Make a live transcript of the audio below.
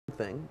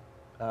thing.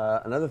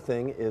 Another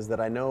thing is that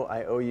I know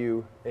I owe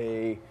you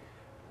I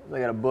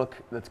got a book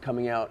that's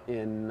coming out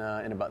in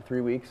about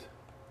 3 weeks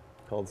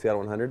called Seattle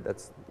 100.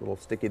 That's a little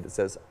sticky that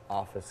says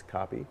office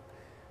copy.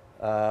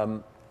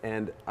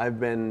 And I've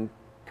been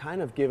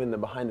kind of given the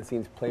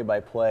behind-the-scenes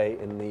play-by-play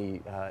in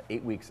the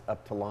 8 weeks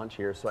up to launch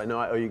here. So I know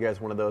I owe you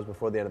guys one of those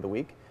before the end of the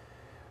week.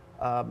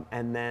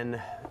 And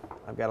then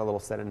I've got a little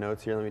set of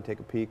notes here. Let me take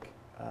a peek.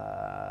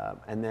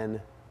 And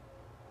then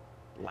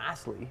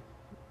lastly,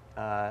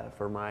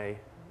 for my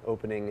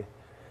opening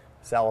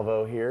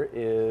salvo here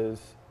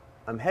is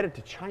I'm headed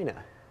to China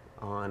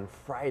on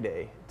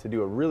Friday to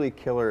do a really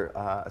killer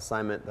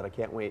assignment that I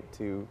can't wait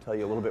to tell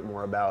you a little bit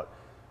more about.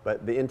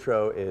 But the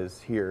intro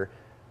is here.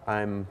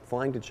 I'm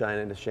flying to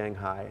China, to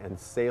Shanghai, and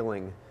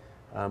sailing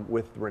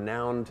with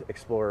renowned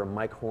explorer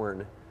Mike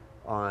Horn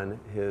on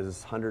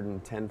his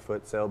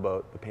 110-foot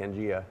sailboat, the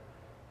Pangea,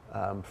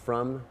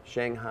 from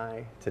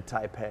Shanghai to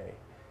Taipei.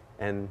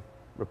 And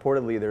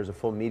reportedly, there's a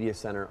full media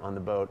center on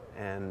the boat,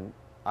 and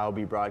I'll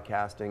be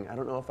broadcasting. I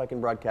don't know if I can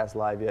broadcast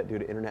live yet due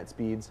to internet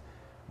speeds,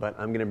 but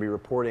I'm going to be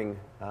reporting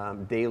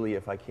daily,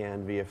 if I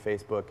can, via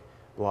Facebook,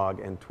 blog,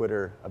 and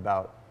Twitter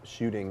about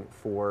shooting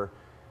for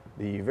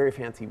the very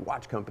fancy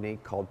watch company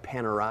called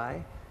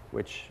Panerai,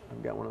 which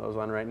I've got one of those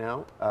on right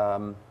now.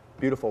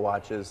 Beautiful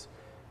watches,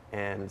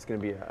 and it's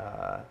going to be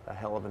a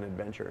hell of an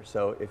adventure.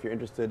 So if you're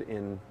interested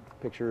in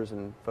pictures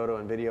and photo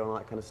and video and all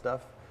that kind of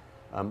stuff,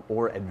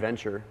 or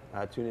adventure,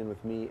 tune in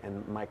with me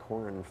and Mike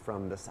Horn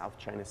from the South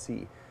China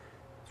Sea.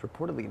 It's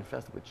reportedly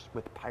infested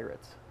with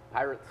pirates.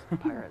 Pirates.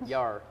 Pirates.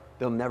 Yar.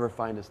 They'll never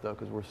find us though,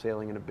 because we're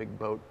sailing in a big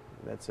boat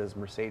that says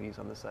Mercedes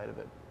on the side of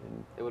it.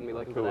 And They wouldn't be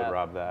looking Who for would that.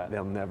 rob that?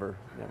 they'll never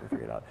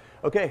figure it out.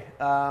 Okay,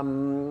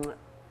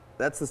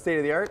 that's the state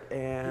of the art,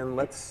 and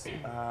let's.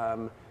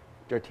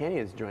 D'Artagnan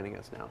is joining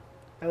us now.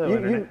 Hello,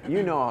 Internet.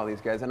 You know all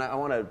these guys, and I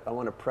want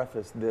to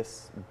preface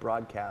this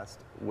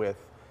broadcast with,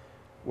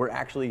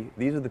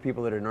 these are the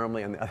people that are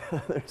normally on the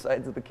other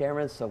sides of the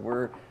cameras, so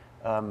we're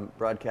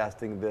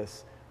broadcasting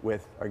this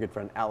with our good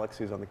friend Alex,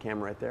 who's on the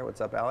camera right there.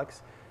 What's up,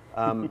 Alex?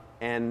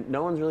 And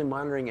no one's really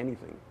monitoring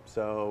anything,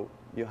 so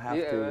you'll have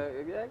to.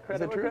 Yeah, Is credit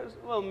that where true? credit's-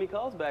 Well,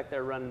 Mikal's back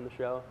there running the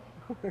show.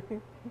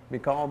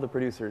 Mikal, the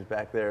producer's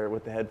back there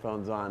with the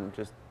headphones on,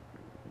 just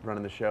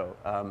running the show.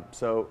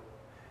 So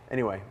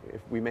anyway,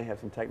 if we may have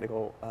some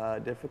technical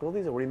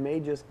difficulties, or we may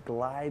just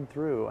glide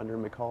through under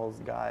Mikal's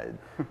guide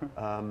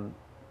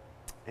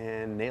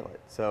and nail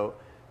it. So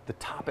the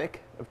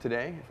topic of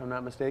today, if I'm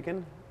not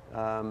mistaken,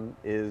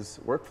 is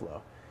workflow.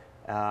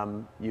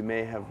 You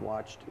may have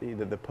watched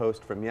either the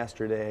post from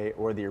yesterday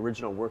or the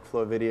original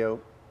workflow video.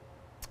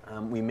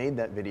 We made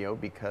that video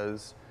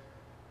because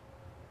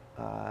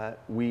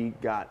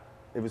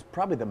it was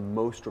probably the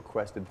most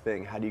requested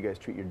thing. How do you guys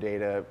treat your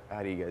data?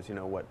 How do you guys,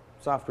 what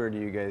software do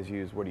you guys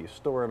use? What do you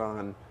store it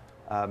on?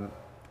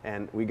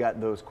 And we got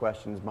those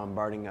questions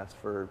bombarding us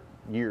for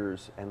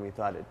years, and we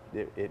thought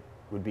it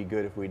would be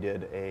good if we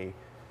did a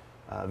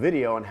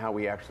video on how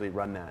we actually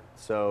run that.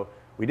 So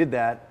we did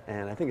that,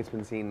 and I think it's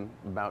been seen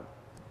about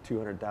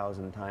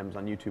 200,000 times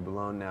on YouTube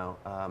alone now,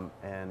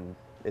 and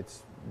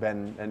it's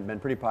been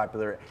pretty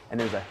popular. And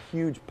there's a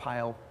huge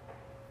pile.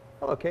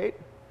 Hello, Kate.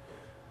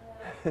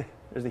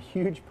 There's a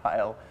huge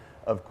pile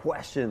of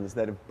questions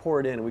that have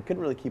poured in. We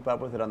couldn't really keep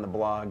up with it on the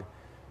blog,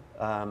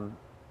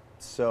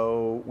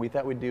 so we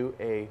thought we'd do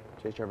a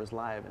Chase Jarvis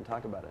Live and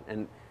talk about it.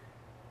 And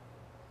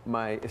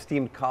my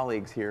esteemed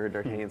colleagues here,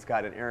 D'Artagnan,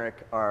 Scott, and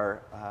Eric,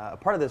 are a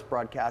part of this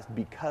broadcast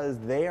because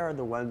they are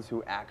the ones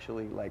who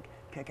actually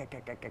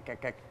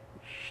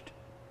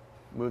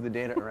move the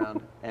data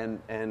around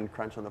and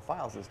crunch on the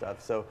files and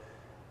stuff. So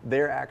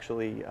they're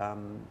actually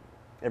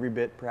every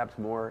bit perhaps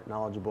more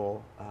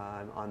knowledgeable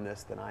on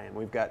this than I am.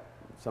 We've got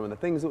some of the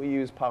things that we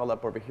use piled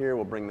up over here.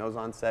 We'll bring those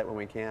on set when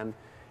we can.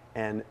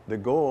 And the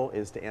goal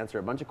is to answer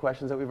a bunch of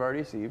questions that we've already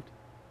received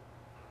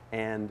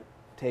and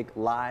take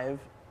live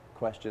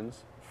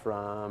questions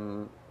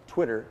from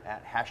Twitter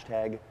at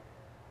hashtag,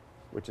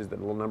 which is the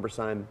little number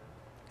sign,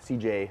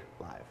 CJ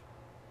Live.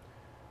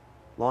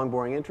 Long,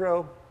 boring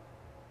intro.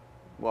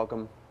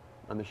 Welcome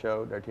on the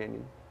show,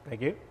 D'Artagnan.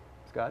 Thank you.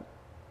 Scott?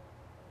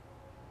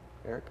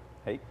 Eric?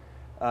 Hey.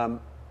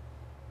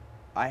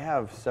 I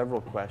have several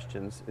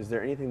questions. Is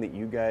there anything that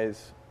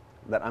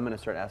that I'm going to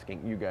start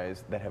asking you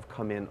guys that have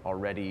come in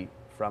already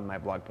from my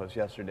blog post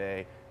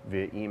yesterday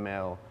via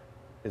email?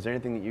 Is there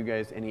anything that you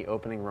guys, any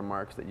opening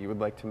remarks that you would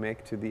like to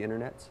make to the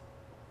internets?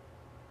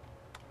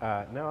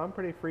 No, I'm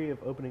pretty free of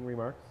opening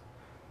remarks.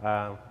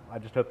 I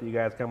just hope that you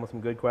guys come with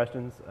some good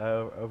questions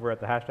over at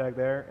the hashtag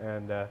there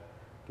and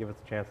give us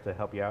a chance to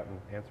help you out and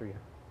answer you.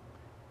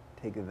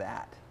 Take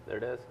that. There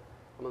it is.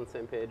 I'm on the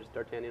same page as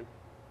D'Artagnan.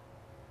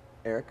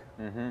 Eric?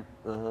 Mm-hmm.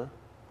 Uh-huh.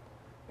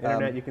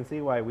 Internet, you can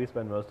see why we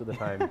spend most of the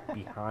time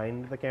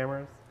behind the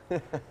cameras.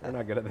 We're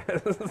not good at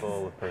this.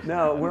 Full of personality.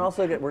 No,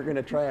 we're going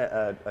to try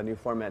a new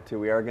format too.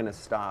 We are going to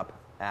stop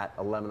at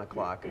 11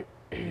 o'clock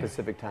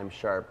Pacific time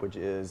sharp, which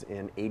is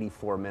in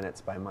 84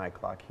 minutes by my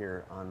clock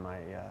here on my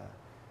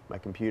my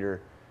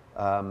computer.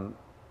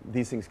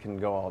 These things can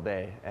go all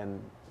day,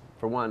 and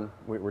for one,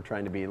 we're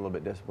trying to be a little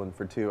bit disciplined.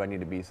 For two, I need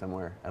to be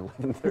somewhere at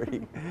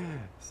 11:30.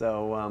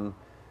 So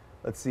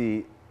let's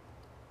see.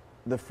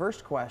 The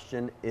first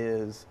question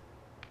is,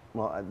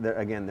 well,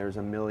 again, there's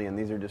a million.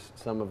 These are just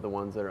some of the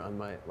ones that are on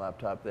my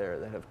laptop there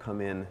that have come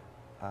in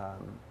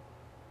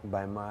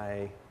by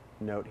my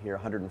note here,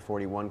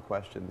 141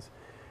 questions.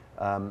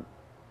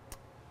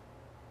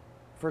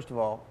 First of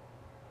all,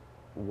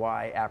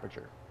 why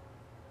Aperture?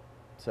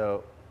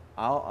 So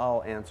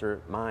I'll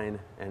answer mine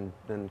and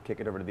then kick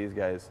it over to these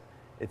guys.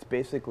 It's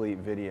basically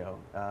video.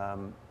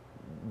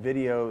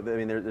 Video, I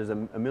mean, there's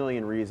a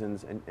million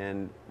reasons,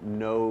 and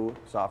no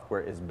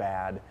software is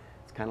bad.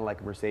 It's kind of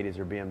like Mercedes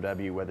or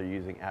BMW, whether you're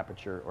using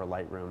Aperture or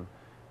Lightroom.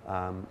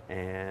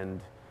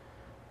 And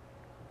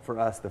for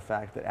us, the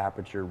fact that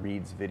Aperture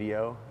reads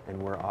video,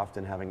 and we're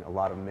often having a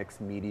lot of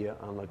mixed media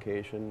on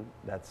location,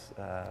 that's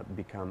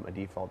become a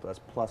default to us.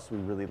 Plus, we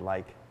really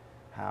like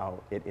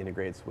how it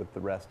integrates with the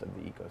rest of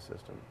the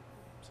ecosystem.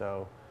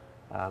 So,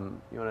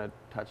 you want to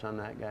touch on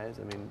that, guys?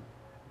 I mean,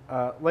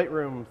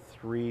 Lightroom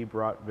 3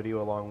 brought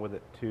video along with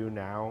it too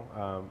now.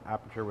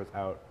 Aperture was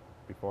out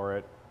before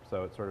it,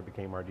 so it sort of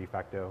became our de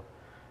facto.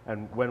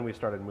 And when we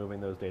started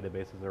moving those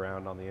databases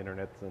around on the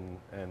internets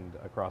and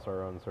across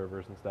our own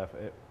servers and stuff,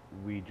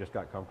 we just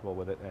got comfortable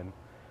with it and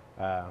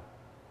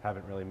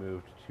haven't really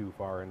moved too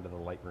far into the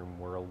Lightroom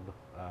world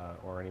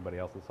or anybody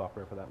else's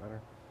software for that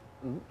matter.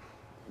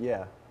 Mm-hmm.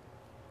 Yeah.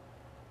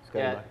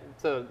 Yeah,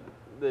 so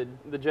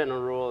the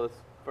general rule, as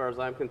far as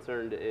I'm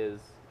concerned, is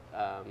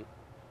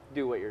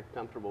do what you're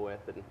comfortable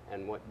with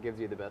and what gives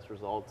you the best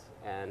results.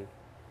 And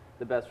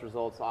the best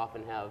results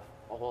often have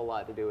a whole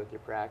lot to do with your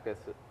practice.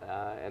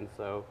 And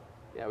so,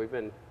 yeah, we've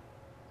been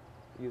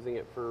using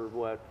it for,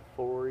 what,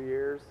 4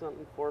 years,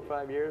 something, 4 or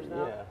 5 years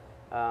now?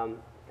 Yeah.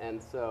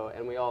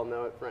 And we all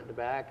know it front to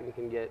back and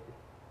can get,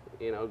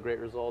 great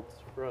results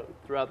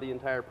throughout the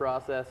entire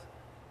process.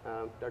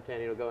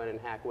 D'Artagnan will go in and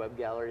hack web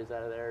galleries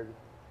out of there and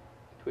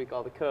tweak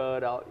all the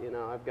code.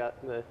 I've got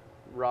the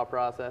raw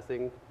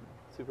processing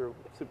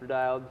super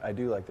dialed. I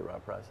do like the raw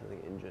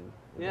processing engine.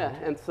 Yeah,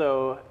 and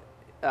so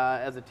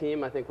as a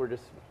team, I think we're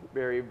just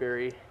very,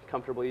 very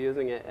comfortable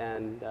using it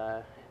and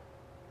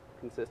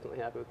consistently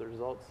happy with the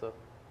results. So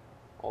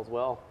all's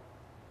well.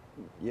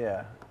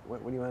 Yeah.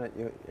 What do you want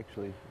to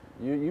actually?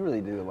 You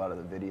really do a lot of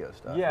the video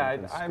stuff. Yeah,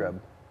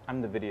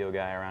 I'm the video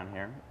guy around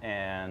here,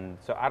 and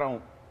so I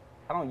don't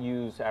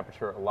use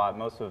Aperture a lot.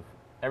 Most of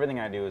everything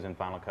I do is in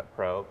Final Cut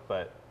Pro.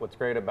 But what's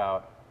great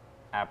about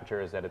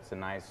Aperture is that it's a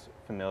nice,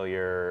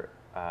 familiar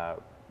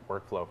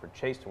workflow for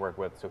Chase to work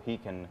with, so he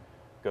can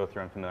go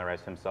through and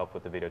familiarize himself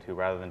with the video too,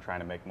 rather than trying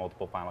to make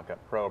multiple Final Cut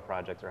Pro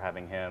projects or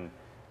having him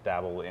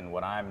dabble in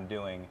what I'm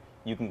doing.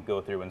 You can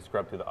go through and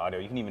scrub through the audio.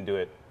 You can even do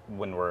it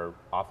when we're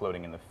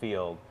offloading in the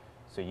field,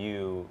 so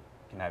you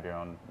can have your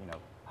own,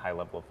 high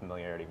level of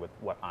familiarity with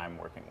what I'm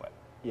working with.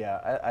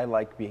 Yeah, I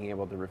like being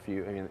able to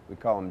refute. I mean, we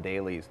call them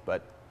dailies,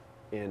 but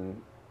in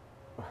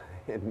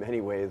many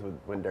ways,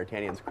 when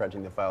D'Artagnan's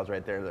crunching the files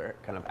right there, they're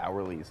kind of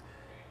hourlies.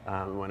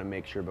 We want to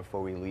make sure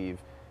before we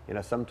leave.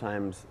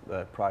 Sometimes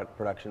the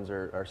productions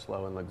are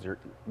slow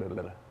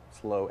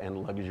and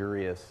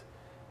luxurious,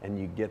 and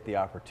you get the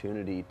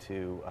opportunity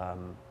to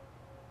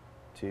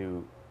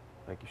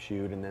like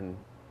shoot and then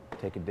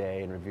take a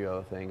day and review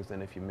other things.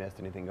 And if you missed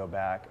anything, go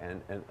back.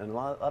 And a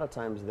lot of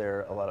times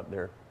they're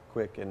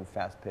quick and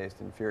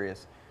fast-paced and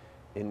furious,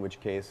 in which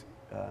case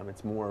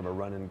it's more of a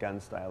run and gun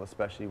style,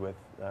 especially with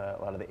a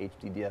lot of the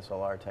HD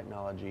DSLR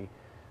technology.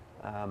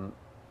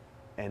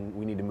 And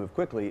we need to move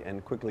quickly,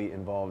 and quickly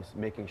involves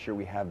making sure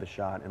we have the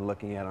shot and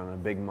looking at it on a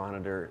big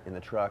monitor in the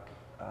truck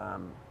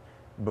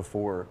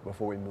before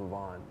we move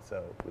on.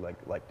 So we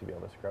like to be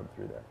able to scrub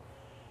through there.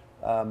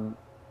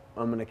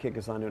 I'm going to kick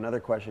us on to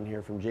another question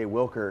here from Jay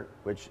Wilker,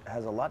 which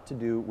has a lot to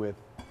do with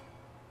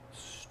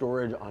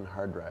storage on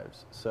hard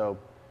drives. So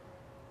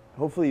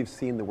hopefully you've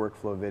seen the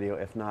workflow video.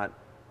 If not,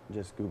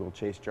 just Google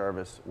Chase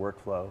Jarvis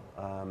workflow,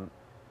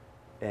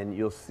 and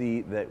you'll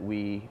see that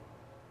we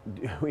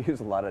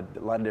use a lot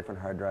of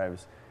different hard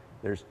drives.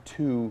 There's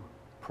two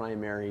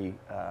primary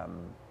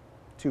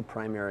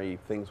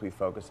things we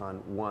focus on.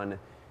 One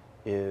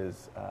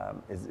is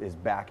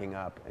backing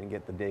up and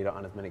get the data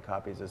on as many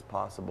copies as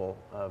possible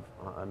of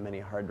on many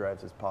hard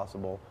drives as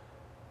possible.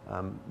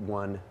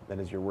 One that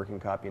is your working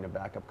copy and a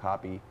backup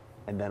copy,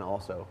 and then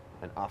also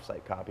an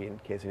offsite copy in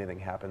case anything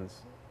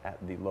happens at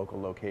the local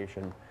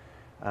location.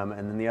 And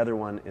then the other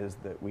one is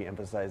that we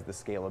emphasize the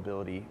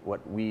scalability.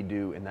 What we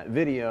do in that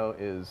video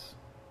is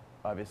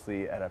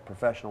obviously at a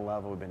professional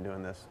level. We've been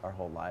doing this our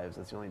whole lives.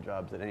 That's the only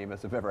jobs that any of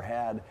us have ever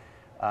had.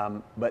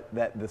 But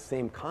that the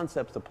same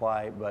concepts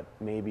apply, but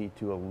maybe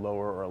to a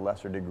lower or a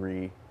lesser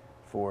degree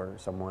for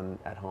someone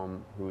at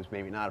home who's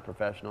maybe not a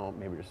professional,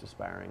 maybe just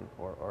aspiring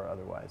or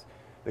otherwise.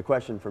 The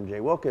question from Jay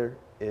Wilker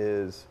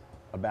is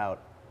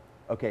about,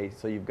 okay,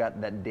 so you've got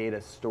that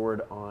data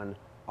stored on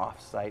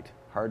off-site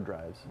hard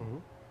drives. Mm-hmm.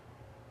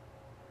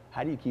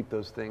 How do you keep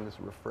those things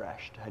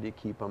refreshed? How do you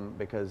keep them?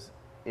 Because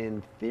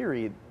in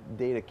theory,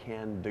 data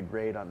can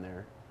degrade on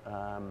there.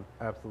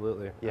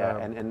 Absolutely. Yeah,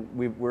 and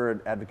we're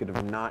an advocate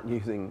of not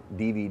using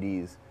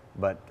DVDs,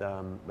 but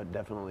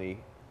definitely.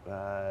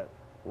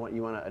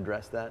 You want to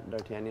address that,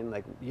 D'Artagnan?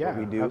 Like Yeah, what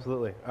we do?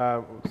 absolutely.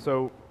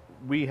 So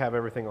we have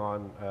everything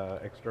on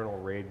external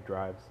RAID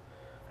drives.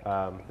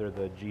 They're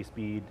the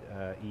G-Speed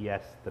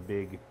ES, the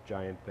big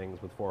giant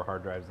things with 4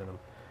 hard drives in them.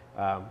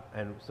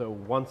 And so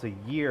once a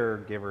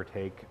year, give or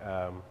take,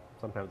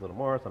 sometimes a little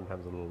more,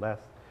 sometimes a little less,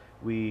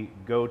 we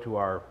go to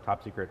our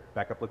top secret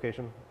backup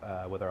location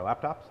with our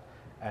laptops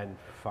and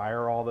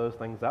fire all those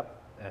things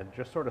up and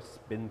just sort of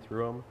spin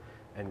through them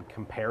and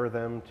compare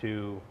them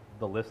to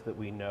the list that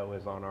we know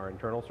is on our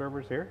internal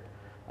servers here.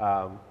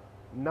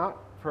 Not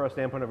for a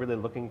standpoint of really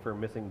looking for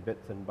missing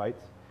bits and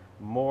bytes,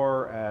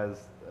 more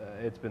as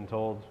it's been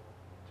told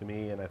to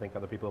me and I think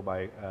other people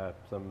by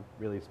some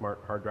really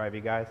smart hard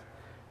drivey guys,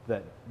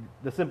 that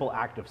the simple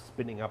act of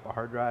spinning up a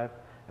hard drive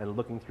and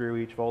looking through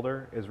each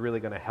folder is really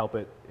going to help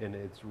it in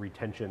its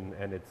retention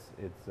and its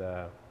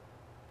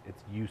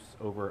use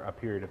over a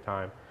period of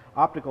time.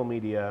 Optical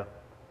media,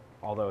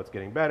 although it's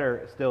getting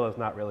better, still is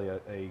not really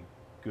a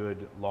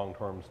good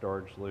long-term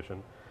storage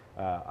solution.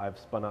 I've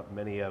spun up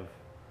many of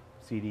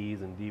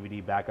CDs and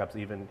DVD backups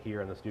even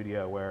here in the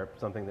studio where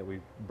something that we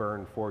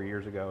burned 4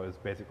 years ago is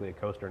basically a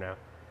coaster now.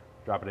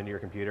 Drop it into your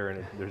computer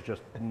and there's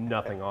just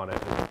nothing on it.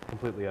 It's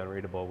completely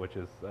unreadable, which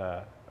is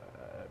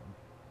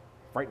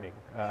frightening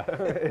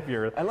if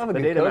you're the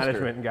data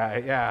management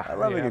guy. Yeah, I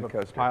love a good a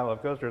coaster. pile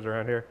of coasters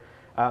around here.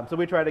 So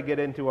we try to get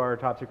into our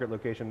top secret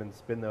location and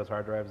spin those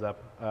hard drives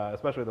up,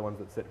 especially the ones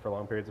that sit for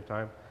long periods of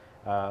time.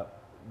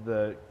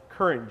 The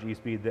current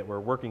G-Speed that we're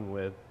working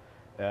with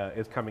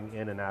is coming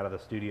in and out of the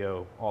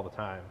studio all the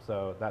time.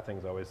 So that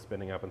thing's always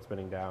spinning up and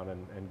spinning down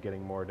and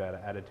getting more data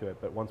added to it.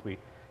 But once we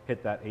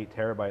hit that 8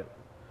 terabyte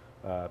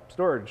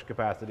storage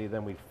capacity,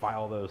 then we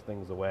file those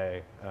things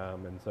away.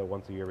 And so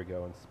once a year we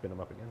go and spin them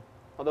up again.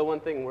 Although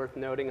one thing worth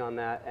noting on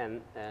that,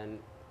 and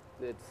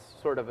it's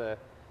sort of a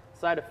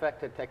side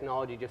effect of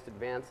technology just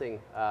advancing,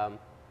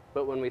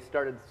 but when we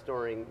started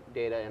storing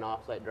data in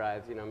offsite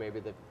drives, you know, maybe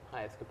the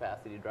highest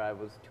capacity drive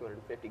was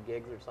 250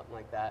 gigs or something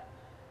like that.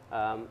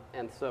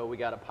 And so we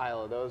got a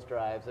pile of those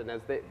drives, and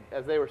as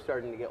they were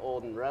starting to get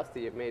old and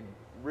rusty, it made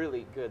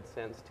really good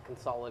sense to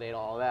consolidate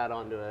all of that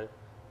onto a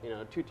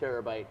 2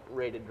 terabyte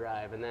rated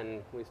drive, and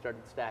then we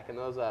started stacking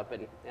those up,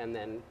 and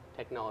then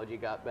technology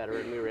got better,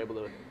 and we were able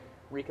to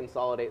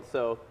reconsolidate.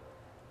 So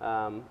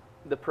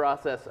the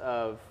process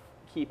of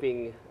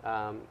keeping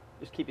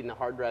the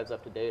hard drives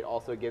up to date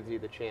also gives you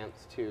the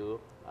chance to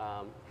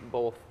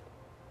both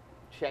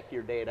check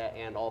your data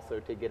and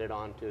also to get it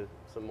onto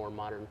some more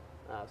modern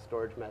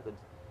storage methods,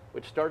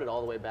 which started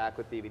all the way back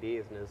with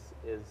DVDs and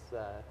is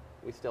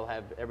we still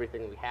have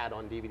everything we had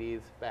on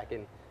DVDs back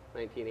in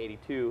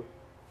 1982,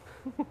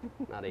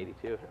 not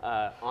 82,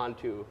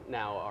 onto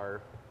now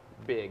our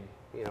big,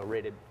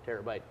 rated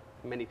terabyte,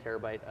 many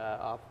terabyte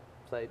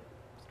off-site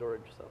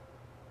storage. So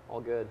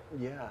all good.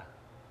 Yeah.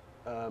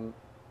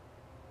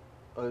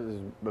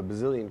 There's a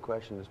bazillion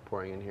questions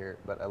pouring in here,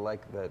 but I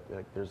like that.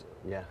 There's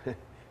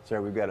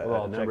Sorry, we've got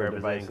a number of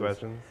devices.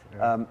 Questions.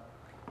 Yeah.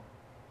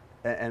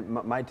 And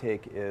my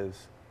take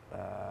is,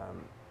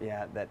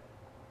 that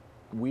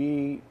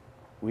we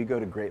go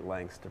to great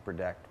lengths to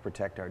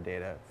protect our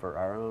data for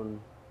our own,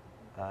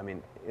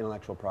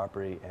 intellectual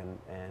property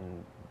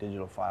and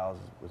digital files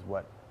is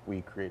what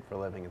we create for a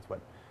living. It's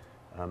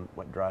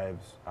what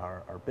drives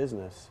our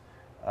business,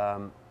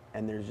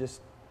 and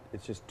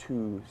it's just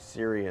too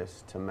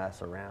serious to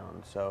mess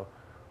around. So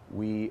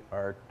we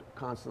are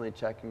constantly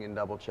checking and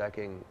double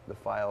checking the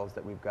files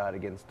that we've got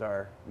against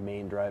our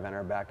main drive and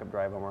our backup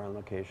drive when we're on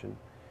location.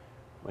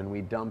 When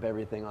we dump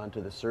everything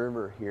onto the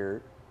server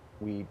here,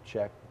 we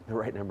check the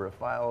right number of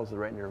files, the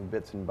right number of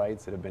bits and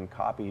bytes that have been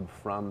copied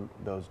from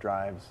those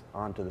drives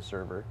onto the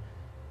server.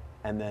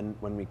 And then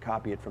when we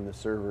copy it from the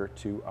server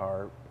to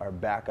our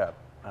backup,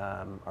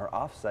 our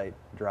offsite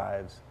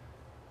drives,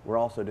 we're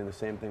also doing the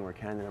same thing. We're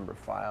counting the number of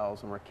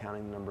files and we're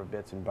counting the number of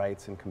bits and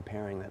bytes and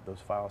comparing that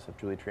those files have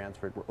truly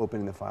transferred. We're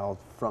opening the files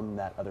from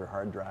that other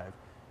hard drive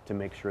to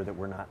make sure that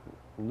we're not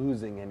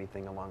losing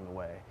anything along the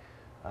way.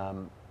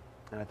 And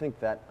I think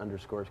that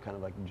underscores kind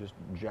of like just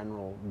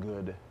general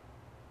good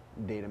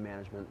data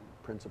management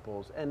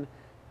principles. And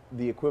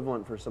the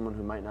equivalent for someone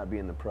who might not be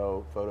in the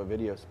pro photo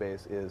video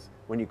space is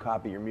when you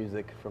copy your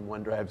music from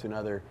one drive to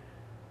another,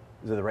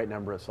 is there the right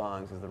number of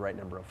songs, is the right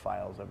number of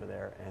files over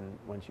there, and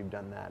once you've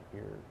done that,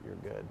 you're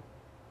good.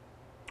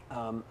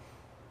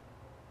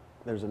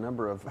 There's a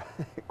number of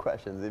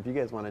questions. If you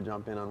guys want to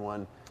jump in on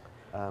one,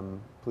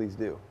 please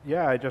do.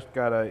 Yeah, I just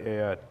got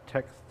a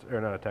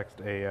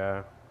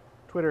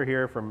Twitter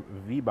here from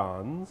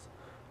Vbons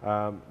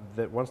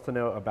that wants to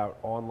know about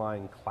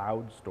online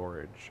cloud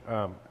storage.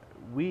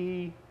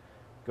 We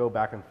go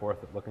back and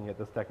forth at looking at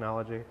this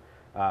technology.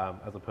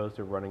 As opposed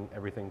to running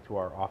everything to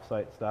our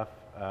offsite stuff,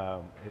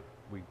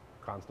 we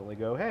constantly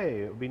go,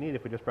 hey, it would be neat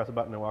if we just press a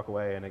button and walk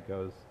away and it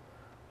goes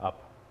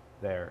up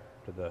there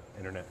to the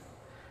internet.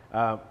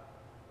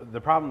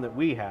 The problem that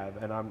we have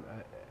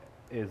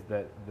is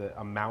that the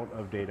amount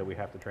of data we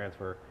have to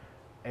transfer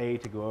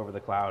to go over the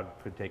cloud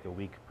could take a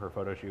week per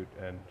photo shoot,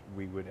 and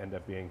we would end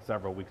up being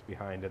several weeks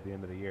behind at the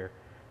end of the year.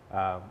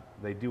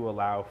 They do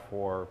allow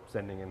for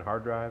sending in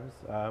hard drives,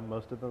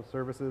 most of those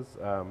services,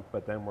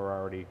 but then we're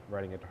already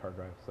writing it to hard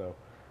drives, so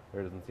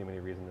there doesn't seem any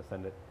reason to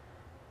send it.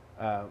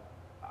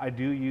 I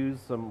do use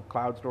some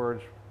cloud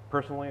storage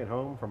personally at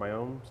home for my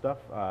own stuff.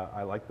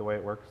 I like the way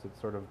it works. It's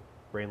sort of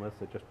brainless.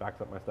 It just backs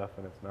up my stuff,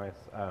 and it's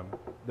nice.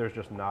 There's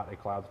just not a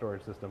cloud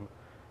storage system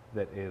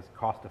that is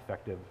cost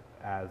effective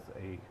as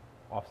a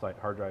offsite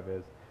hard drive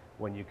is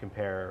when you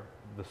compare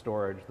the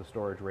storage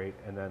rate,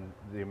 and then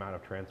the amount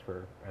of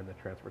transfer and the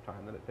transfer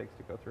time that it takes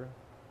to go through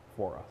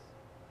for us.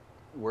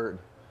 Word.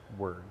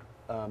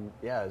 Yeah,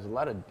 there's a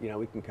lot of,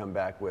 we can come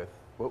back with,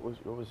 what was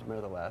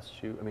remember the last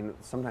shoot? I mean,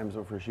 sometimes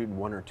if we're shooting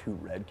 1 or 2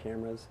 RED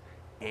cameras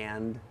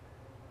and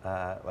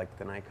like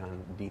the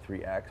Nikon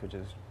D3X, which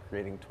is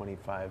creating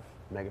 25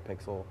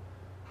 megapixel,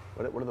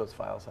 what are those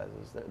file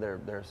sizes?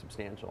 They're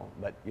substantial,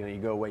 but you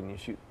go away and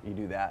you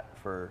do that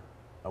for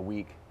a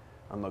week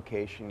on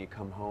location, you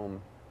come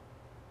home,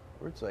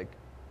 where it's like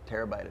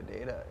terabyte of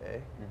data,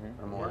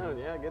 or more.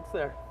 Yeah, it gets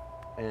there.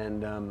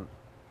 And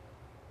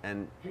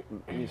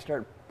you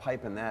start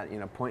piping that,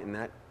 pointing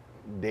that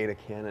data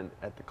cannon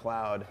at the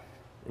cloud,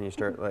 and you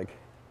start like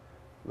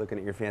looking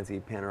at your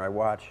fancy Panerai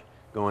watch,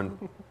 going,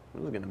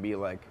 "It's going to be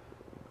like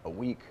a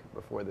week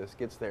before this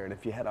gets there." And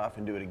if you head off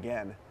and do it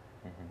again,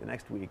 the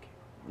next week,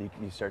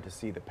 you start to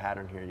see the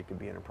pattern here. You could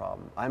be in a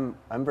problem. I'm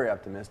very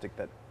optimistic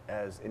that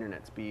as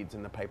internet speeds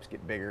and the pipes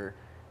get bigger,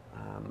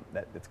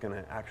 that it's going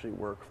to actually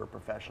work for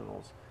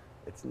professionals.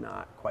 It's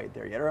not quite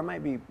there yet, or it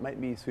might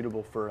be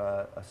suitable for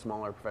a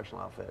smaller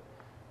professional outfit,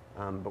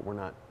 but we're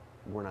not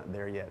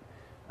there yet.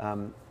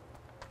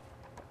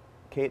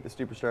 Kate, the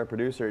superstar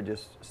producer,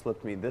 just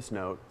slipped me this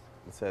note.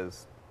 It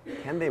says,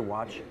 "Can they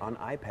watch on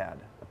iPad?"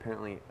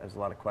 Apparently, there's a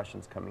lot of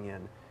questions coming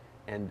in,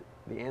 and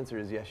the answer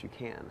is yes, you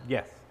can.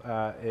 Yes,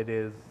 it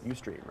is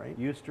Ustream, right?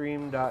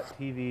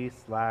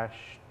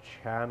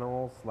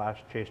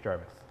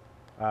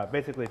 Ustream.tv/channel/ChaseJarvis.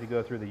 Basically, if you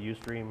go through the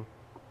Ustream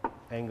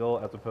angle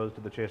as opposed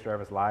to the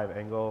ChaseJarvis live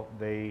angle,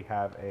 they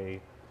have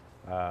a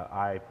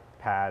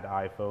iPad,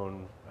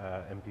 iPhone,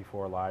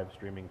 MP4 live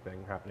streaming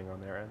thing happening on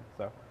their end.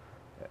 So,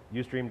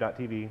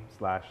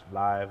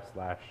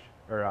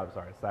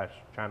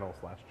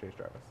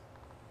 Ustream.tv/channel/ChaseJarvis.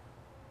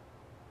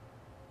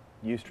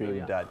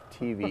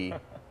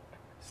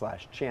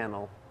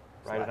 Ustream.tv/channel.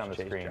 Write it on the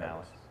screen,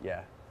 Alex.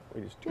 Yeah.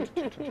 We just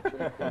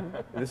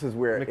this is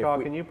where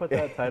McCall, can you put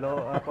that title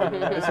up on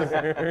this is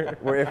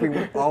where if we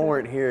all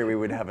weren't here, we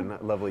would have a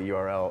lovely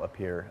URL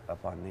appear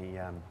up on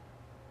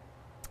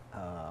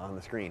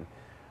the screen.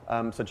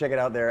 So check it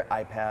out there,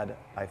 iPad,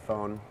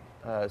 iPhone.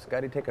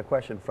 Scotty, take a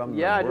question from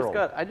the world.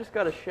 I just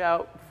got a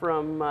shout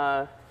from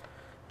my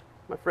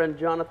friend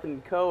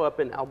Jonathan Coe up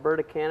in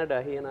Alberta,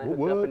 Canada. He and I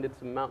hooked up and did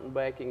some mountain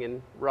biking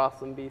in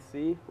Rosslyn,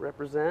 BC.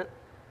 Represent.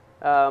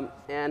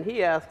 And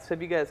he asks,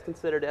 have you guys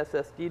considered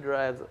SSD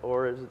drives,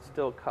 or is it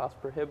still cost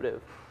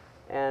prohibitive?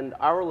 And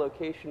our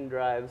location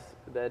drives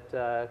that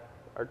are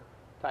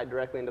tied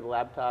directly into the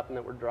laptop and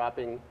that we're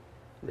dropping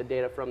the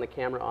data from the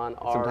camera on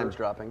are sometimes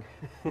dropping.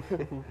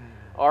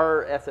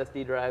 Our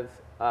SSD drives,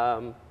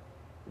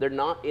 they're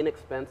not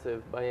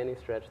inexpensive by any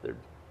stretch. They're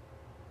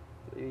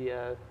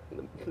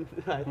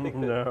I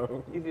think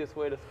the easiest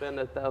way to spend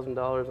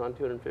 $1,000 on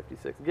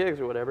 256 gigs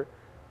or whatever.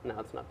 No,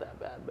 it's not that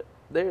bad, but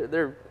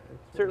they're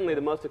certainly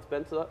the most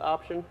expensive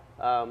option.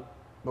 But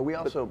we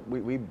also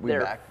we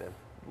back them.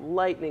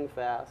 Lightning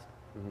fast.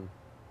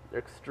 They're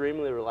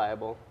extremely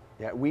reliable.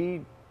 Yeah,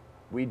 we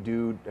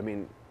do. I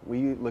mean,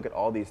 we look at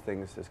all these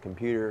things as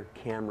computer,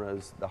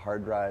 cameras, the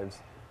hard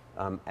drives,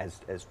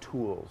 as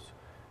tools.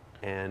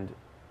 And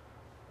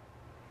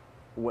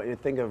when you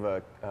think of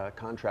a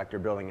contractor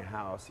building a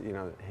house,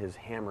 his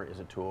hammer is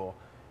a tool,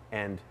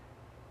 and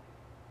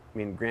I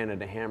mean,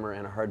 granted, a hammer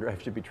and a hard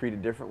drive should be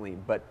treated differently,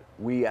 but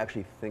we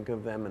actually think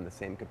of them in the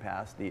same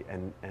capacity,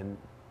 and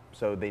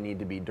so they need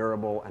to be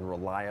durable and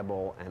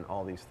reliable and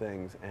all these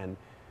things. And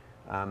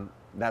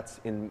that's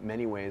in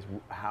many ways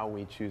how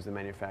we choose the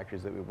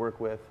manufacturers that we work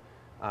with.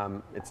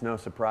 It's no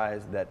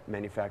surprise that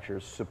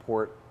manufacturers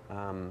support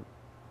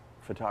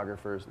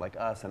photographers like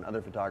us and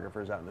other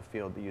photographers out in the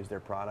field to use their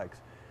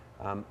products.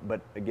 But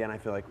again, I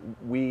feel like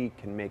we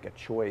can make a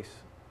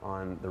choice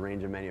on the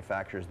range of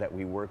manufacturers that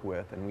we work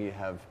with, and we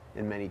have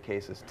in many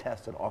cases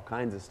tested all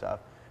kinds of stuff.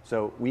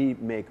 So we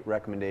make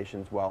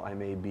recommendations while I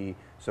may be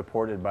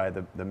supported by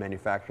the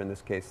manufacturer. In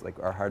this case, like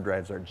our hard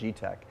drives are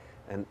G-Tech,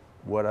 and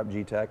what up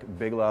G-Tech?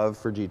 Big love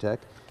for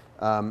G-Tech.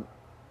 And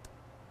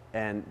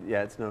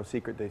yeah, it's no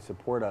secret they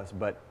support us,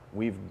 but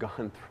we've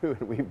gone through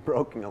and we've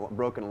broken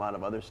a lot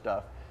of other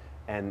stuff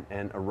and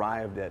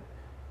arrived at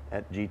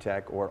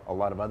G-Tech or a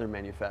lot of other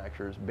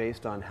manufacturers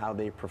based on how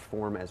they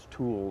perform as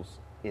tools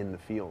in the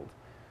field.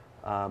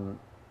 And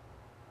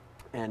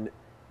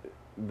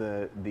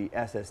the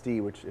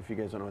SSD, which if you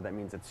guys don't know what that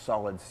means, it's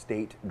solid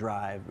state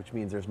drive, which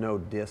means there's no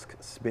disk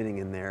spinning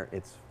in there.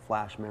 It's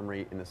flash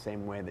memory in the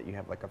same way that you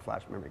have like a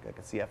flash memory, like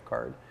a CF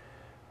card.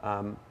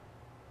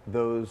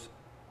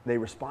 They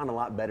respond a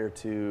lot better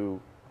to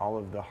all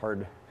of the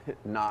hard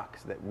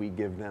knocks that we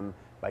give them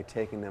by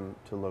taking them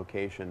to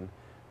location,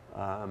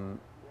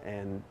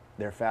 and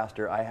they're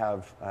faster. I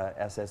have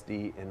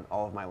SSD in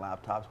all of my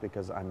laptops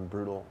because I'm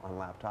brutal on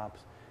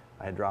laptops.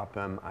 I drop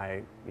them,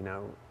 I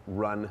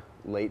run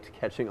late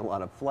catching a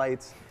lot of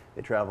flights.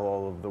 They travel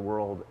all over the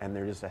world, and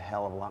they're just a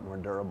hell of a lot more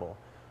durable.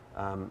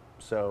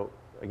 So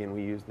again,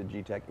 we use the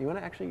G-Tech. You want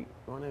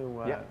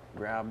to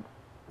grab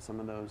some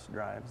of those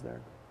drives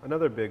there?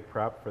 Another big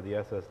prop for the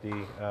SSD,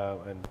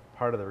 and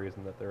part of the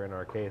reason that they're in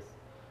our case,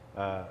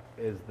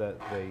 is that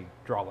they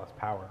draw less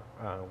power,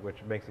 which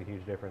makes a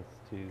huge difference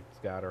to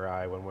Scott or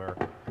I when we're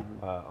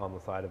on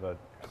the side of a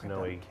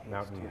snowy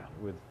mountain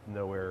with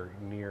nowhere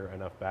near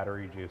enough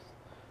battery juice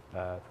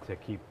to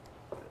keep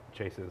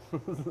Chase's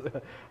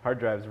hard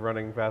drives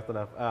running fast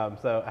enough.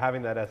 So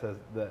having that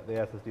the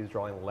SSDs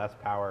drawing less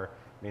power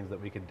means that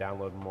we can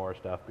download more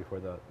stuff before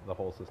the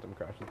whole system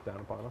crashes down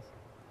upon us.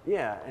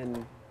 Yeah,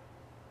 and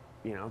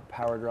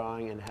power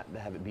drawing and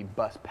have it be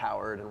bus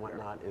powered and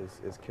whatnot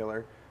is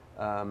killer.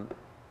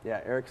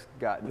 Yeah, Eric's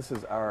got, this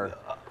is our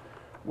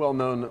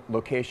well-known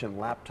location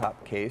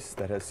laptop case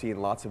that has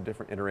seen lots of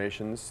different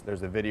iterations.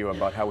 There's a video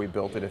about how we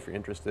built it if you're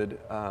interested.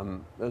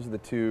 Those are the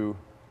two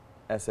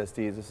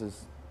SSDs. This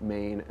is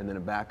main and then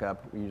a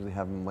backup. We usually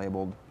have them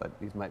labeled, but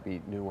these might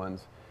be new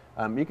ones.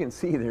 You can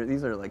see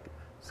these are like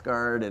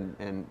scarred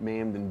and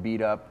maimed and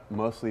beat up,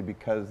 mostly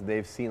because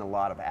they've seen a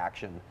lot of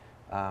action.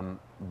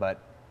 But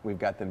we've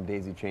got them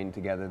daisy chained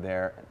together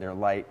there. They're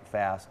light,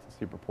 fast,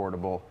 super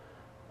portable.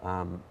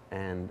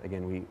 And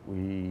again,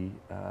 we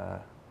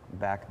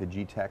back the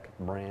G-Tech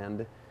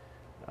brand.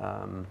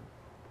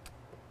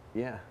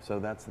 Yeah, so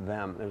that's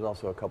them. There's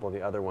also a couple of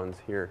the other ones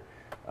here.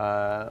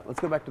 Let's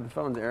go back to the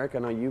phones, Eric. I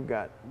know you've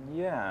got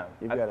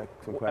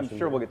some questions. I'm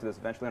sure we'll get to this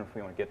eventually. I don't know if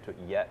we want to get to it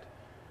yet,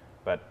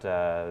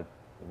 but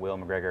Will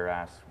McGregor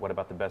asks, what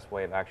about the best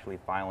way of actually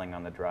filing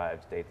on the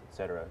drives, dates,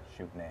 etc.?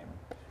 Shoot name.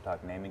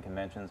 Talk naming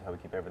conventions, how we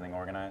keep everything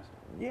organized.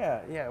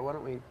 Yeah. Why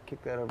don't we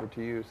kick that over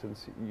to you,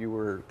 since you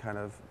were kind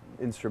of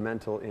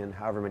instrumental in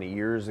however many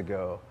years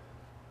ago,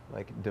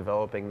 like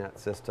developing that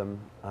system,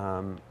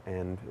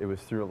 and it was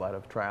through a lot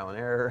of trial and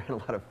error and a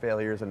lot of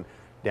failures and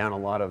down a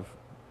lot of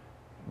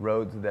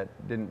roads that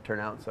didn't turn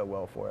out so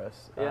well for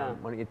us. Yeah.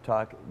 Why don't you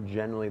talk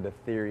generally the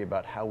theory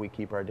about how we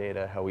keep our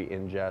data, how we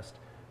ingest.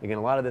 Again,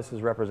 a lot of this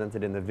is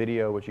represented in the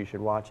video, which you should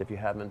watch if you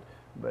haven't,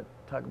 but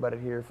talk about it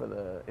here for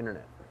the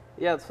internet.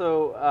 Yeah,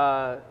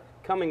 so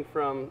coming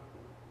from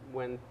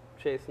when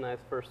Chase and I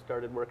first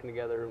started working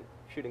together,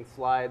 shooting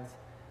slides,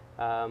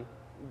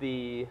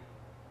 the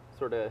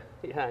sort of,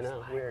 yeah, I know,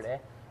 slides. Weird, eh?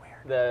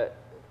 Weird.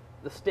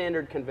 The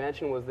standard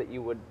convention was that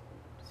you would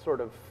sort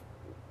of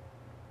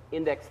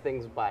index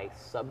things by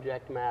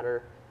subject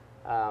matter,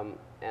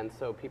 and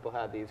so people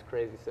had these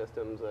crazy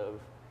systems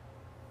of,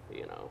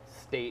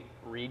 state,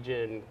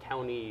 region,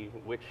 county,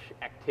 which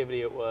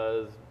activity it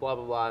was, blah,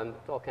 blah, blah, and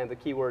all kinds of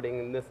keywording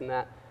and this and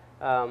that.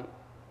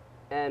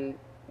 And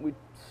we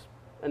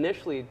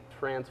initially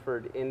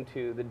transferred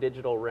into the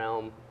digital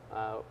realm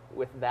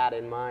with that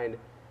in mind,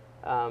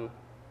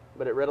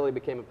 but it readily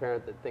became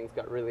apparent that things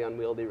got really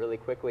unwieldy really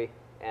quickly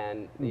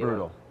and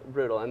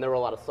brutal. And there were a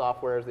lot of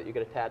softwares that you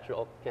could attach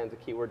all kinds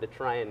of keyword to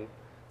try and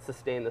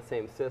sustain the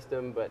same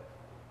system, but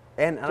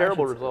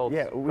terrible results.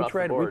 Yeah, we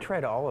tried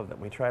all of them.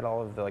 We tried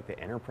all of the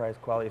enterprise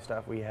quality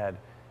stuff. We had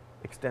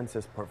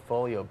extensive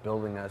portfolio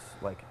building us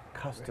like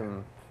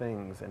custom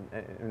things,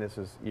 and this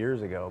was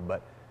years ago,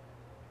 but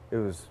it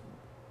was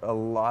a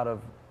lot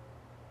of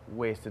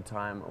wasted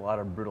time, a lot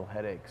of brutal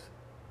headaches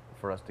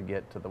for us to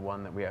get to the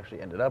one that we actually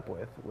ended up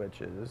with,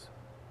 which is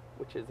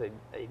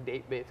a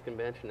date-based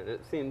convention, and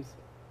it seems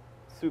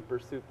super,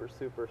 super,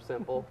 super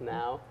simple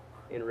now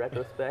in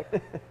retrospect.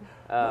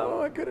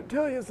 I could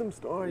tell you some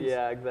stories.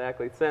 Yeah,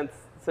 exactly.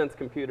 Since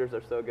computers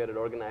are so good at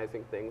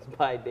organizing things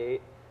by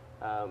date,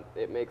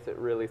 it makes it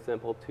really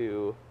simple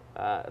to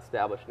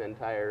establish an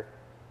entire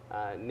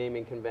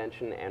naming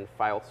convention and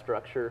file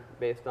structure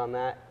based on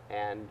that,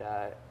 and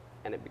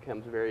it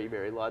becomes very,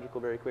 very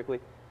logical very quickly.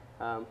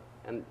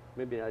 And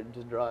maybe I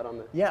just draw it on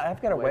the Yeah,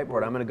 I've got a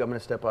whiteboard. I'm gonna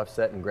step off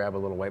set and grab a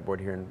little whiteboard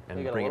here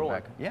and bring it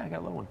back. Yeah, I got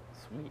a little one.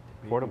 Sweet.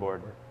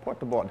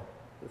 Portaboard.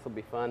 This will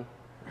be fun.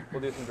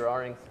 We'll do some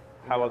drawings.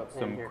 How about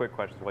some quick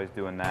questions while he's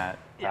doing that?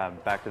 Yeah.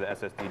 Back to the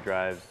SSD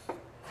drives.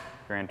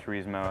 Gran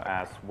Turismo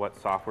asks, what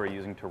software are you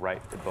using to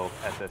write to both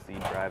SSD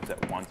drives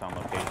at once on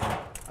location?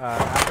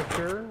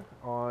 Aperture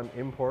on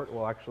import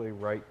will actually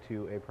write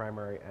to a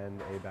primary and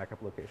a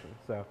backup location.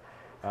 So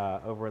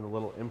over in the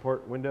little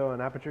import window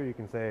on Aperture, you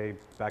can say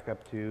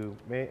backup to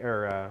main,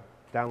 or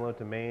download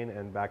to main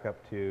and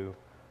backup to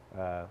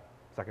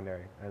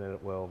secondary, and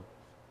it will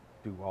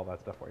do all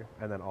that stuff for you.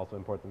 And then also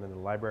import them into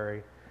the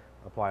library,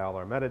 apply all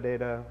our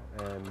metadata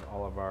and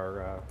all of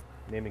our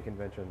naming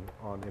convention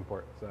on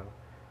import. So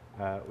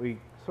we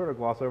sort of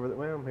gloss over that.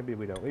 Well, maybe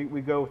we don't.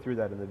 We go through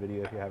that in the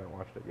video if you haven't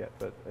watched it yet.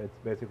 But it's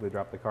basically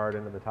drop the card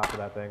into the top of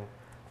that thing,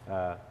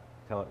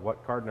 tell it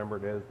what card number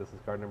it is. This is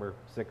card number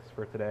 6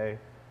 for today,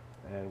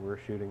 and we're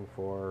shooting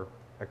for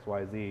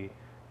XYZ,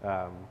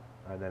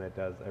 and then it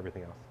does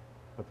everything else.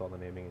 puts all the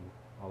naming and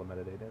all the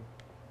metadata in.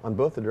 On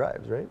both the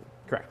drives, right?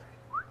 Correct.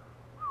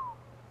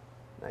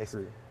 Nice.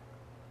 All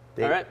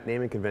right.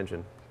 Naming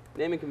convention.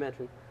 Naming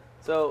convention.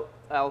 So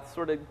I'll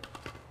sort of,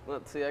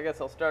 let's see, I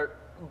guess I'll start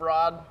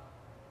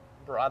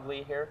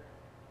broadly here.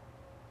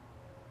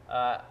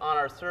 On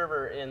our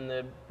server in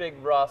the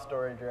big raw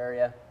storage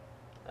area,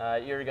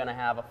 you're going to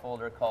have a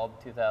folder called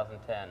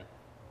 2010,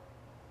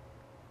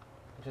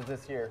 which is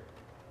this year.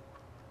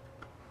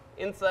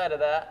 Inside of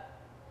that,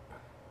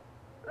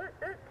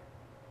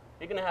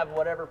 you're going to have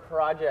whatever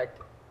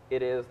project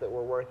it is that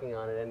we're working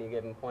on at any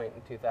given point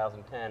in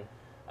 2010.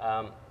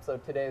 So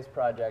today's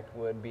project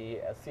would be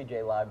a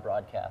CJ Live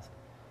broadcast.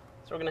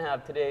 So we're going to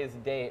have today's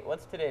date.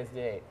 What's today's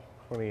date?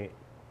 28.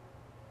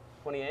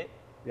 28?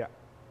 Yeah.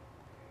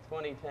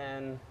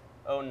 2010,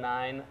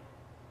 09,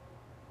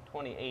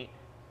 28.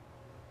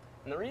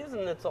 And the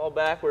reason it's all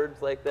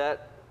backwards like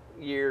that,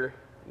 year,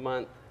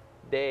 month,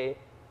 day,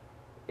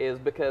 is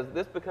because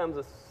this becomes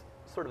a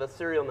sort of a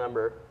serial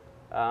number.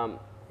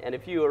 And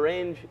if you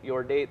arrange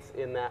your dates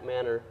in that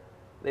manner,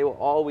 they will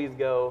always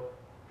go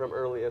from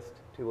earliest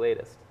to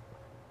latest.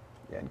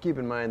 Yeah, and keep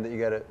in mind that you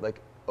got it like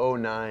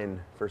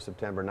 09 for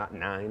September, not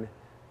 9,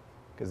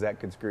 because that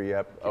could screw you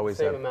up. Always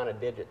same have amount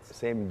of digits.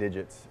 same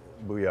digits.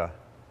 Booyah.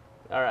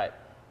 All right.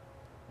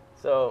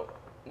 So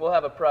we'll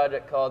have a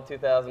project called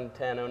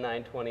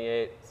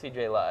 2010-09-28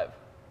 CJ Live.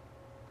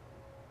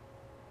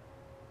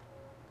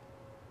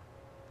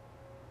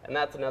 And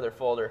that's another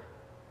folder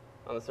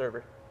on the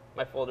server.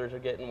 My folders are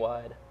getting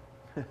wide.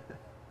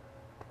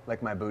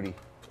 Like my booty.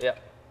 Yep.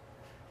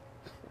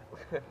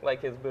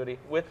 Like his booty.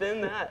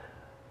 Within that,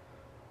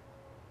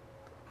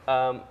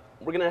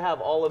 we're going to have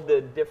all of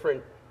the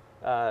different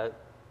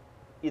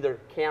either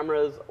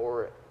cameras,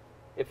 or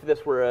if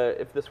this were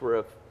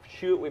a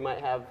shoot, we might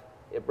have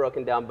it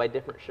broken down by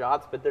different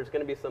shots, but there's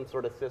going to be some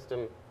sort of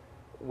system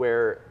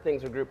where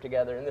things are grouped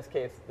together. In this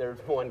case, there's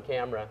one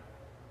camera.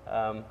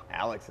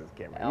 Alex's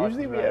camera. Alex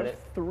Usually is we running have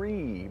it.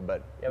 3,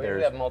 but Yeah, we there's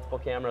usually have multiple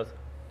cameras.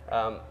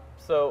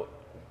 So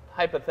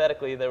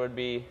hypothetically, there would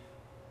be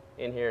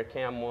in here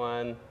cam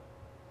 1,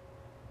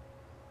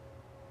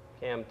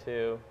 cam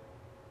 2,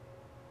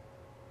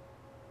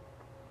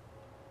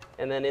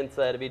 and then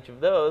inside of each of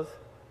those,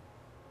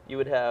 you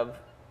would have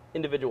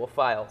individual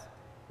files.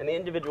 And the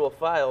individual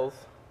files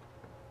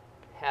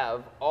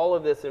have all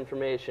of this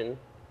information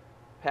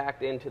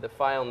packed into the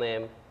file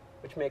name,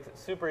 which makes it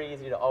super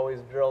easy to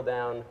always drill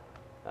down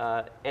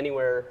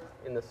anywhere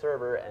in the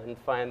server and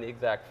find the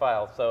exact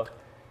file. So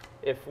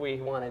if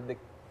we wanted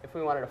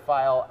a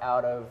file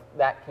out of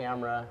that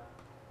camera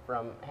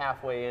from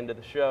halfway into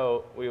the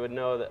show, we would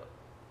know that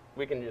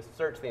we can just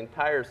search the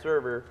entire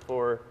server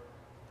for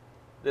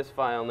this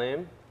file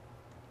name.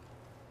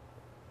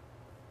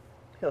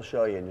 He'll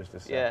show you in just a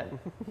second.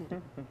 Yeah.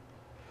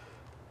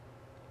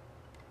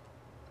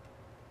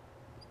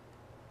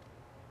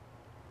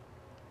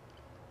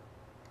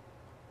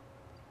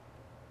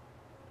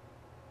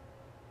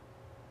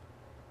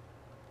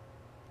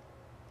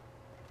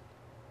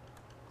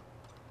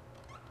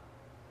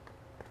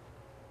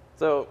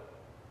 So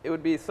it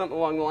would be something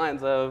along the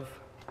lines of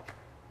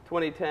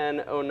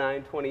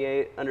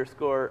 2010-09-28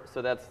 underscore,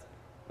 so that's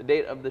the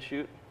date of the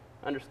shoot,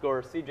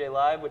 underscore CJ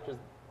Live, which is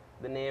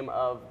the name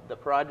of the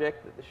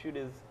project that the shoot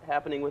is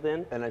happening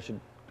within. And I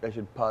should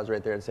pause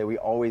right there and say we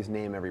always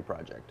name every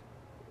project.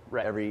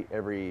 Right.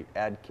 Every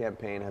ad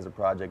campaign has a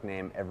project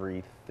name.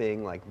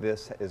 Everything like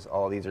this is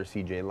all these are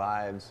CJ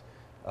Lives.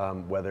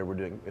 Whether we're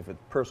doing, if it's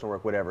personal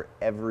work, whatever,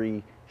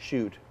 every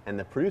shoot, and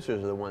the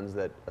producers are the ones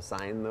that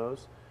assign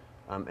those.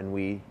 And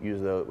we use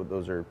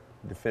those are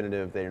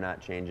definitive. They're not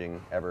changing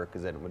ever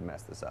because then it would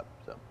mess this up.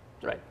 So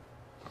Right.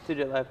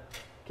 CJ Live.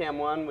 Cam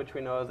 1, which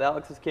we know is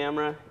Alex's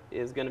camera,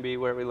 is going to be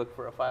where we look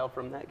for a file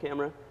from that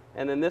camera.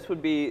 And then this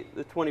would be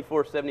the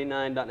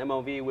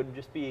 2479.mov would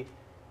just be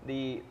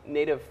the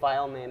native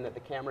file name that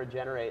the camera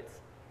generates.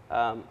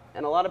 And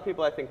a lot of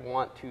people, I think,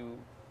 want to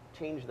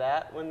change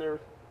that when they're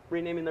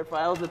renaming their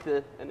files at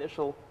the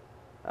initial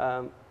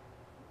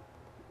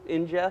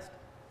ingest.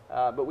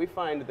 But we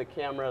find the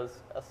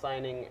cameras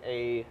assigning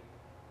a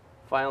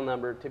file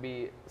number to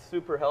be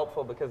super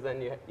helpful, because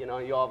then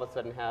you all of a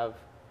sudden have,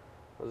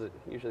 what was it,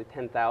 usually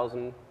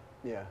 10,000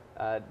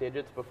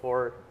 digits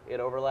before it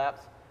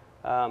overlaps.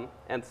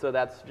 And so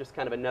that's just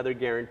kind of another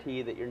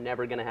guarantee that you're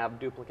never going to have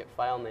duplicate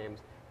file names,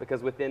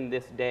 because within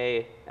this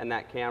day and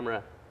that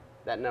camera,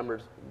 that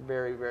number's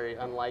very, very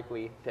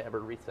unlikely to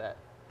ever reset.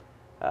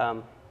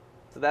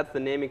 So that's the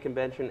naming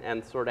convention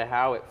and sort of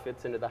how it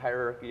fits into the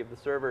hierarchy of the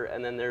server.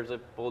 And then there's a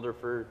folder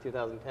for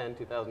 2010,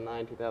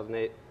 2009,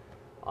 2008,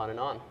 on and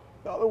on.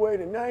 all the way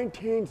to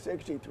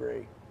 1963.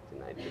 To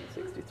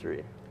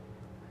 1963.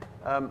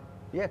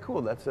 Yeah,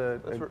 cool. Let's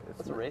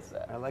erase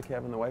that. I like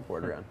having the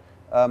whiteboard around.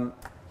 I'm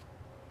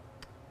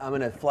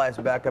going to fly us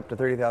back up to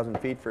 30,000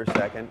 feet for a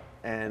second.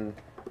 And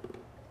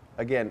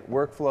again,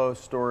 workflow,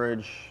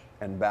 storage,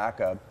 and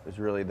backup is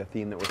really the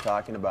theme that we're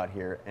talking about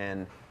here.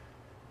 And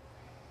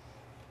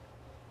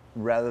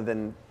rather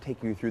than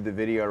take you through the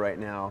video right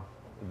now,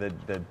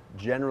 the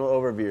general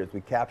overview is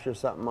we capture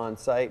something on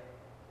site,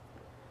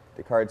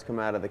 The cards come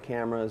out of the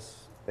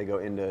cameras. They go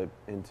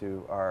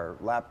into our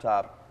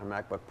laptop, our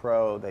MacBook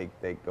Pro. They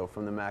go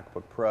from the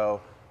MacBook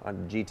Pro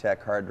on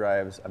G-Tech hard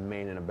drives, a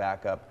main and a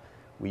backup.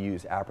 We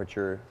use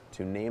Aperture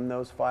to name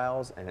those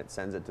files, and it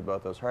sends it to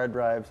both those hard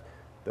drives.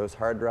 Those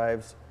hard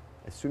drives,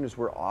 as soon as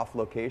we're off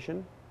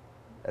location,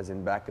 as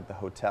in back at the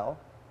hotel,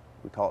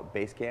 we call it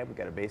base camp. We've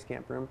got a base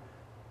camp room.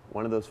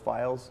 One of those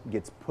files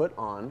gets put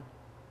on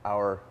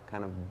our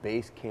kind of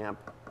base camp,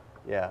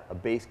 a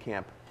base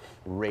camp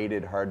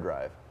rated hard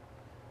drive.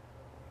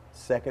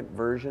 Second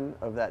version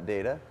of that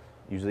data,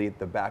 usually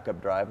the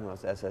backup drive and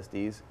those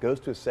SSDs, goes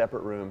to a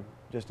separate room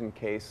just in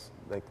case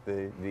like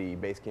the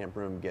base camp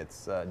room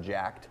gets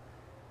jacked.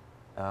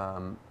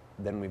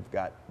 Then we've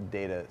got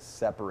data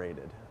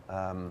separated.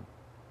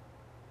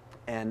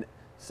 And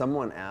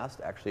someone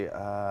asked, actually,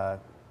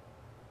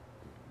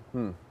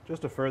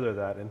 just to further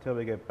that, until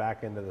we get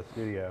back into the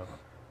studio,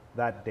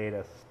 that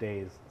data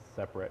stays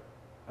separate.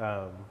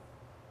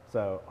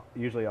 So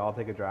usually I'll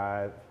take a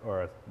drive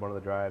or one of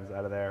the drives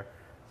out of there.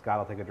 Scott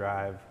will take a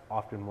drive.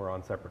 Often we're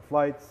on separate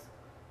flights.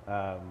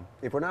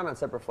 If we're not on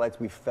separate flights,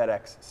 we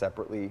FedEx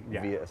separately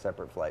via a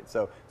separate flight.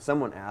 So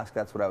someone asked,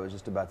 that's what I was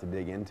just about to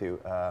dig into.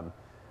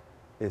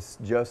 Is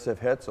Joseph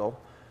Herzl,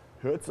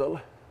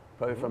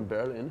 probably from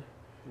Berlin.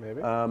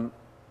 Maybe.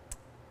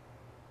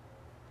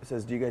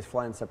 Says, do you guys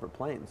fly in separate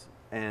planes?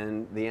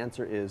 And the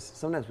answer is,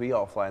 sometimes we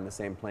all fly in the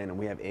same plane and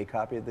we have a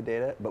copy of the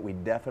data, but we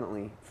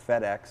definitely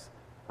FedEx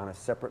on a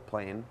separate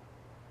plane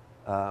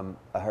a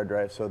hard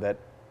drive so that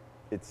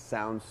it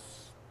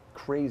sounds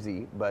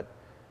crazy, but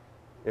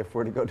if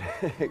we're to go,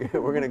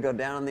 we're going to go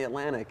down in the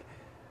Atlantic,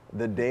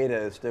 the data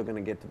is still going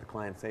to get to the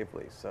client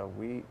safely. So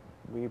we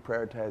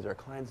prioritize our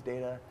client's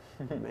data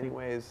in many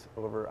ways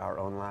over our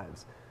own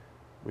lives,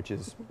 which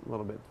is a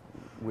little bit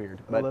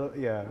weird. But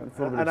yeah, it's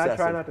a little bit and obsessive. I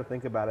try not to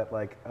think about it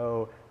like,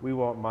 oh, we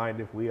won't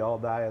mind if we all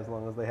die as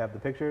long as they have the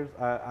pictures.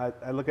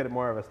 I look at it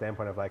more of a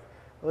standpoint of like,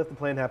 well, if the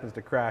plane happens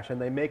to crash and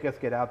they make us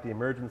get out the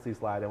emergency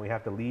slide and we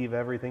have to leave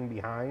everything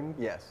behind,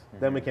 yes,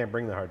 then we can't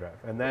bring the hard drive.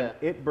 And then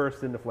it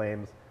bursts into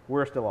flames.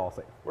 We're still all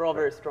safe. We're all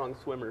very strong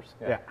swimmers.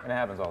 Yeah, and it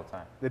happens all the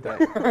time. It does.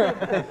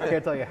 I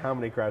can't tell you how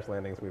many crash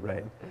landings we've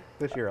done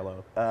this year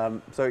alone.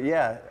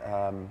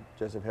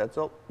 Joseph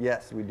Herzl,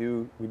 yes, we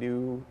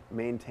do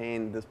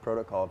maintain this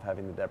protocol of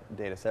having the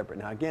data separate.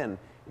 Now again,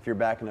 if you're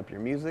backing up your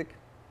music,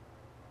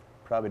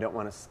 probably don't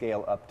want to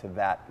scale up to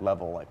that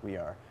level like we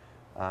are.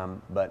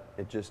 But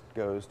it just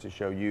goes to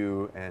show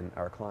you and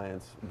our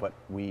clients what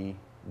we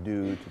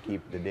do to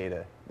keep the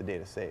data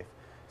safe.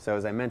 So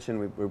as I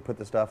mentioned, we put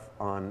the stuff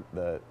on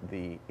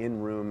the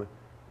in-room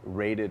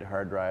rated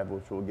hard drive,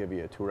 which we'll give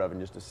you a tour of in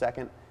just a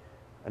second.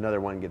 Another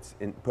one gets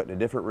put in a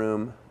different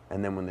room,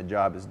 and then when the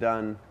job is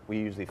done, we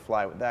usually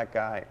fly with that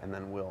guy, and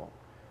then we'll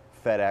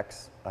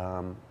FedEx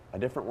a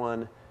different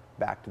one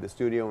back to the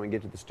studio. When we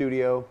get to the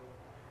studio,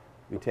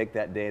 we take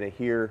that data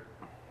here,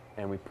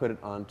 and we put it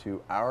onto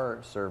our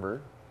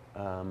server,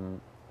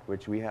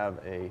 which we have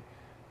a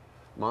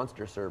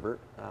monster server,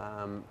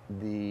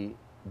 the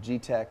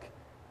G-Tech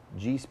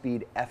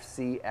G-Speed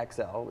FC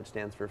XL, which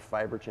stands for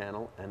Fiber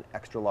Channel and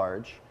Extra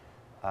Large.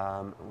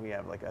 We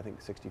have like, I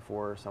think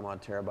 64 some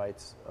odd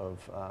terabytes of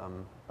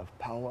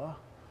power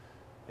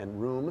and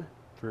room.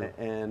 True.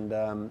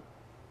 And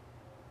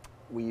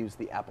we use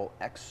the Apple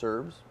X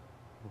serves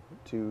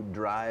to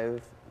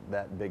drive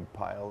that big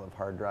pile of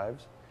hard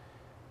drives.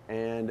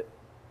 And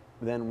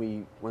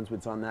then once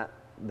it's on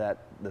the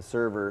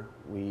server,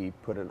 we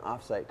put an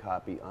offsite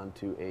copy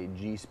onto a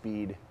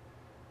G-Speed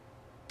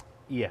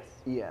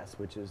ES,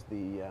 which is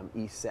the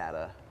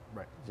eSATA,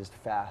 Right. just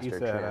faster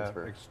eSATA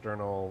transfer.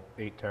 external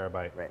 8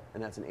 terabyte. Right,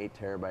 and that's an 8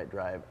 terabyte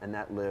drive, and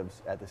that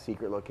lives at the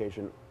secret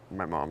location,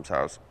 my mom's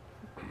house.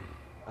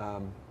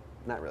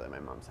 Not really my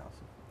mom's house.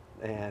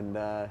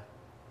 And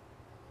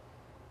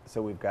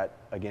so we've got,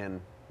 again,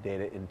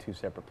 data in 2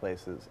 separate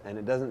places, and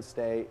it doesn't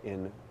stay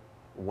in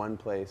one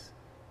place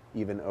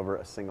even over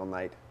a single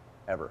night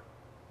ever.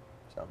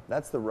 So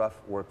that's the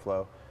rough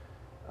workflow.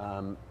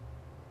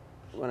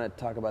 Want to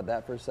talk about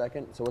that for a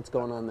second? So what's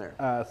going on there?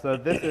 So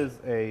this is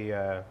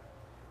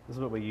this is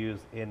what we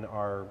use in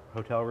our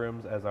hotel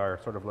rooms as our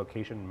sort of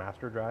location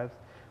master drives.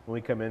 When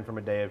we come in from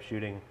a day of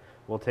shooting,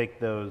 we'll take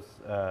those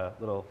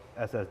little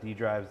SSD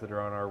drives that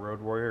are on our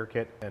Road Warrior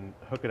kit and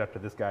hook it up to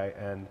this guy.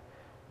 And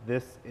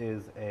this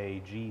is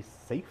a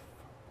G-Safe.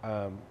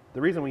 The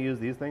reason we use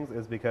these things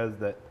is because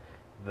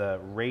the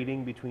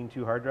rating between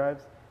 2 hard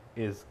drives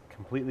is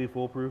completely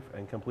foolproof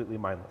and completely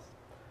mindless.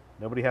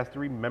 Nobody has to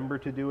remember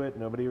to do it.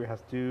 Nobody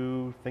has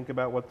to think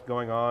about what's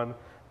going on.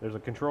 There's a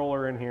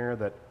controller in here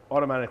that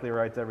automatically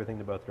writes everything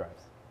to both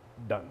drives.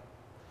 Done.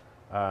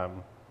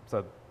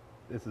 So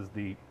this is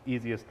the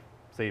easiest,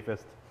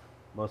 safest,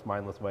 most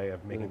mindless way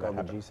of making that happen.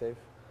 Called the G-Safe?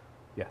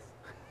 Yes.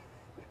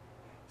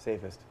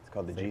 Safest. It's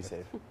called the Safest.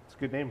 G-Safe. It's a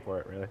good name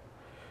for it, really.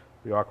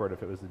 It'd be awkward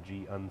if it was the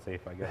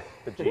G-unsafe, I guess.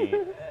 The G.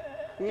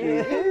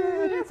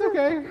 It's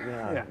okay.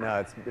 Yeah.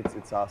 No,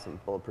 it's awesome,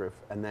 bulletproof.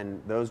 And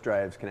then those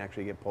drives can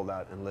actually get pulled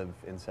out and live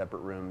in separate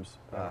rooms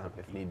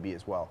if need be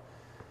as well.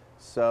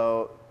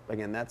 So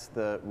again, that's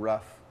the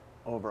rough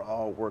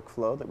overall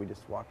workflow that we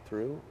just walked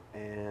through.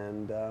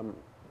 And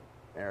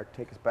Eric,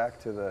 take us back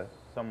to the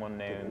Some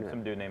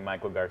dude named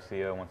Michael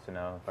Garcia wants to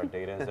know if our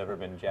data has ever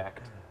been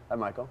jacked. Hi,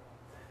 Michael.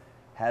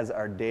 Has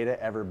our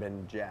data ever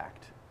been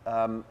jacked?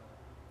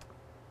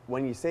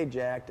 When you say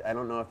jacked, I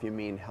don't know if you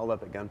mean held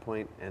up at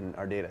gunpoint and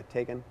our data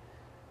taken.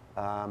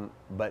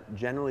 But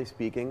generally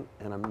speaking,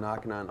 and I'm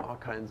knocking on all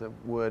kinds of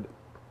wood,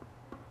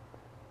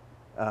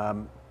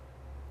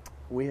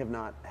 we have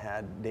not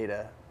had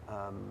data,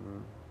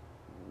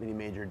 any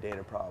major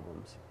data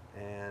problems.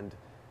 And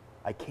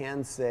I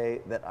can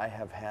say that I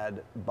have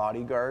had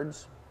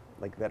bodyguards,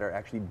 like that are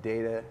actually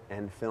data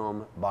and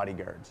film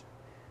bodyguards.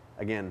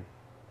 Again,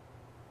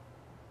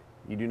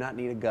 you do not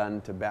need a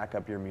gun to back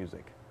up your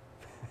music.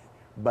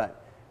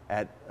 But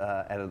at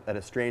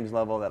a strange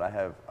level that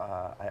I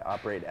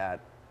operate at,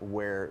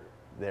 where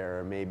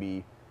there may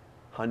be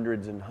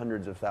hundreds and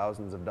hundreds of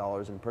thousands of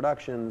dollars in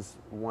productions,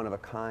 one of a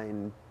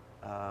kind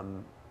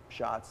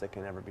shots that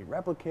can never be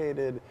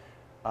replicated,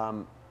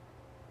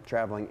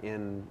 traveling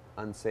in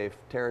unsafe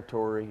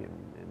territory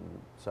in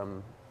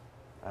some,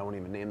 I won't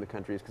even name the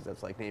countries because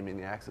that's like naming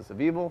the axis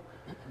of evil.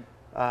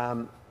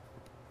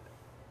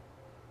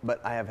 But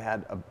I have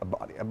had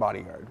a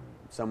bodyguard,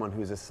 someone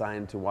who's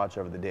assigned to watch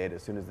over the data.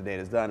 As soon as the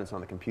data is done, it's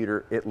on the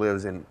computer. It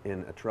lives in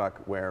a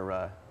truck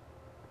where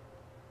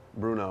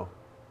Bruno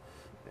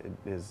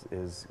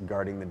is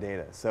guarding the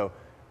data. So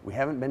we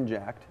haven't been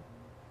jacked.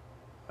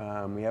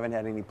 We haven't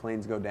had any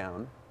planes go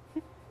down.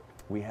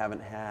 We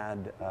haven't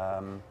had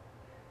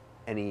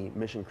any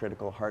mission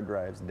critical hard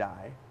drives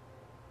die.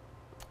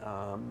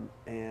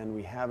 And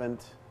we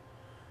haven't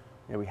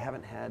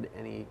had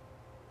any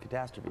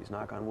catastrophes,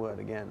 knock on wood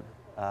again.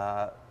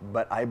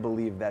 But I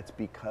believe that's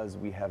because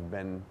we have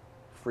been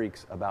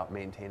freaks about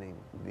maintaining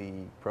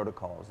the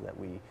protocols that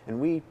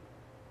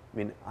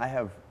I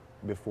have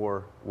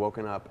before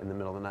woken up in the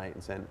middle of the night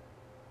and said,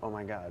 oh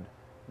my God,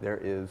 there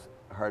is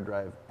a hard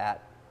drive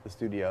at the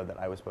studio that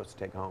I was supposed to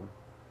take home.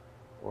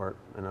 Or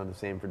I know the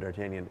same for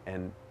D'Artagnan.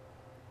 And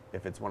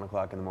if it's 1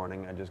 o'clock in the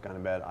morning, I just gone to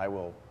bed, I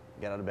will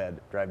get out of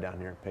bed, drive down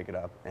here, pick it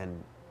up,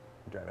 and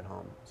drive it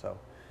home. So,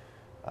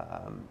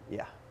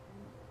 yeah.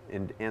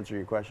 And to answer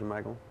your question,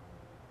 Michael,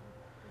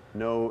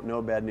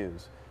 no bad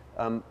news.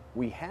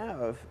 We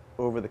have,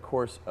 over the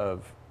course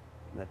of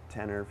the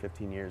 10 or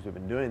 15 years we've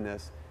been doing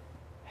this,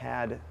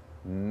 had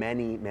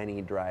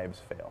many drives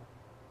fail.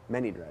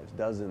 Many drives,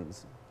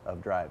 dozens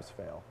of drives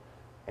fail.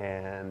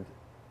 And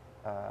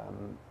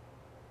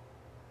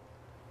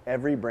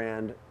every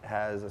brand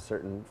has a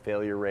certain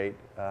failure rate.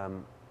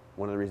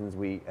 One of the reasons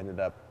we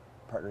ended up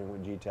partnering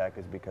with G-Tech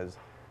is because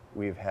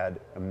we've had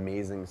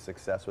amazing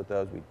success with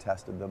those. We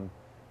tested them.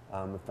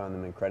 We found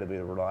them incredibly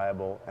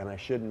reliable, and I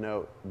should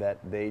note that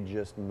they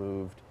just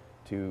moved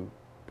to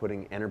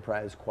putting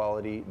enterprise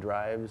quality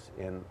drives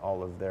in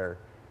all of their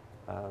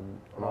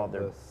all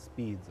their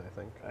speeds, I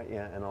think.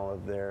 Yeah, and all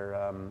of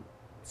their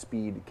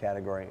speed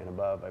category and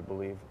above, I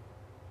believe,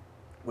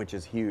 which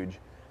is huge.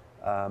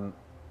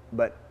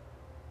 But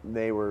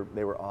they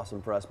were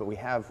awesome for us. But we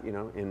have,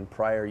 in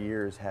prior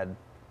years had,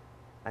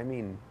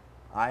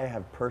 I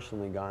have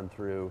personally gone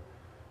through.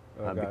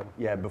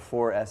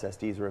 Before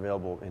SSDs were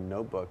available in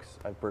notebooks,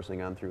 I've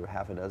personally gone through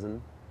half a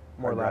dozen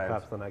more laptops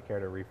drives than I care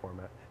to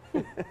reformat.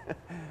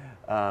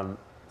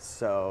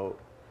 So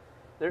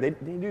they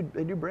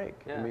do break.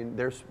 Yeah.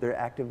 They're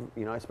active,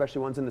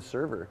 especially ones in the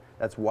server.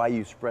 That's why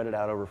you spread it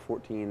out over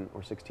 14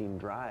 or 16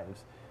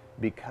 drives,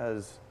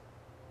 because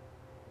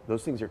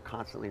those things are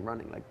constantly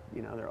running.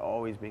 They're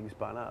always being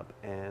spun up,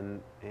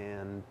 and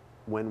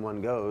when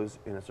one goes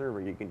in a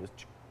server, you can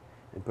just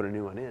and put a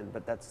new one in,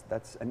 but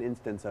that's an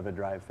instance of a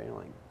drive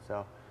failing.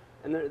 So,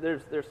 and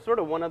there's sort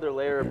of one other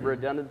layer of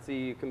redundancy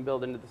you can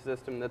build into the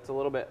system that's a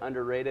little bit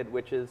underrated,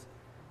 which is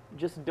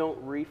just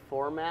don't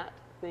reformat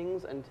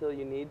things until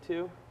you need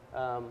to.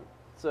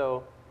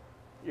 So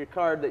your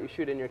card that you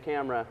shoot in your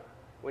camera,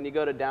 when you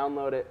go to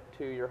download it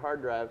to your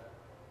hard drive,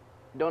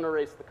 don't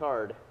erase the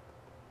card.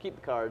 Keep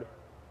the card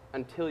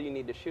until you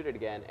need to shoot it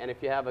again. And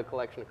if you have a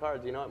collection of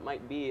cards, it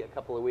might be a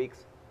couple of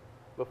weeks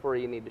before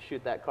you need to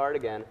shoot that card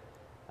again.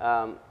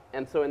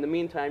 And so in the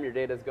meantime, your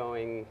data is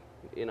going,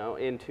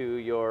 into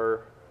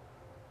your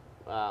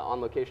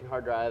on-location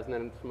hard drives, and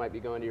then it might be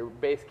going to your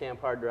base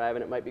camp hard drive,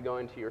 and it might be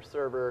going to your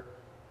server,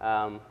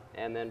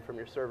 and then from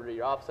your server to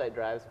your offsite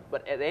drives.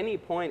 But at any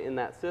point in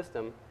that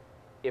system,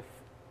 if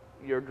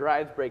your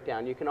drives break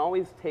down, you can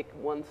always take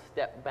one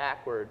step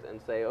backwards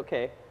and say,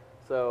 okay,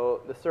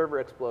 so the server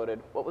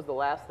exploded. What was the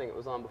last thing it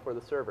was on before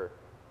the server?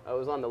 It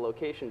was on the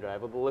location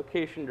drive. Well, the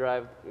location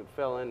drive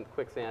fell in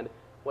quicksand.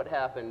 What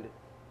happened?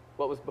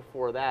 What was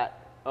before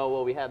that? Oh,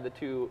 well, we had the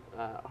two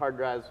hard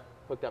drives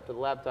hooked up to the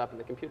laptop and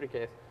the computer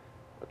case.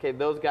 Okay,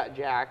 those got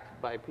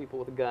jacked by people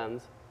with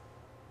guns.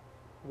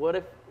 What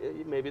if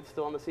maybe it's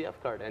still on the CF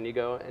card, and you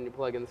go and you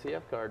plug in the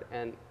CF card,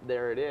 and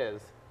there it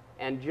is.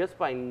 And just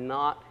by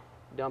not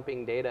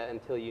dumping data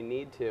until you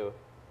need to,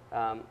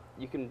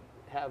 you can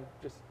have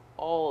just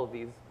all of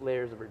these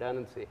layers of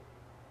redundancy.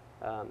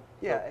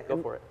 Yeah, so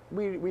go for it.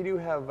 We do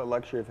have a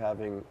luxury of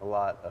having a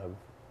lot of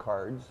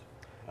cards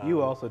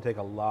You also take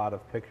a lot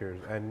of pictures,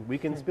 and we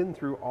can spin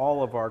through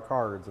all of our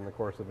cards in the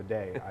course of a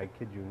day. I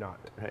kid you not.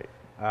 Right.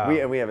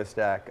 We have a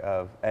stack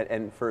of,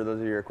 and for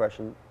those of your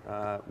question,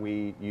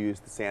 we use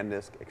the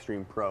SanDisk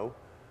Extreme Pro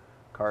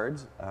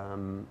cards.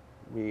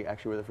 We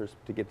actually were the first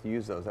to get to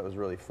use those. That was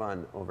really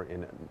fun over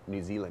in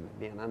New Zealand,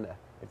 Down Under.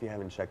 If you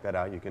haven't checked that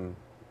out, you can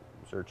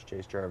search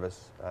Chase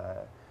Jarvis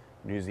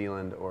New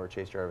Zealand or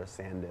Chase Jarvis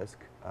SanDisk.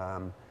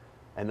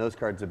 And those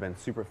cards have been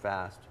super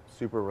fast,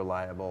 super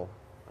reliable.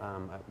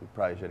 We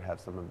probably should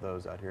have some of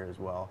those out here as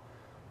well.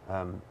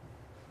 And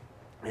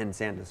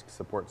SanDisk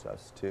supports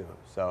us too.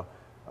 So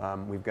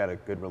we've got a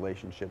good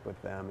relationship with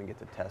them and get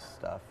to test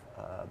stuff.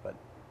 But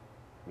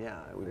yeah,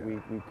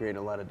 we create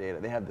a lot of data.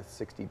 They have the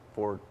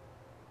 64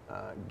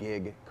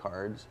 gig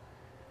cards.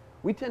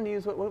 We tend to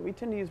use we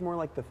tend to use more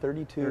like the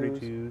 32s.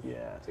 32s.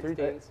 Yeah,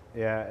 16s.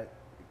 Yeah.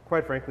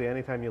 Quite frankly,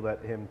 anytime you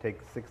let him take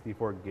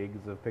 64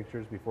 gigs of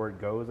pictures before it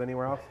goes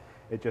anywhere else,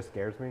 it just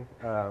scares me.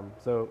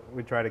 So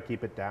we try to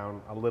keep it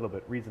down a little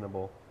bit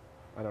reasonable.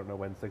 I don't know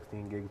when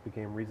 16 gigs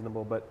became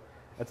reasonable, but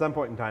at some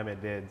point in time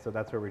it did. So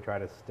that's where we try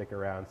to stick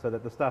around so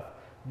that the stuff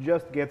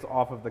just gets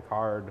off of the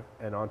card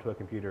and onto a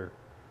computer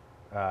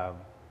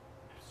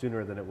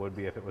sooner than it would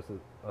be if it was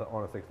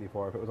on a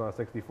 64. If it was on a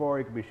 64,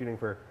 you could be shooting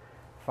for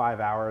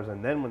 5 hours,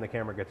 and then when the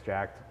camera gets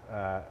jacked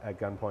at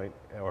gunpoint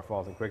or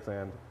falls in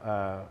quicksand,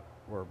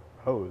 we're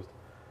hosed.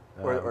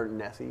 Or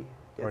Nessie.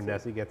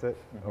 Nessie gets it,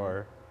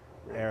 or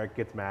Eric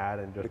gets mad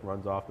and just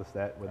runs off the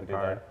set with I the do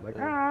card. that. Like,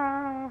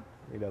 ah!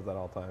 He does that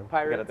all the time.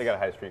 Pirates. They got a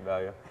high street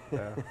value.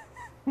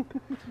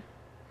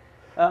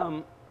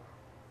 Yeah.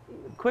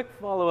 Quick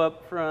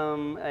follow-up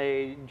from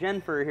a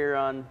Jennifer here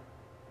on,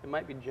 it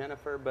might be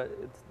Jennifer, but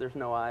there's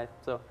no I,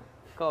 so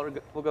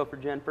we'll go for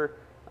Jennifer.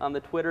 On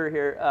the Twitter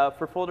here,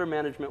 for folder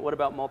management, what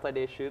about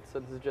multi-day shoots? So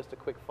this is just a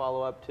quick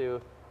follow-up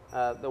to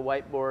the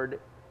whiteboard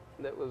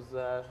that was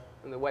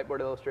in the whiteboard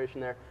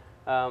illustration there.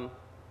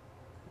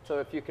 So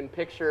if you can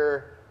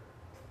picture,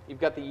 you've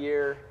got the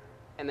year,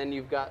 and then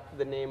you've got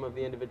the name of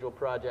the individual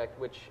project,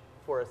 which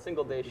for a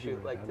single day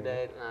shoot like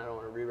today, and I don't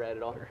want to rewrite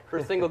it all. For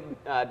a single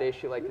day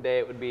shoot like today,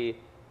 it would be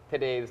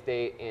today's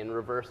date in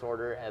reverse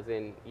order, as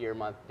in year,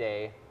 month,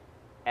 day,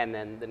 and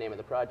then the name of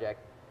the project.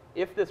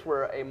 If this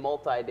were a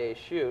multi-day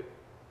shoot,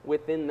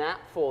 within that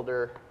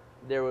folder,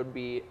 there would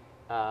be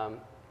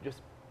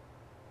just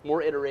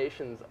more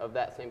iterations of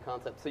that same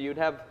concept. So you'd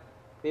have,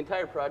 the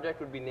entire project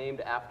would be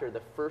named after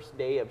the first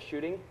day of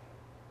shooting.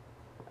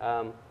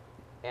 And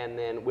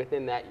then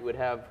within that, you would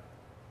have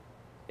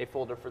a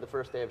folder for the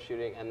first day of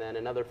shooting, and then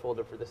another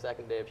folder for the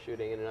second day of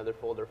shooting, and another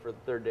folder for the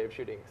third day of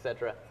shooting,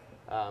 etc.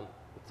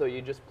 So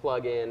you just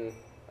plug in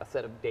a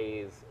set of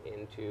days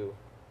into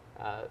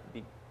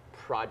the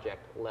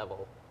project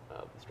level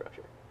of the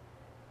structure.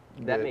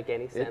 Did that make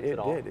any sense at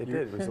all? It did.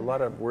 It was a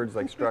lot of words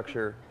like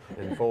structure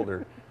and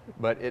folder,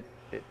 but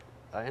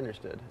I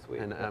understood.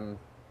 Sweet. And I'm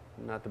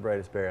not the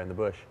brightest bear in the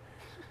bush.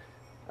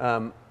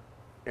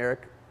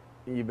 Eric,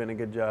 you've done a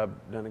good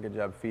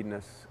job feeding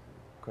us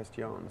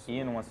questions.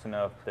 Ian wants to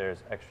know if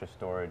there's extra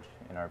storage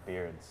in our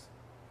beards.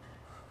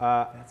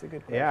 That's a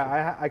good question.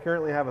 Yeah, I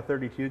currently have a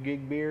 32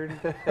 gig beard.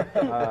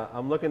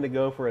 I'm looking to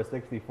go for a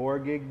 64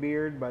 gig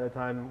beard by the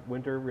time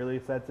winter really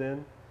sets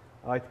in.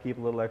 I like to keep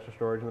a little extra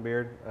storage in the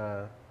beard.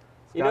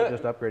 Scott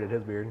just upgraded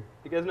his beard.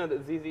 You guys know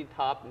that ZZ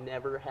Top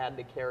never had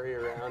to carry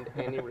around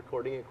any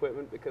recording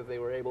equipment because they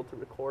were able to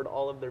record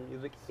all of their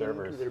music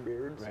into their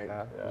beards? Right,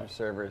 yeah.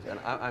 Servers. And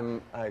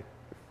I'm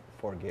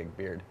 4 gig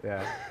beard.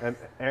 Yeah. And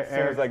As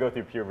soon as I go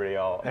through puberty,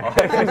 I'll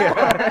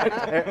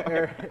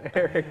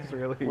Eric's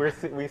really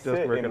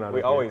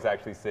we always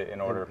actually sit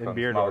in order from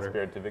beard smallest order.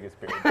 beard to biggest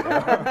beard.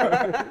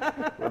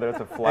 Whether it's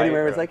a flight.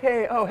 Anywhere, or it's like,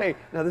 hey,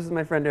 no, this is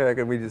my friend Eric,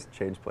 and we just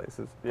change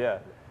places. Yeah.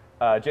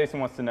 Jason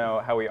wants to know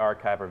how we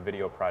archive our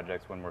video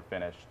projects when we're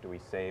finished. Do we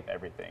save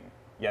everything?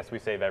 Yes, we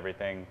save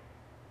everything.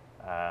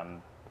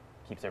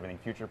 Keeps everything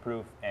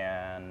future-proof,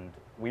 and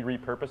we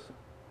repurpose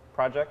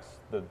projects.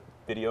 The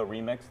video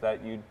remix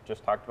that you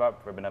just talked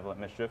about for Benevolent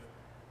Mischief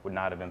would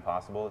not have been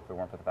possible if it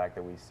weren't for the fact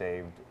that we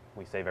save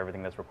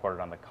everything that's recorded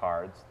on the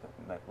cards.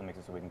 That makes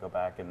it so we can go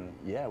back and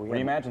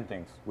reimagine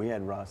things. We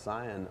had Ross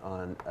Sion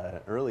on an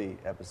early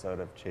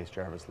episode of Chase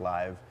Jarvis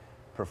Live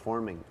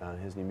performing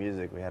his new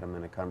music. We had him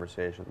in a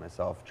conversation with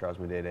myself, Charles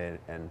Mudede,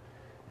 and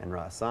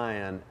Ross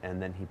Sion,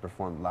 and then he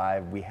performed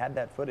live. We had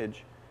that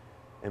footage,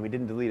 and we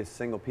didn't delete a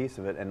single piece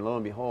of it, and lo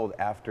and behold,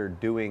 after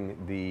doing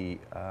the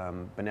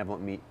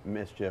Benevolent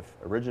Mischief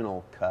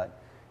original cut,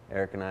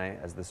 Eric and I,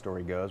 as the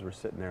story goes, were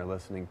sitting there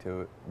listening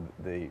to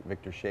the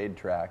Victor Shade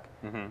track,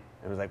 and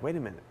it was like, wait a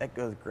minute, that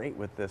goes great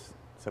with this.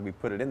 So we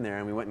put it in there,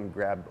 and we went and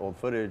grabbed old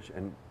footage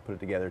and put it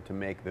together to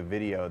make the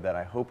video that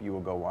I hope you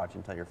will go watch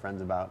and tell your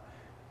friends about,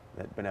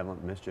 that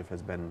Benevolent Mischief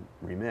has been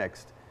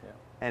remixed. Yeah.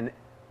 And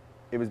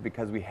it was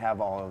because we have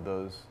all of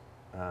those,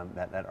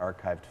 that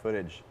archived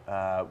footage.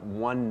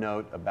 One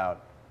note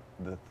about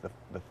the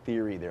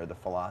theory there, the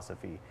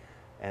philosophy,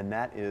 and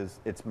that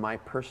is, it's my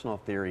personal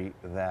theory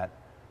that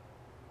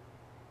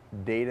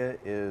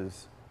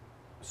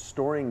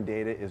storing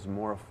data is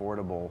more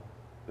affordable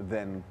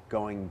than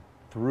going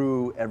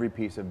through every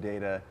piece of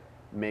data,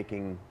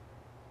 making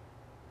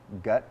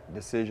gut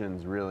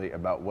decisions really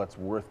about what's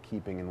worth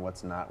keeping and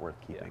what's not worth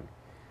keeping.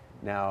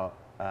 Now,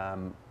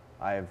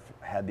 I've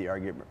had the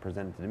argument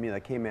presented to me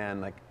like, hey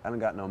man, like I don't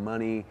got no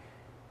money.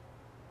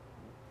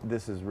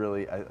 This is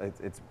really,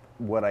 it's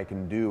what I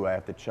can do. I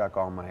have to chuck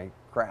all my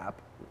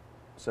crap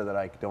so that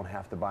I don't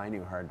have to buy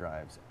new hard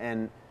drives.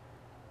 And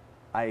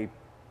I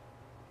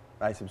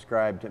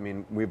subscribe to, I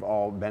mean, we've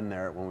all been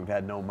there when we've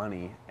had no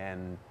money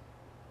and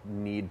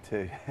need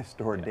to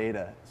store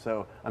data.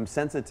 So I'm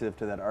sensitive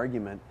to that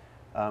argument.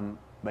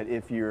 But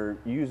if you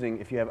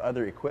have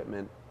other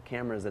equipment,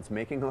 cameras that's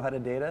making a lot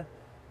of data,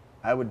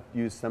 I would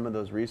use some of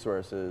those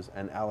resources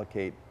and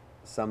allocate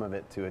some of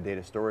it to a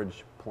data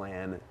storage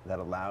plan that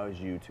allows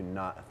you to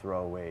not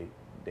throw away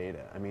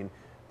data. I mean,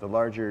 the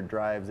larger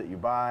drives that you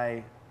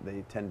buy,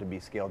 they tend to be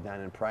scaled down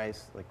in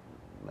price, like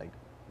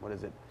what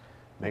is it,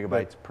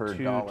 megabytes per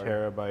dollar. 2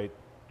 terabyte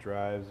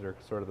drives are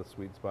sort of the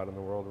sweet spot in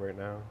the world right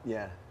now.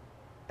 Yeah,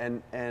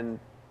 and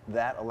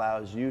that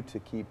allows you to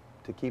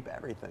keep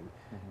everything,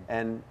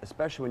 and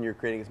especially when you're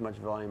creating as much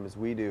volume as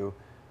we do,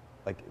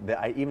 like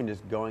even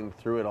just going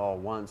through it all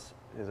once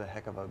is a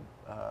heck of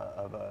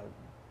a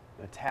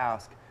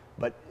task.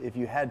 But if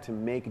you had to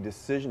make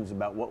decisions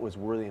about what was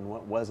worthy and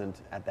what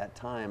wasn't at that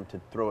time to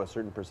throw a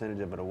certain percentage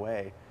of it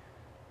away,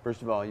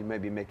 first of all, you may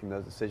be making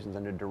those decisions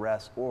under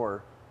duress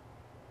or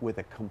with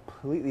a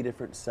completely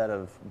different set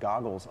of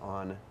goggles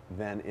on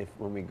than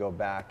when we go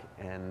back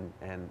and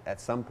at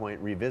some point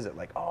revisit,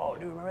 like, oh,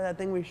 dude, remember that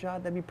thing we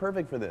shot? That'd be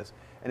perfect for this.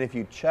 And if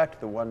you checked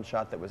the one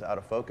shot that was out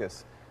of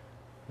focus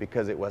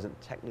because it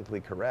wasn't technically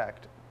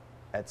correct,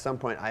 at some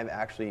point I've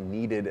actually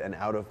needed an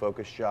out of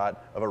focus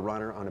shot of a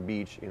runner on a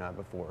beach,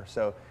 before.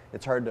 So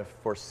it's hard to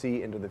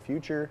foresee into the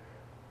future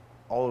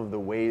all of the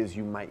ways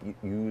you might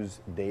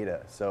use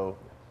data. So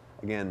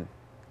again,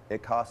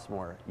 it costs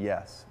more,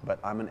 yes, but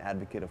I'm an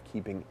advocate of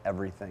keeping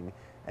everything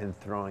and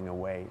throwing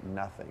away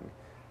nothing.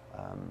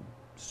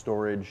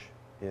 Storage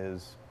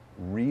is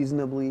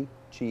reasonably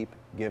cheap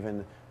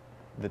given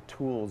the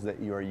tools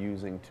that you are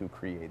using to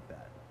create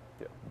that,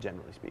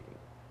 generally speaking.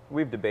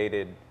 We've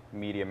debated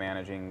media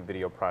managing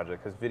video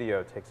projects because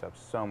video takes up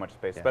so much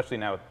space, especially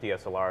now with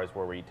DSLRs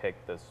where we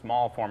take the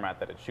small format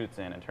that it shoots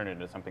in and turn it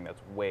into something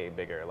that's way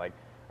bigger. Like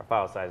our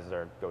file sizes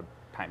go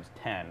times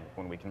 10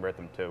 when we convert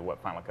them to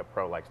what Final Cut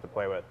Pro likes to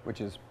play with.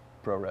 Which is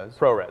ProRes.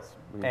 ProRes.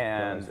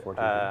 And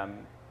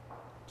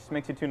just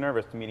makes you too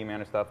nervous to media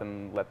manage stuff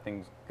and let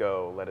things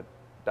go, let it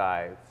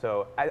die.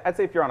 So I'd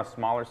say if you're on a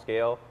smaller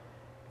scale,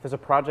 if there's a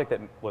project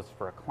that was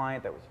for a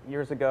client that was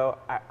years ago,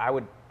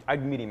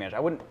 I'd media manage. I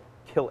wouldn't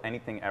kill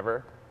anything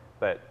ever,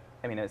 but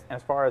I mean,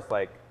 as far as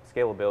like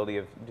scalability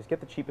of just get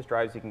the cheapest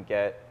drives you can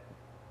get.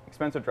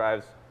 Expensive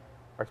drives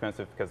are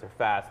expensive because they're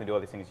fast, they do all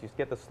these things. You just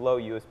get the slow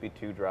USB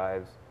 2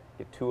 drives,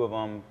 get 2 of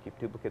them, keep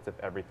duplicates of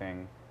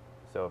everything.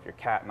 So if your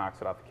cat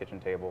knocks it off the kitchen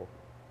table,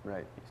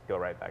 right, you just go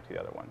right back to the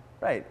other one.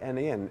 Right, and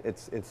again,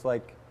 it's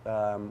like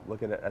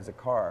look at it as a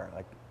car.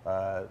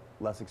 Like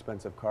less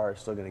expensive car is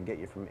still going to get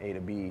you from A to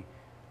B.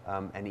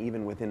 And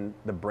even within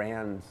the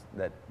brands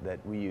that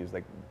we use,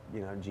 like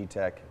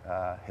G-Tech,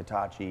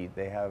 Hitachi,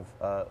 they have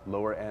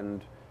lower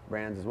end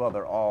brands as well.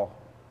 They're all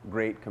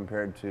great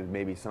compared to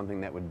maybe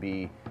something that would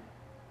be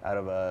out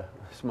of a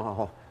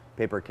small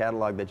paper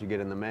catalog that you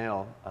get in the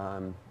mail.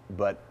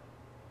 But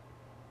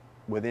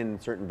within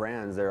certain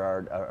brands, there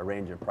are a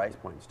range of price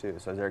points too.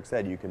 So as Eric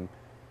said, you can,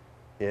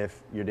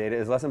 if your data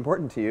is less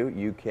important to you,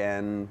 you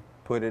can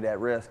put it at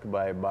risk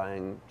by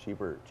buying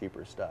cheaper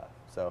stuff.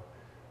 So.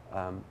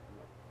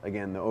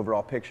 Again, the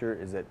overall picture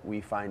is that we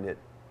find it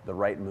the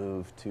right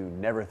move to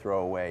never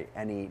throw away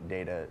any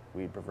data.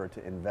 We prefer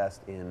to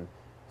invest in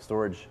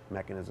storage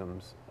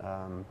mechanisms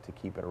to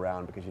keep it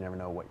around because you never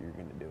know what you're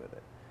going to do with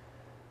it.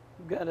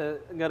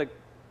 Got a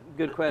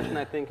good question,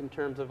 I think, in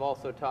terms of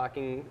also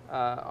talking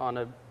on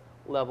a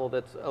level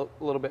that's a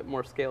little bit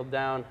more scaled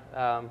down.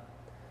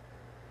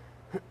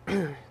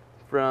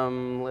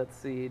 From, let's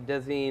see,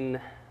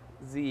 Dezine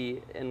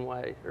Z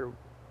NY, or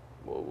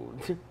whoa.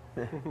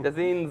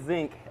 Dezine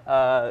Zinc,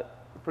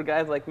 for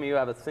guys like me who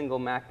have a single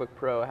MacBook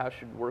Pro, how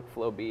should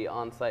workflow be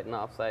on-site and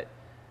off-site?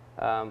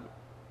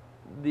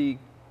 The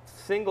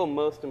single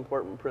most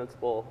important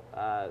principle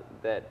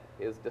that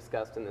is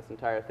discussed in this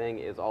entire thing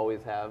is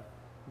always have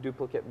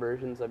duplicate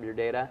versions of your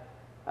data.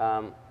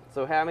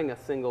 So having a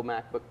single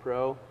MacBook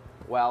Pro,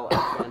 while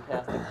a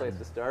fantastic place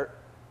to start,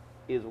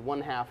 is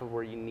 1/2 of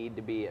where you need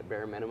to be at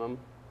bare minimum.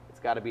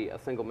 It's got to be a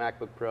single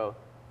MacBook Pro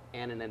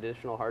and an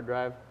additional hard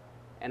drive.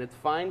 And it's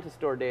fine to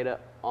store data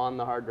on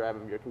the hard drive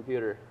of your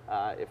computer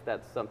if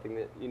that's something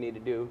that you need to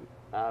do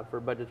for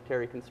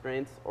budgetary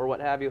constraints or what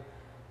have you.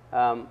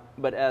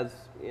 But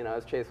as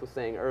Chase was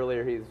saying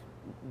earlier, he's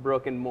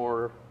broken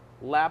more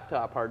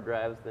laptop hard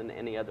drives than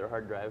any other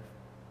hard drive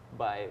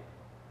by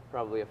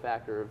probably a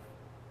factor of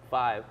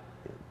 5.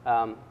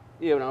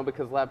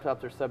 Because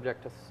laptops are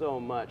subject to so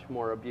much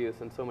more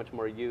abuse and so much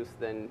more use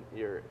than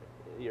your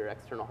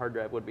external hard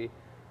drive would be.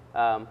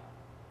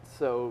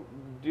 So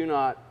do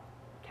not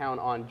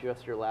count on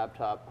just your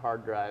laptop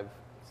hard drive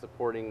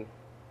supporting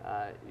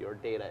your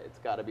data. It's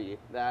got to be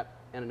that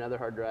and another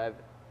hard drive,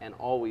 and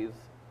always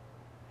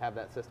have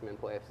that system in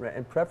place. Right,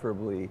 and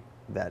preferably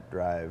that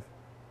drive,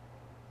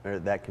 or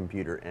that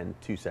computer and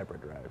 2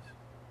 separate drives,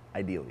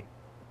 ideally.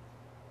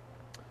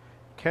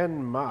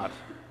 Ken Mott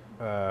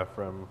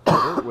from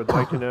Twitter would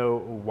like to know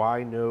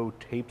why no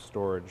tape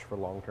storage for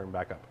long-term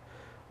backup.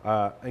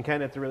 And Ken,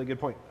 that's a really good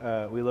point.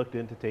 We looked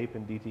into tape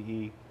and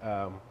DTE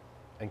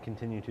and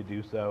continue to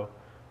do so.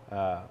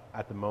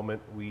 At the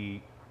moment,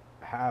 we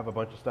have a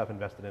bunch of stuff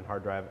invested in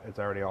hard drive. It's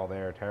already all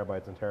there,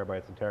 terabytes and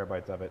terabytes and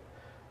terabytes of it.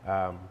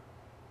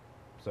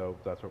 So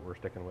that's what we're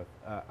sticking with.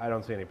 I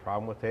don't see any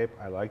problem with tape.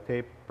 I like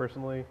tape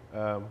personally,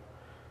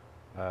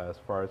 as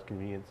far as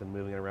convenience and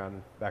moving it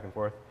around back and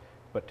forth.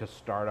 But to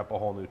start up a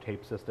whole new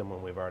tape system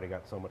when we've already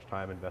got so much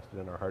time invested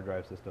in our hard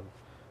drive system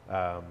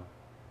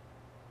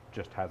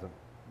just hasn't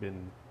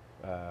been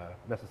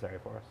necessary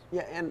for us.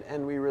 Yeah,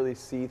 and we really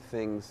see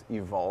things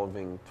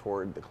evolving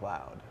toward the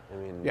cloud. I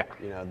mean, yeah.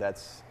 You know,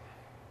 that's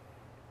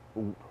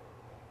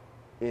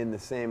in the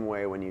same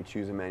way when you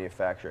choose a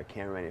manufacturer, a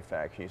camera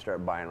manufacturer, you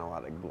start buying a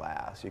lot of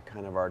glass, you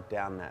kind of are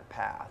down that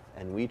path.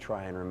 And we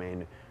try and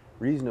remain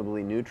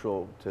reasonably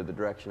neutral to the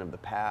direction of the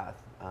path.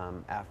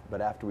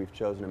 But after we've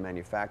chosen a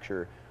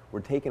manufacturer, we're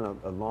taking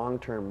a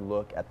long-term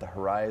look at the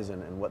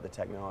horizon and what the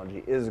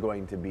technology is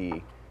going to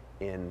be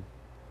in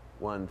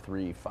 1,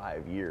 3,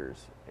 5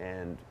 years.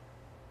 And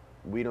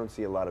we don't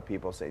see a lot of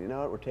people say, you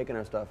know what, we're taking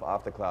our stuff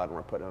off the cloud and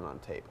we're putting it on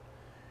tape.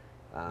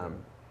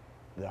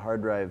 The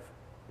hard drive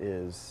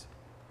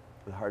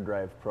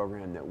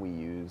program that we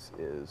use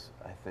is,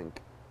 I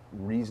think,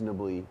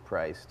 reasonably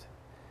priced.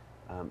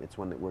 It's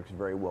one that works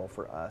very well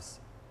for us,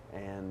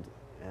 and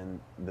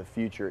the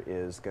future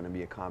is going to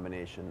be a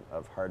combination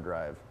of hard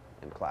drive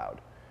and cloud.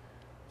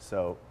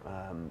 So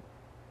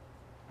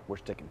we're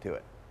sticking to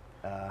it.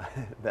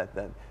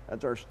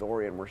 That's our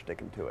story, and we're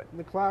sticking to it.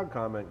 The cloud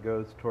comment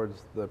goes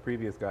towards the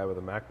previous guy with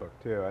a MacBook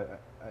too.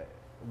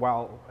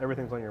 While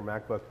everything's on your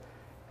MacBook,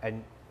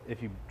 and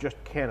if you just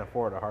can't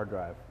afford a hard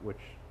drive, which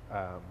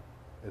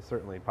is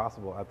certainly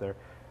possible out there,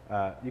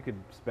 you could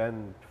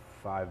spend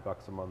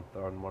 $5 a month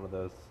on one of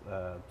those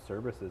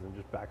services and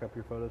just back up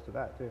your photos to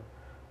that too.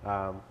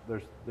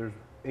 There's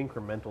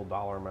incremental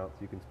dollar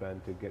amounts you can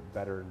spend to get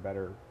better and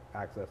better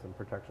access and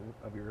protection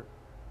of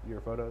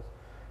your photos.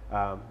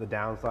 The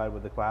downside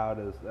with the cloud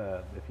is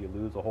if you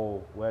lose a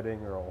whole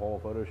wedding or a whole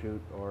photo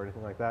shoot or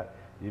anything like that,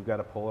 you've got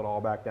to pull it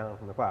all back down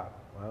from the cloud.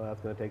 Well,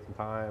 that's going to take some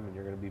time, and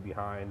you're going to be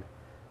behind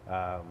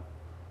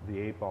the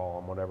 8 ball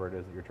on whatever it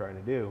is that you're trying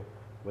to do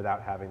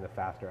without having the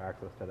faster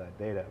access to that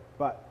data.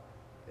 But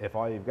if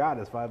all you've got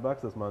is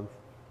 $5 this month,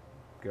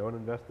 go and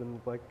invest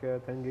in like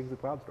 10 gigs of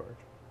cloud storage.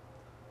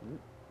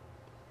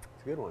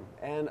 It's a good one.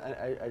 And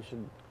I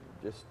should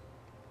just,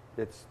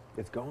 it's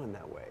going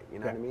that way, you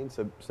know what I mean?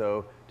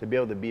 So to be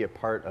able to be a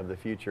part of the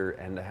future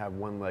and to have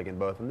one leg in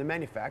both, and the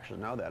manufacturers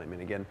know that. I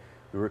mean, again,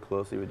 we work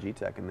closely with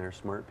G-Tech, and they're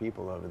smart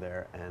people over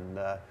there, and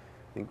I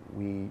think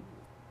we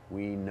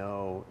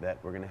know that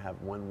we're going to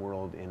have one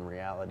world in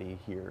reality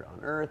here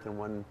on Earth, and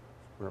one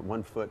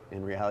foot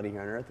in reality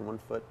here on Earth, and 1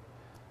 foot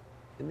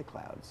in the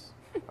clouds.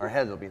 Our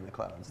heads will be in the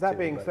clouds. That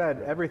being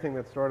said, everything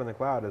that's stored in the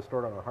cloud is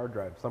stored on a hard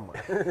drive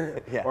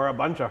somewhere, or a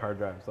bunch of hard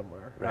drives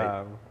somewhere.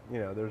 Right. You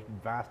know, there's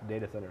vast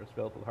data centers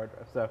filled with hard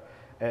drives. So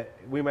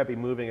we might be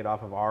moving it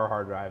off of our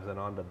hard drives and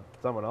onto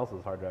someone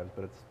else's hard drives,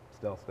 but it's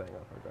still staying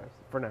on hard drives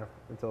for now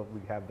until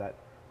we have that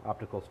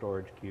optical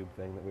storage cube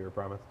thing that we were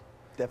promised.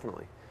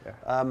 Definitely.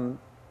 Yeah.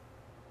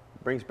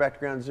 Brings back to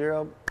ground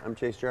zero. I'm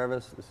Chase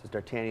Jarvis. This is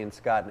D'Artagnan,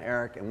 Scott, and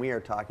Eric, and we are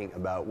talking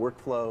about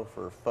workflow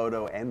for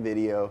photo and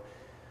video,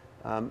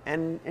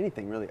 and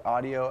anything really,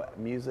 audio,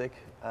 music.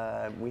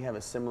 We have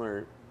a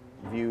similar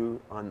view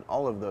on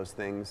all of those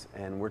things,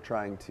 and we're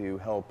trying to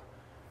help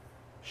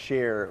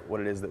share what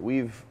it is that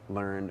we've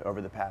learned over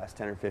the past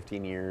 10 or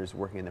 15 years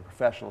working in the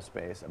professional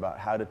space about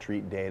how to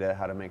treat data,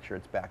 how to make sure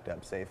it's backed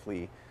up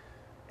safely,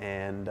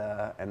 and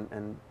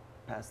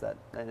pass that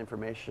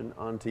information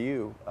on to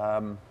you.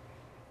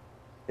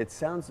 It's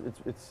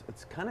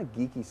kind of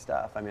geeky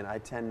stuff. I mean, I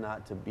tend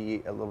not to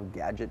be a little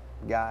gadget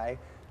guy.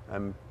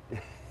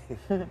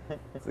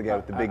 It's the guy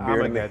with the big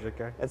beard. I'm a gadget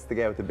guy. That's the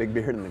guy with the big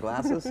beard and the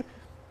glasses.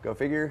 Go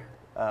figure.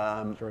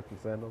 Shorts and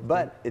sandals.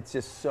 But it's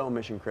just so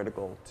mission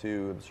critical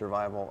to the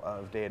survival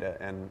of data,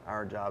 and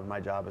my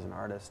job as an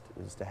artist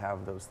is to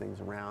have those things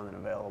around and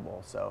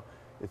available. So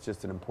it's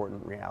just an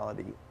important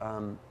reality.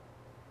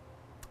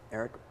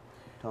 Eric,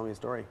 tell me a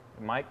story.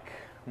 Mike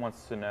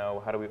wants to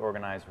know, how do we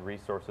organize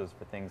resources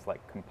for things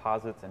like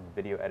composites and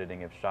video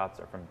editing if shots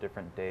are from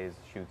different days,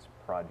 shoots,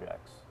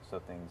 projects? So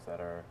things that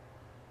are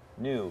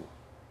new.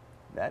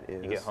 That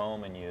is. You get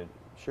home and you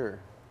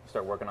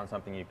start working on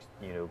something.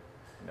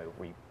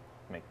 We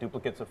make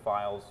duplicates of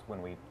files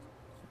when we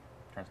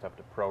turn stuff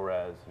to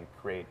ProRes. You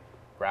create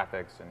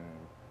graphics and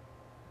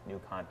new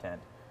content.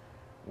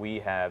 We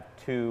have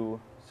 2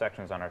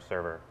 sections on our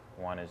server.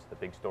 One is the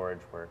big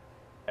storage where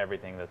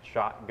everything that's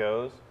shot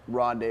goes.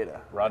 Raw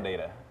data.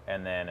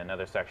 And then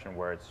another section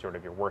where it's sort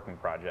of your working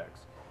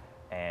projects.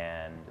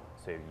 And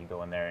so you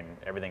go in there and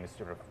everything is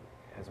sort of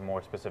has a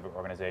more specific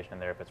organization in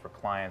there if it's for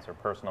clients or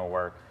personal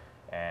work.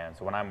 And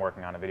so when I'm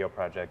working on a video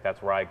project,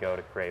 that's where I go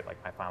to create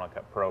like my Final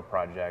Cut Pro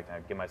project.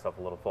 And I give myself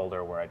a little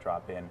folder where I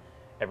drop in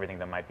everything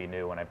that might be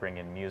new. When I bring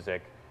in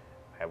music,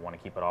 I want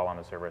to keep it all on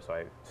the server, so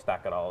I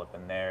stack it all up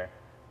in there.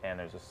 And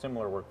there's a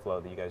similar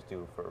workflow that you guys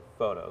do for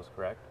photos,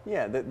 correct?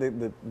 Yeah,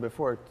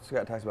 before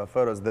Scott talks about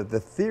photos, the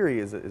theory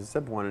is a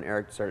simple one, and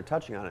Eric started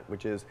touching on it,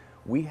 which is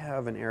we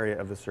have an area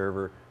of the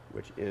server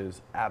which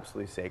is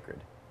absolutely sacred.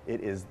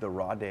 It is the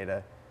raw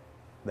data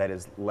that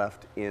is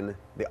left in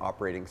the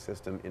operating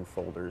system in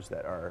folders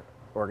that are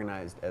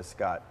organized as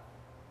Scott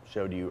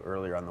showed you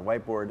earlier on the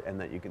whiteboard and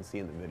that you can see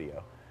in the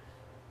video.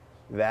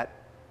 That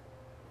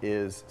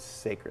is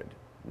sacred.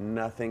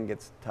 Nothing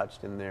gets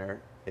touched in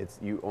there. It's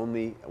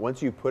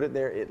once you put it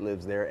there, it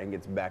lives there and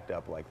gets backed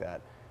up like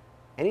that.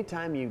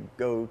 Anytime you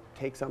go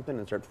take something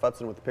and start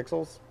futzing with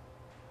pixels,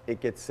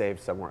 it gets saved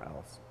somewhere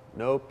else.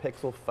 No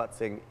pixel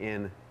futzing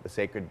in the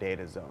sacred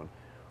data zone.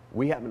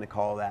 We happen to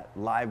call that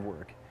live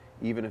work.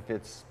 Even if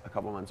it's a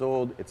couple months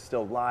old, it's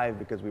still live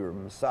because we were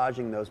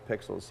massaging those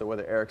pixels. So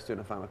whether Eric's doing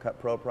a Final Cut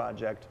Pro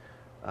project,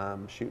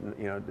 shooting,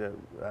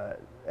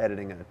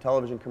 editing a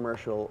television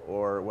commercial,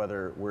 or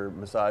whether we're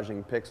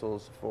massaging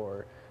pixels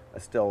for a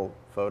still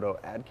photo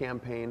ad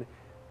campaign,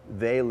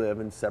 they live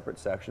in separate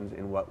sections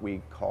in what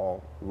we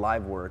call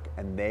live work,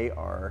 and they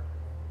are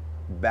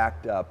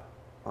backed up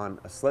on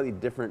a slightly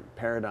different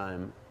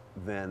paradigm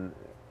than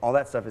all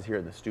that stuff is here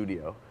in the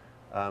studio.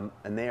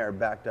 And they are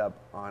backed up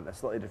on a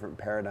slightly different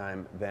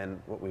paradigm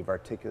than what we've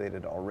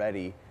articulated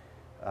already.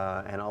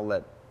 And I'll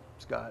let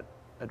Scott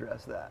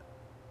address that.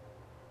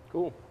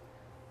 Cool.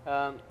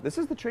 This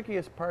is the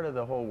trickiest part of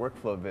the whole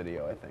workflow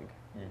video, I think.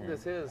 Mm-hmm.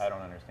 This is. I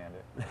don't understand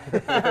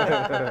it.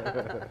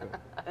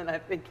 And I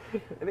think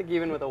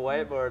even with a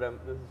whiteboard,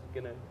 this is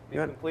going to be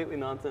completely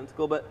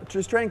nonsensical. But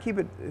just try and keep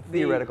it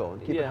theoretical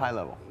and keep it high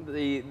level.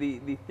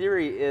 The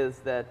theory is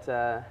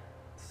that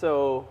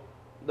so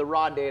the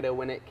raw data,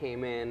 when it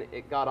came in,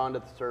 it got onto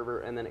the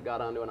server and then it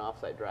got onto an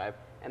offsite drive,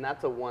 and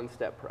that's a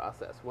one-step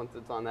process. Once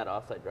it's on that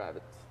offsite drive,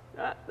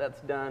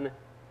 that's done.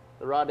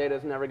 The raw data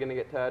is never going to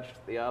get touched.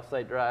 The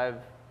offsite drive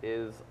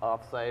is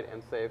offsite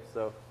and safe,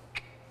 so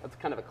that's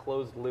kind of a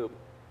closed loop.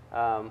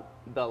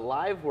 The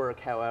live work,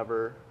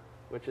 however,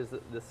 which is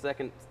the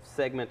second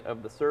segment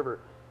of the server,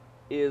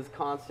 is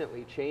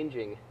constantly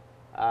changing.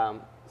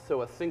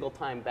 So a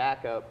single-time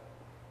backup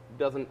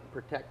doesn't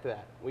protect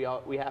that. We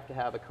have to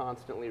have a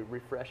constantly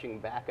refreshing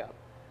backup.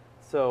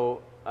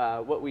 So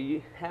what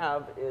we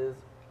have is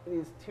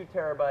these 2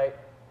 terabyte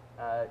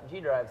G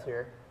drives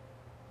here.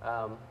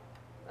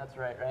 That's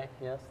right?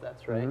 Yes,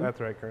 that's right. Mm-hmm. That's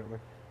right, currently.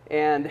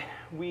 And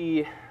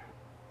we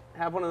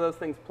have one of those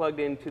things plugged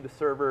into the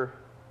server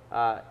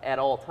at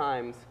all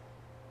times.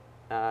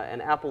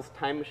 And Apple's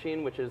Time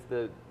Machine, which is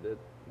the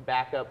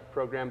backup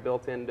program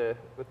built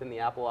within the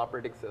Apple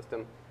operating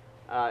system,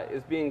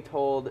 is being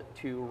told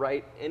to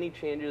write any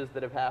changes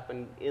that have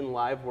happened in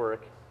live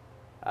work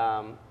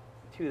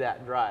to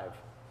that drive.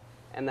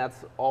 And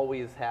that's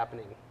always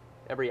happening,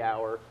 every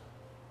hour,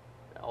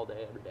 all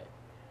day, every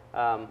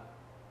day.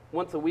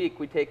 Once a week,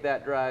 we take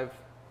that drive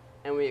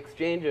and we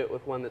exchange it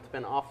with one that's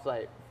been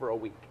offsite for a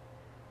week.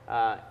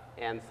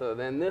 And so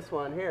then this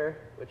one here,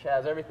 which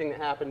has everything that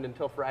happened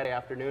until Friday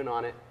afternoon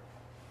on it,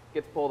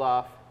 gets pulled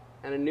off,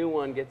 and a new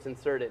one gets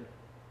inserted.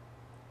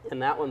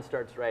 And that one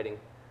starts writing.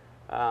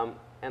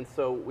 And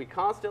so we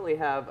constantly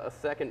have a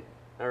second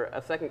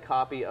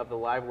copy of the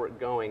live work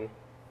going.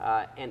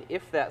 And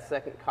if that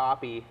second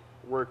copy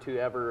were to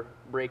ever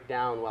break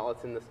down while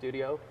it's in the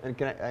studio. And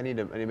I need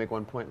to make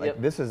one point. Like,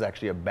 yep. This is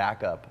actually a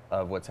backup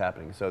of what's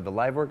happening. So the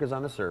live work is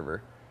on the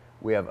server.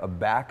 We have a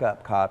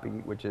backup copy,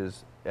 which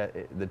is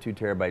the 2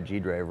 terabyte G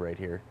drive right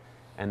here.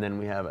 And then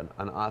we have an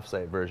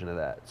offsite version of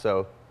that.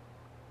 So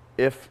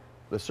if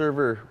the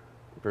server,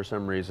 for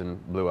some reason,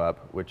 blew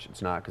up, which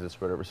it's not because it's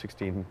spread over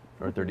 16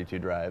 or 32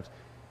 drives,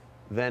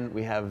 then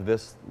we have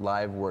this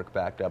live work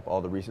backed up,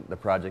 all the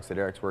projects that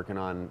Eric's working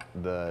on,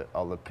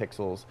 all the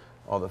pixels,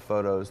 all the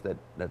photos that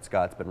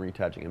Scott's been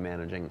retouching and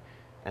managing,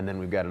 and then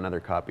we've got another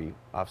copy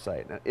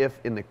offsite. Now, if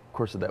in the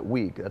course of that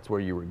week, that's where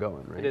you were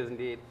going, right? It is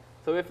indeed.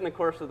 So if in the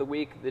course of the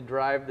week, the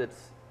drive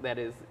that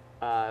is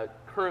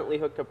currently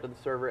hooked up to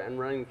the server and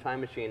running the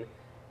Time Machine,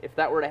 if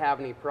that were to have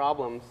any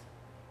problems,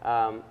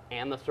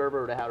 and the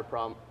server were to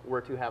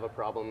have a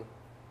problem,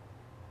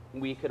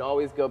 we could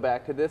always go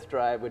back to this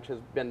drive, which has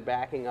been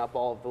backing up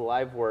all of the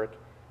live work,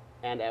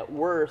 and at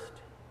worst,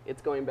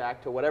 it's going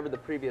back to whatever the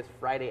previous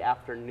Friday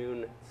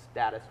afternoon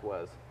status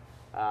was.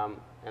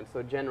 And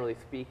so generally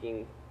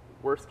speaking,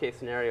 worst case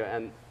scenario,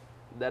 and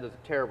that is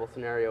a terrible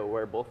scenario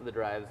where both of the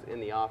drives in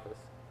the office,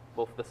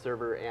 both the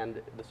server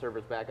and the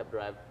server's backup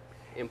drive,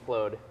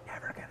 implode.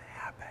 Never gonna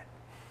happen.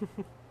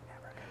 Never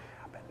gonna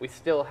happen. We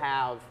still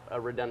have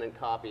a redundant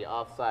copy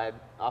offsite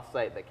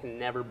that can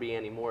never be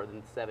any more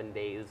than 7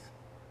 days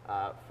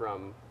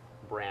from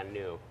brand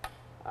new.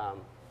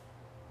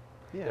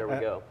 There we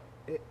go.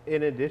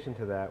 In addition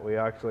to that, we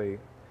actually,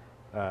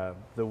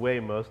 the way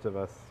most of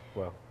us,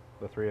 well,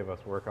 the 3 of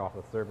us work off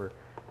the server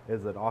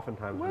is that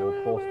oftentimes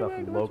we'll pull stuff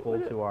local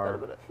to our.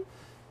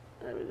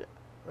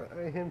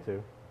 Him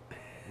too,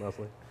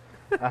 mostly.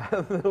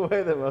 The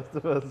way that most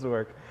of us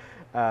work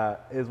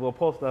is we'll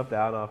pull stuff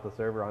down off the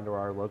server onto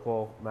our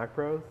local Mac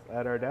Pros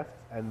at our desks,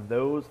 and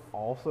those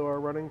also are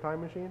running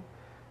Time Machine.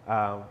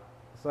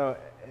 So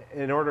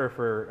in order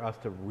for us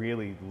to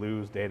really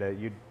lose data,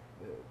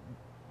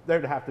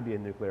 there'd have to be a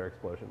nuclear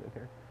explosion in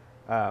here.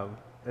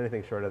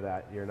 Anything short of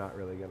that, you're not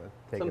really going to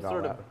take it all out. Some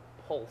sort of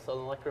pulse, an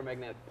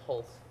electromagnetic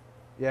pulse.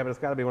 Yeah, but it's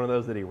got to be one of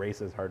those that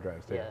erases hard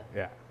drives too.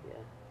 Yeah.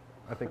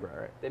 I think we're all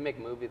right. They make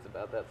movies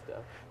about that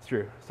stuff. It's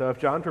true. So if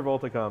John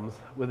Travolta comes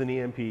with an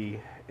EMP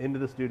into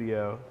the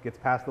studio, gets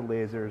past the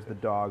lasers, the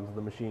dogs,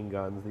 the machine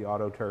guns, the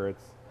auto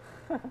turrets,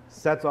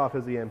 sets off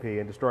his EMP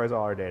and destroys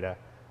all our data,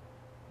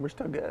 We're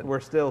still good.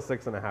 we're still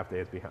 6.5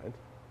 days behind.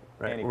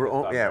 Right. And he We're pissed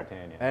off yeah.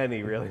 D'Artagnan. And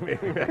he really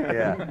made me mad.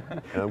 Yeah.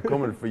 And I'm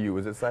coming for you.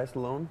 Was it Cy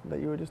Stallone that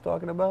you were just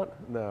talking about?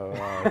 No,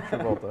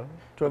 Travolta.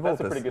 Travolta.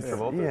 That's a pretty good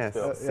Travolta Yes.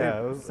 still. Same, Yeah,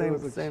 it was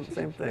same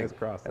a thing. nice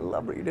cross. I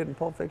love what you did in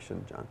Pulp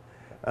Fiction,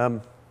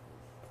 John.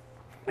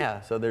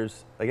 Yeah, so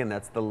there's, again,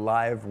 that's the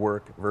live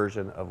work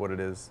version of what it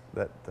is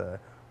that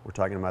we're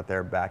talking about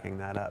there, backing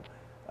that up.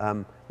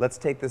 Let's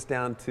take this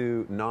down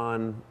to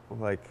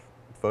like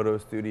photo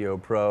studio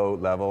pro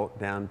level,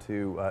 down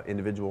to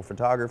individual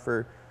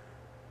photographer.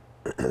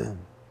 You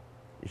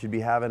should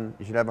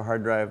have a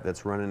hard drive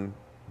that's running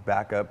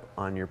backup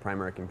on your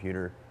primary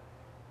computer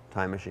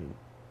Time Machine.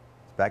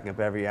 It's backing up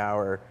every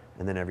hour,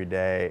 and then every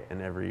day,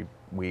 and every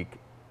week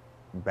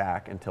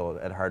back until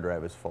that hard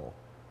drive is full.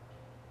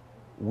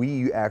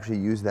 We actually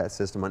use that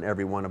system on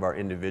every one of our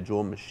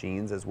individual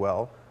machines as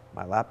well.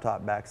 My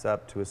laptop backs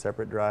up to a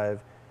separate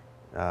drive.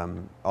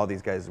 All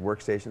these guys'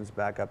 workstations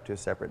back up to a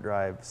separate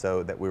drive,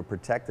 so that we're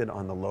protected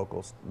on the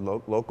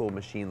local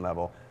machine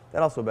level.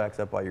 That also backs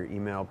up all your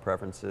email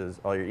preferences,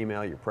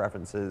 your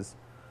preferences,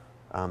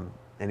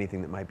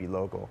 anything that might be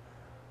local.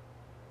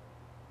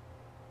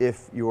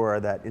 If you're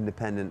that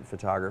independent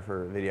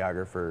photographer,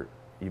 videographer,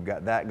 you've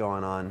got that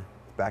going on,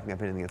 backing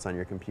up anything that's on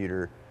your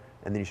computer.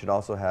 And then you should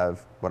also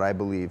have what I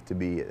believe to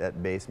be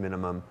at base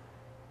minimum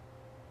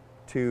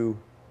 2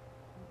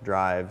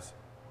 drives,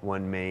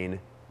 1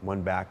 main,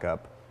 1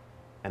 backup,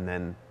 and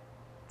then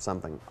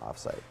something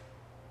offsite.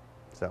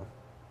 So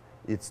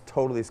it's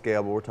totally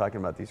scalable. We're talking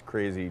about these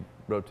crazy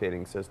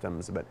rotating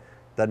systems, but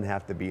it doesn't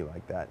have to be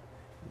like that.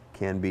 It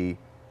can be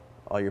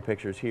all your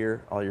pictures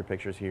here, all your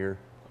pictures here,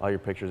 all your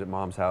pictures at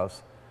mom's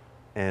house,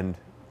 and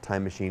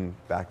Time Machine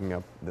backing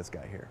up this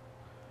guy here.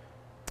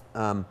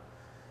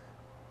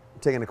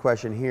 Taking a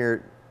question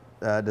here,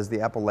 does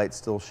the Apple light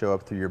still show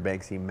up through your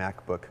Banksy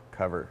MacBook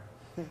cover?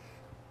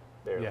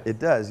 Yes. It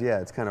does, yeah.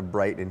 It's kind of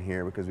bright in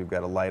here because we've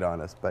got a light on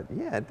us, but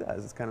yeah, it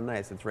does. It's kind of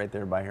nice. It's right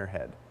there by her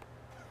head.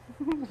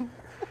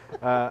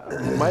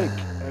 Mike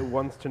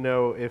wants to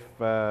know if,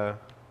 no,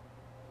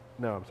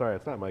 I'm sorry,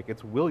 it's not Mike,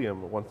 it's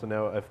William wants to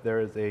know if there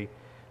is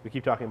we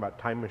keep talking about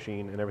Time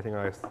Machine and everything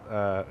else,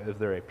 is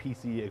there a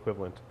PC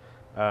equivalent?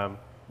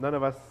 None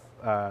of us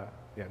are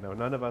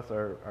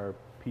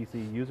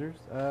PC users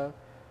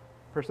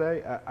per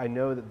se. I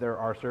know that there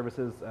are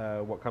services,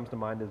 what comes to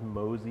mind is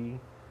Mozy,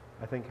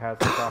 I think has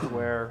some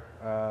software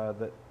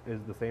that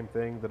is the same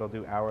thing that'll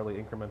do hourly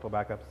incremental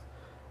backups.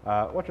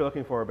 What you're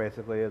looking for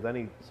basically is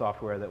any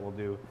software that will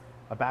do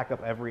a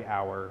backup every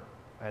hour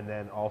and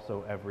then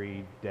also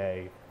every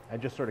day,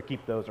 and just sort of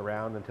keep those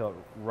around until it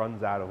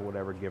runs out of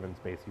whatever given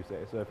space you say.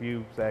 So if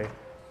you say,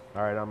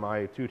 all right, on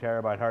my 2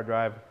 terabyte hard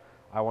drive,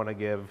 I want to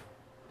give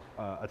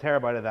a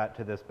terabyte of that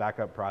to this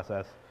backup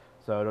process,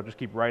 so it'll just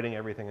keep writing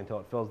everything until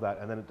it fills that,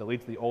 and then it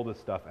deletes the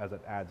oldest stuff as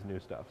it adds new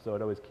stuff. So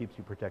it always keeps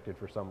you protected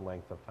for some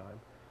length of time.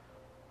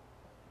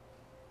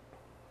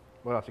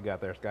 What else you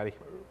got there, Scotty?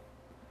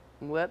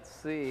 Let's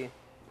see.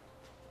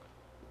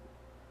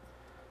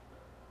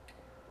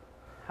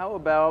 How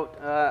about,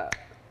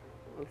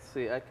 let's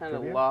see, I kind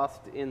of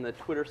lost in the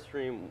Twitter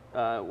stream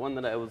one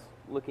that I was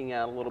looking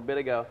at a little bit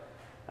ago,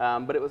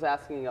 but it was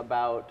asking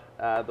about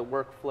the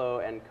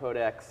workflow and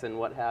codecs and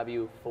what have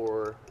you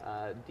for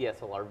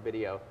DSLR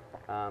video.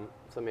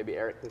 So maybe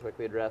Eric can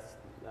quickly address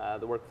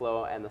the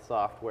workflow and the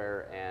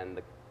software and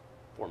the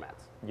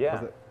formats.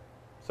 Yeah.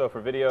 So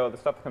for video, the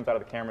stuff that comes out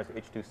of the camera is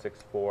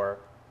H.264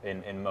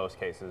 in most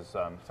cases.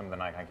 Some of the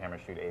Nikon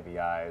cameras shoot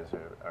AVIs,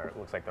 or it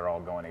looks like they're all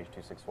going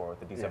H.264 with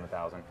the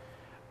D7000.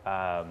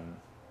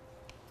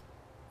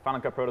 Final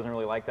Cut Pro doesn't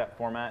really like that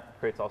format. It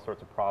creates all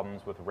sorts of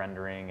problems with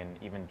rendering and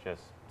even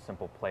just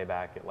simple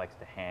playback. It likes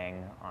to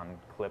hang on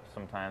clips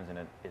sometimes,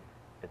 and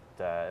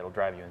it'll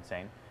drive you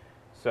insane.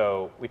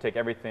 So we take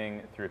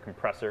everything through a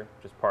compressor,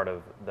 which is part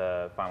of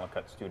the Final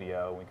Cut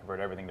Studio. We convert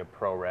everything to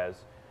ProRes.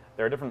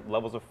 There are different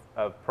levels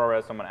of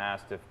ProRes. Someone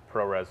asked if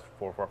ProRes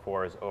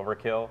 444 is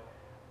overkill.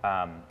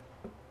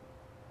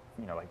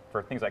 You know, like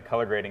for things like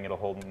color grading, it'll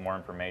hold more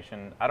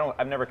information.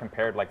 I've never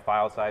compared like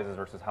file sizes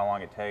versus how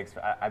long it takes.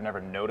 I've never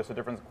noticed a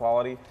difference in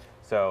quality.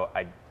 So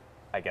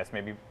I guess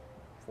maybe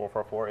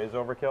 444 is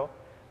overkill.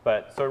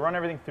 But so we run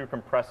everything through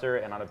compressor,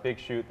 and on a big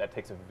shoot, that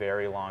takes a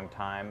very long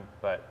time.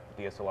 But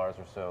DSLRs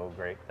are so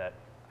great that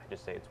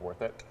just say it's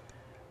worth it.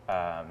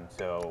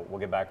 So we'll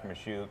get back from a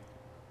shoot,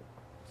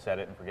 set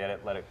it and forget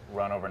it, let it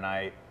run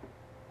overnight,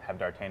 have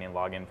D'Artagnan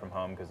log in from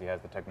home because he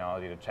has the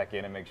technology to check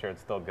in and make sure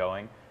it's still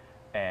going.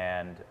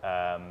 And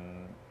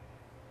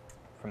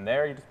from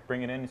there, you just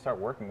bring it in and start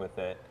working with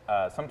it.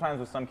 Sometimes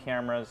with some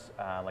cameras,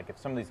 like if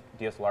some of these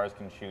DSLRs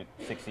can shoot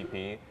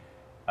 60p,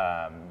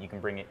 you can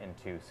bring it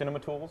into Cinema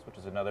Tools, which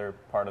is another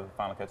part of the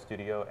Final Cut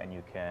Studio, and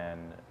you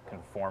can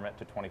conform it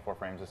to 24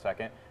 frames a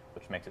second,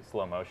 which makes it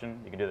slow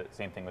motion. You can do the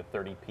same thing with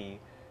 30p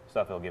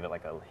stuff. It'll give it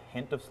like a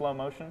hint of slow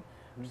motion,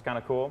 which is kind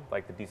of cool.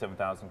 Like the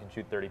D7000 can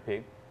shoot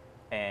 30p.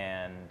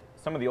 And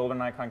some of the older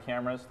Nikon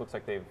cameras, looks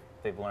like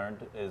they've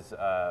learned, is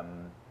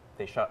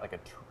they shot like a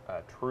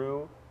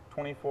true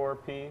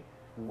 24p,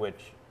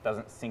 which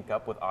doesn't sync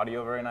up with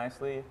audio very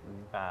nicely.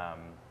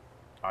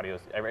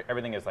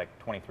 Everything is like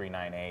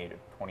 23.98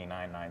 or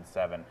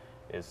 29.97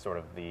 is sort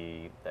of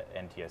the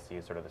NTSC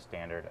is sort of the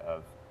standard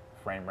of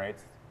frame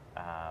rates,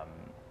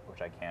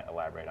 which I can't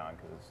elaborate on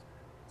because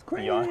it's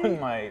beyond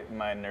my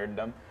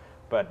nerddom.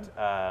 But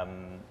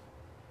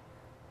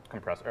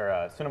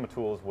Cinema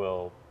Tools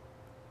will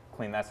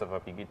clean that stuff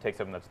up. You can take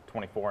something that's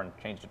 24 and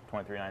change it to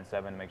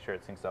 23.97 and make sure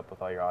it syncs up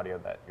with all your audio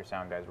that your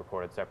sound guys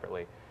recorded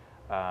separately.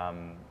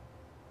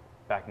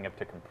 Backing up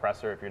to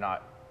compressor, if you're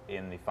not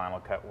in the Final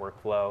Cut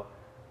workflow,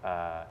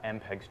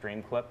 MPEG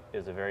Stream Clip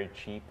is a very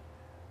cheap,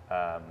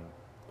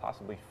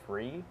 possibly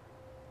free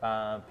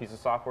piece of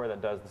software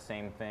that does the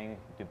same thing,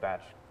 do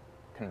batch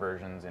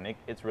conversions, and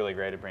it's really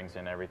great. It brings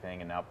in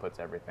everything and outputs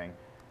everything.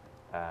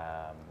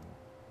 That's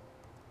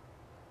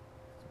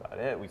about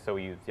it.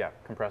 We use,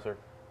 compressor,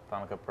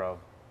 Final Cut Pro,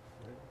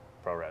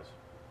 ProRes.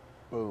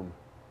 Boom.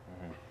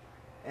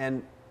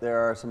 And there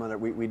are some other,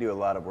 we do a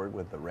lot of work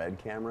with the Red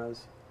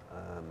cameras.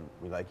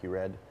 We like you,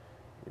 Red.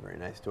 You're very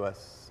nice to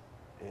us,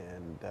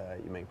 and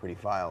you make pretty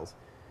files.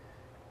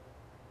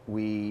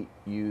 We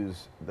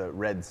use the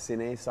Red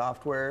Cine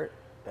software.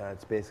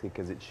 It's basically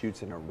because it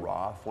shoots in a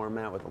RAW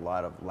format with a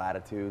lot of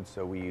latitude,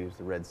 so we use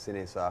the Red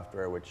Cine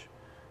software, which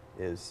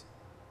is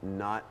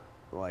not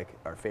like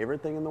our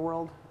favorite thing in the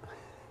world,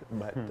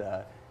 but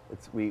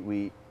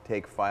we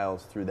take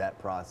files through that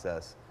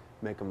process,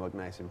 make them look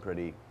nice and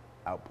pretty,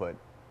 output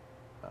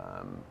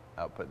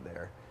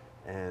there.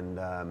 And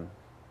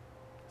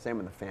same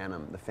with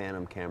the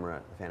Phantom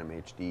camera, the Phantom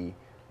HD,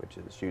 which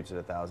shoots at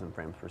 1,000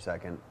 frames per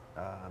second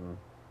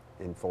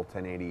in full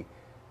 1080.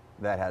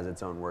 That has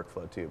its own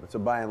workflow too. But so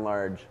by and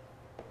large,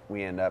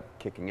 we end up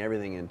kicking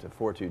everything into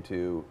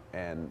 422,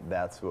 and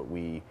that's what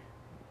we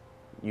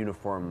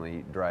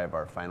uniformly drive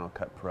our Final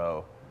Cut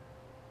Pro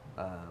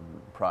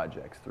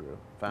projects through.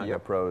 Final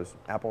Cut Pro's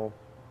Apple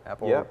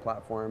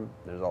platform.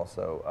 There's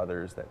also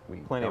others that we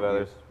plenty of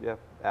others. Yep,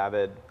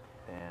 Avid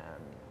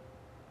and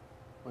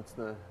what's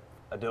the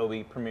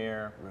Adobe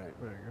Premiere. Right.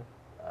 There you go.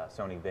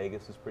 Sony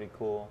Vegas is pretty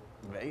cool.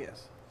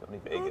 Vegas.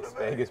 Sony Vegas,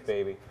 Vegas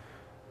baby.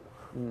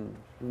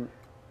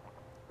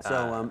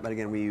 So, but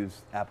again, we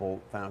use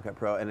Apple Final Cut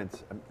Pro, and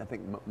it's, I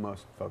think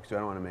most folks do. I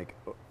don't want to make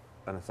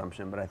an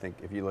assumption, but I think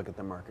if you look at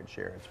the market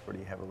share, it's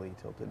pretty heavily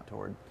tilted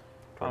toward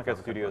Final Cut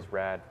Studio is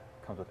rad.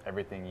 Comes with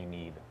everything you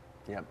need.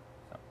 Yep.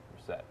 So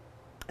you're set.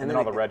 And then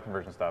all the Red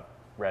conversion stuff,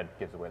 Red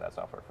gives away that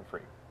software for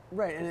free.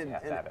 Right, and you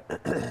have to have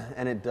it.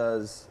 And it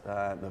does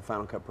the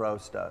Final Cut Pro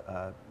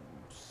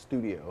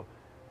Studio.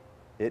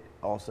 It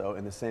also,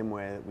 in the same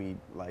way that we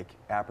like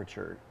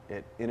Aperture,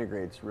 it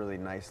integrates really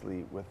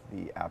nicely with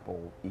the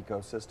Apple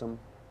ecosystem.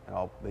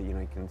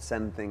 You can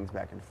send things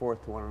back and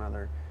forth to one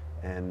another,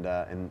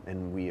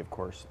 and we of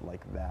course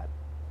like that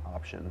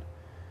option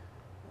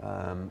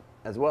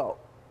as well.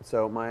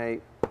 So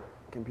my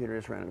computer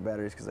just ran out of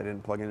batteries because I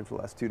didn't plug it in for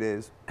the last 2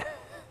 days. You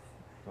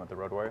want the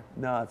Road Warrior?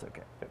 No, that's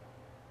okay.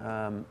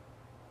 Good.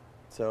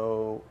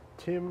 So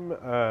Tim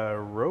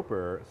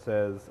Roper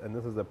says, and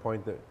this is a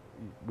point that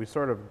we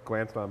sort of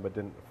glanced on but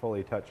didn't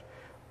fully touch,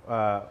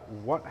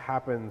 what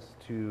happens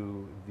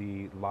to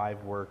the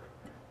live work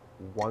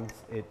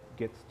once it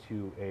gets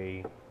to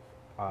a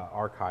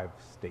archive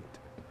state?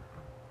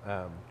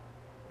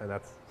 And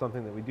that's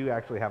something that we do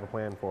actually have a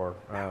plan for,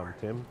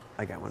 Tim.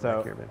 I got one so,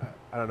 back here, man.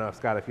 I don't know,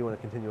 Scott, if you want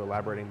to continue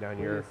elaborating down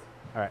your...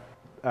 All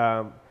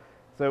right.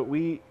 So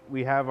we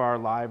have our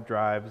live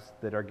drives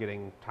that are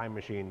getting time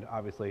machined,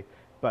 obviously,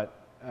 but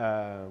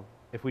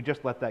if we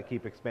just let that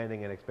keep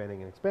expanding and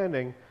expanding and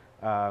expanding,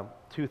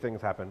 two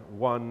things happen.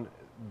 One,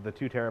 the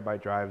 2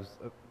 terabyte drives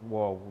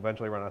will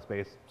eventually run out of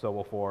space, so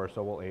will 4,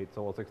 so will 8,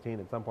 so will 16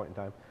 at some point in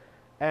time.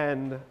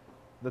 And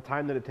the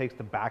time that it takes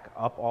to back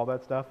up all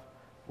that stuff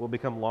will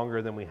become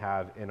longer than we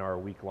have in our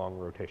week-long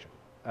rotation.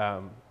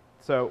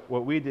 So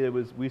what we did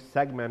was we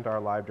segment our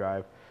live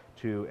drive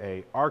to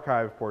a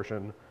archive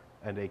portion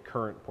and a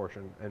current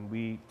portion, and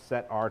we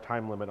set our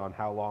time limit on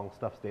how long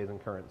stuff stays in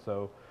current.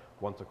 So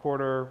once a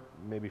quarter,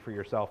 maybe for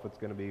yourself it's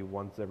going to be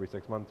once every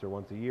 6 months or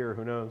once a year,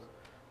 who knows,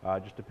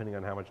 just depending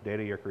on how much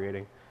data you're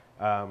creating.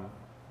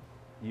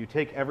 You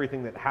take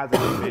everything that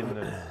hasn't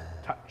been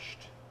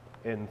touched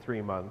in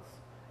 3 months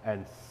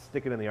and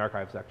stick it in the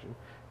archive section.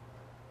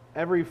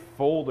 Every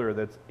folder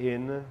that's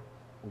in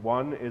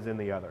one is in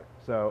the other.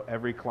 So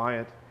every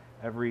client,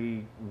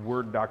 every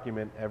Word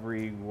document,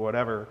 every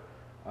whatever,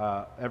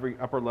 every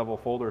upper level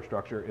folder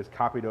structure is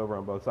copied over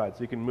on both sides.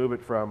 So you can move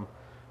it from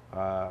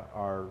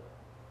our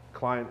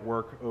client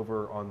work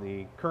over on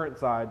the current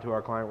side to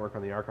our client work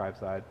on the archive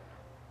side.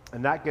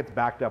 And that gets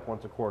backed up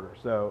once a quarter.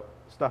 So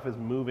stuff is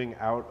moving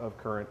out of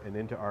current and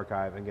into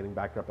archive and getting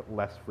backed up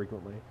less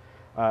frequently.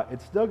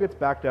 It still gets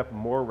backed up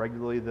more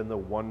regularly than the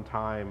one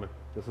time,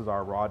 this is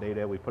our raw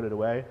data, we put it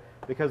away,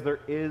 because there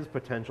is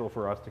potential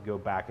for us to go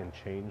back and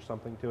change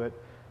something to it.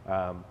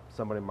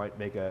 Somebody might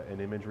make an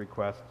image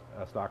request,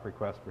 a stock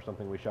request for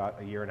something we shot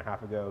a year and a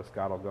half ago.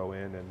 Scott will go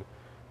in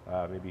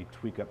and maybe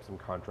tweak up some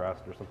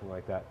contrast or something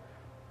like that.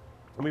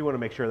 And we want to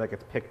make sure that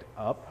gets picked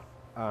up,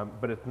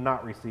 but it's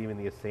not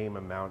receiving the same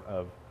amount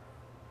of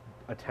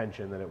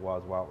attention that it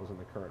was while it was in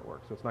the current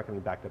work. So it's not going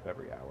to be backed up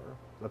every hour.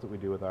 That's what we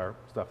do with our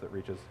stuff that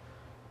reaches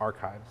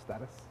archive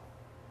status.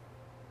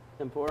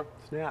 M4?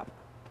 Snap.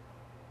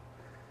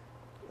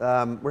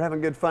 We're having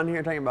good fun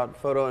here talking about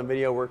photo and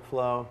video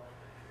workflow.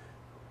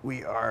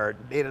 We are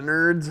data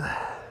nerds,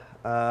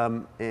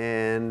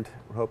 and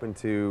we're hoping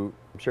to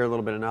share a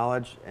little bit of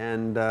knowledge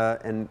and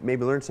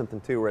maybe learn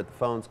something too. We're at the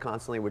phones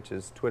constantly, which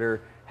is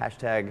Twitter,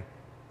 hashtag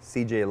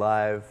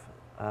CJLive.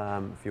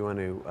 If you want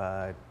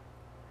to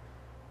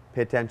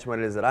pay attention to what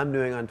it is that I'm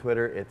doing on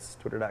Twitter, it's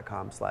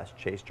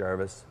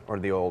twitter.com/ChaseJarvis or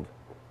the old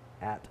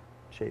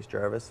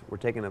 @ChaseJarvis. We're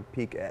taking a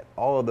peek at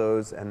all of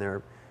those, and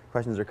their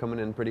questions are coming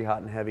in pretty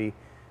hot and heavy.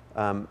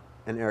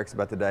 And Eric's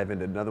about to dive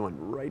into another one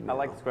right now. I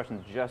like this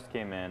question, just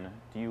came in.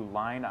 Do you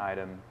line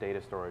item data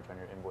storage on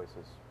your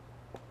invoices?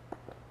 Do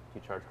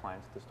you charge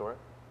clients to store it?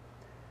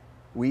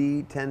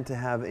 We tend to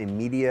have a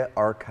media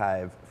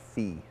archive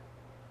fee.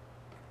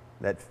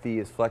 That fee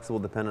is flexible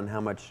depending on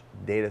how much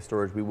data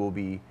storage we will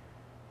be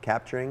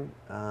capturing.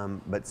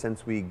 But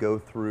since we go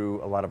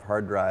through a lot of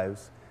hard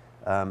drives,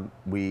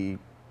 we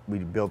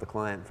bill the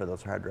client for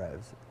those hard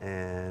drives.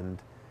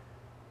 And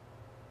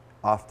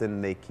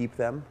often they keep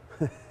them,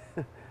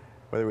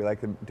 whether we like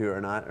to do it or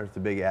not, or it's a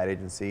big ad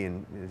agency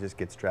and it just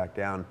gets tracked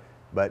down.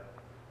 But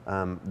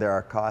there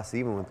are costs,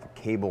 even with the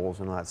cables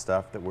and all that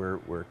stuff, that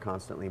we're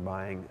constantly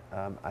buying.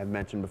 I've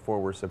mentioned before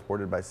we're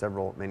supported by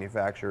several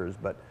manufacturers,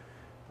 but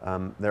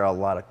there are a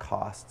lot of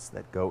costs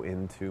that go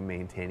into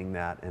maintaining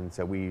that, and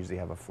so we usually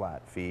have a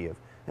flat fee of,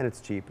 and it's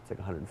cheap, it's like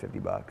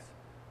 $150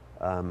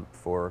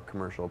 for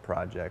commercial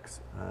projects,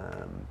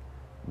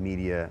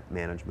 media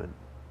management.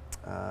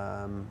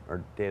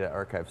 Or data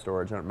archive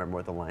storage. I don't remember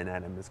what the line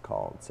item is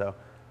called. So,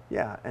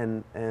 yeah,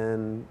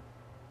 and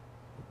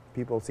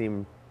people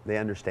they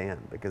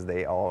understand because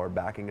they all are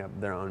backing up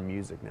their own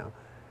music now.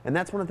 And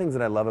that's one of the things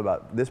that I love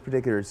about this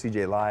particular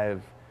CJ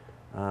Live,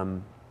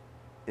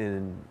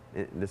 in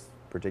this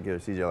particular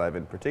CJ Live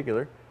in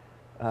particular,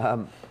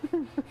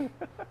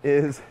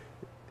 is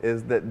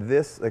that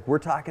this, like, we're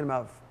talking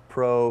about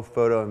pro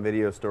photo and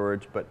video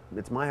storage, but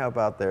it's my hope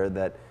out there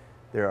that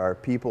there are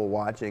people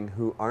watching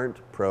who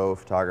aren't pro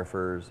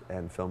photographers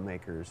and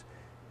filmmakers,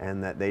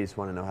 and that they just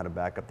want to know how to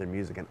back up their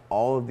music. And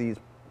all of these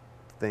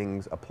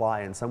things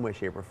apply in some way,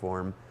 shape, or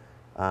form.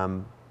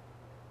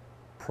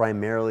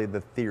 Primarily the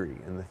theory.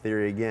 And the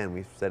theory, again,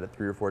 we've said it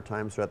 3 or 4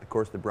 times throughout the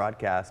course of the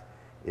broadcast,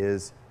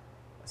 is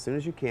as soon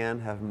as you can,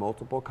 have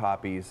multiple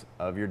copies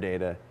of your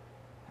data,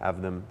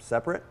 have them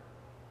separate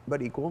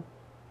but equal,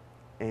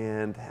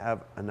 and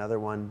have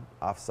another one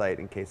off-site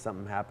in case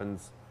something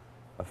happens,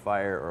 a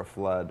fire or a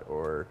flood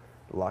or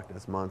Loch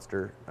Ness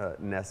Monster,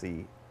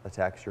 Nessie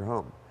attacks your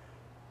home.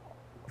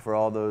 For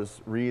all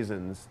those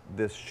reasons,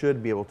 this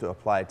should be able to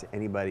apply to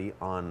anybody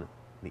on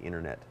the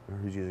internet or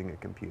who's using a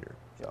computer.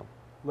 So,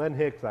 Len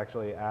Hicks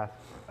actually asked,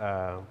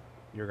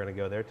 you're going to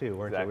go there too,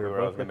 weren't Exactly you? We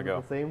where I were was both gonna making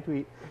go. the same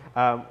tweet.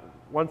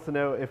 Wants to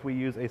know if we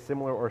use a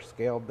similar or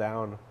scaled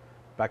down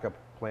backup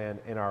plan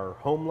in our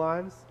home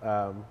lives.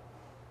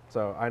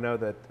 So I know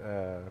that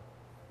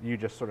you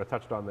just sort of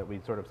touched on that we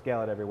sort of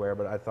scale it everywhere,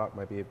 but I thought it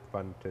might be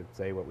fun to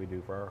say what we do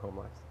for our home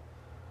lives.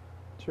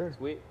 sure.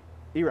 Sweet.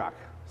 E-Rock,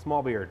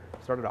 small beard,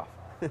 start it off.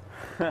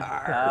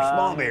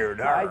 Small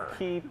beard. I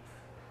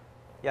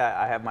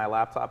I have my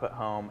laptop at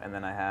home, and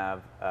then I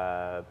have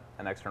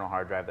an external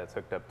hard drive that's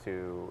hooked up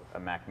to a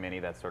Mac Mini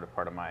that's sort of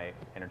part of my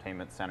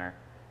entertainment center.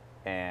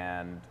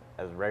 And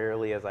as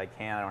rarely as I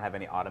can, I don't have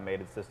any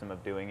automated system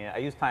of doing it. I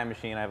use Time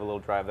Machine. I have a little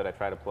drive that I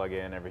try to plug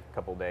in every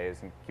couple days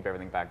and keep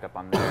everything backed up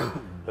on there.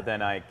 But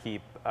then I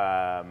keep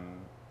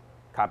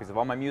copies of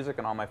all my music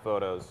and all my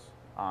photos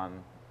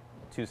on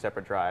 2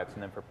 separate drives.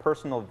 And then for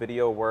personal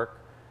video work,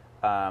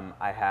 I'll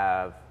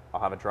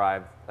have a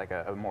drive, like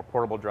a more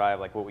portable drive,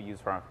 like what we use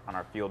on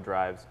our field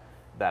drives,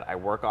 that I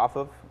work off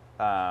of,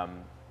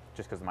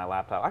 just because my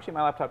laptop. Actually,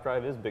 my laptop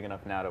drive is big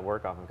enough now to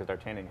work off of because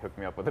D'Artagnan hooked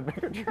me up with a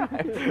bigger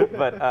drive.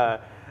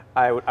 But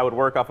I would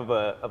work off of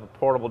a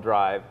portable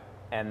drive,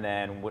 and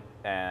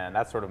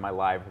that's sort of my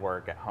live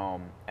work at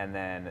home. And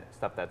then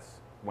stuff that's,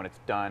 when it's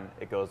done,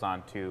 it goes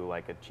on to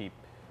like a cheap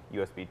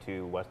USB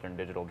 2 Western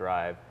Digital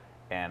drive,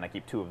 and I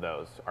keep 2 of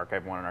those,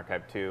 Archive 1 and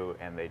Archive 2,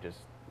 and they just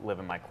live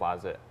in my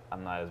closet.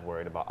 I'm not as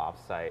worried about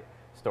off-site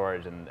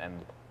storage, and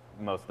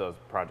most of those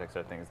projects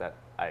are things that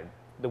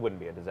wouldn't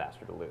be a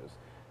disaster to lose.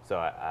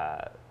 So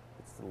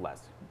it's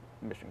less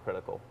mission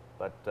critical.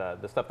 But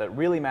the stuff that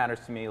really matters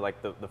to me,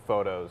 like the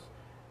photos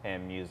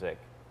and music,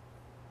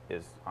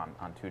 is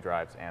on 2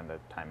 drives and the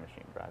Time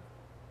Machine drive.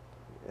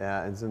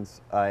 Yeah, and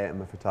since I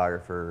am a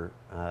photographer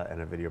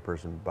and a video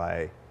person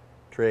by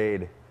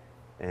trade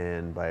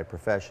and by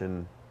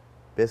profession,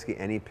 basically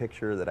any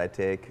picture that I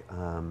take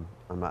on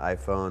my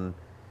iPhone,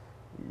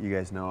 you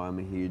guys know I'm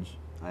a huge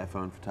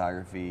iPhone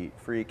photography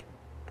freak.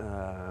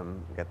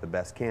 Got the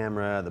best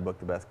camera, the book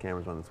The Best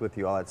Camera is one that's with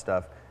you, all that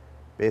stuff.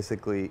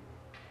 Basically,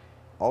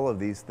 all of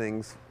these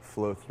things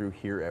flow through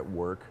here at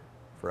work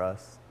for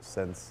us,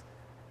 since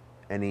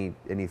any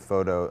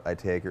photo I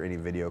take or any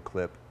video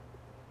clip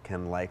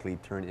can likely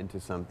turn into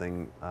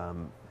something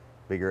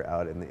bigger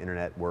out in the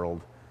internet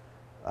world.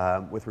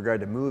 With regard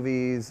to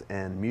movies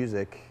and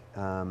music,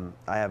 I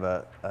have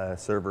a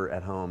server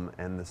at home,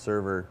 and the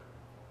server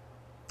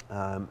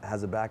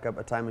has a backup,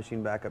 a Time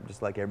Machine backup,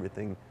 just like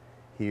everything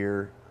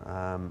here.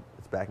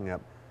 It's backing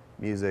up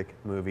music,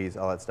 movies,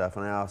 all that stuff,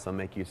 and I also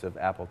make use of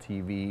Apple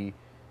TV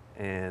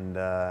and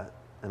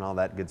all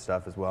that good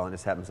stuff as well, and it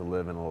just happens to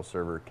live in a little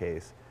server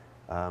case.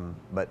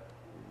 But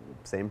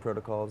same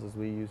protocols as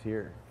we use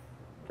here.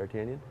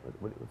 D'Artagnan,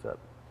 what's up?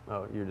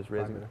 Oh, you're just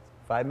raising 5 minutes.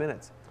 5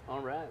 minutes. All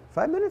right.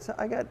 5 minutes.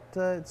 I got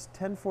it's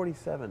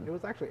 10:47. It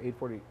was actually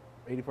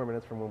 84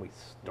 minutes from when we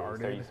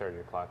started. You started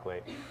your clock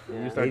late.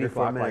 You started your 84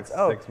 clock minutes.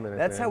 like 6 minutes.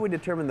 That's in. how we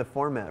determine the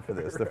format for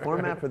this. The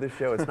format for this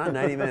show, it's not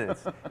 90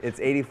 minutes. It's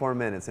 84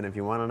 minutes. And if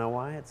you want to know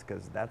why, it's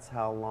because that's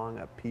how long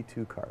a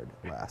P2 card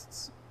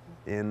lasts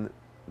in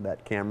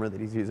that camera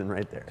that he's using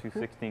right there. 2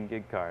 16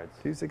 gig cards.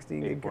 2 16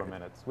 gig 84 cards.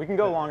 minutes. We can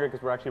go longer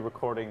because we're actually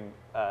recording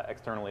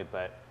externally,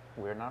 but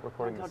we're not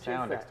recording Don't the tell Chase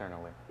sound that.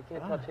 externally. You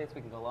can't tell Chase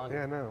we can go longer.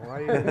 Yeah, no.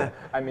 Why are you?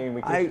 I mean,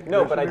 we I- can.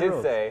 No, but I there's did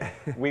rules. say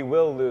we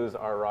will lose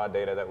our raw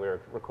data that we're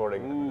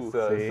recording. Ooh,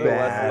 so see? so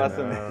Bad.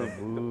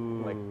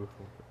 lessons, like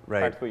Right.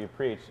 practice what you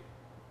preach.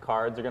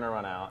 Cards are going to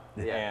run out,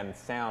 Yeah. and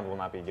sound will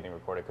not be getting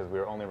recorded because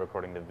we're only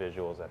recording the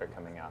visuals that are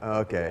coming out.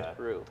 Okay.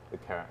 True. The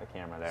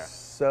camera there.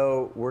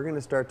 So we're going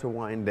to start to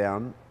wind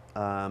down.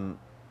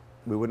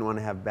 We wouldn't want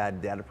to have bad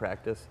data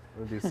practice.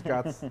 We'll do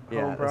Scott's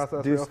Yeah, home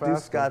process do real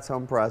fast. do Scott's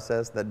home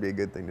process. That'd be a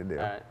good thing to do.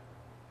 All right.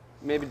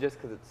 Maybe just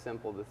because it's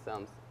simple, this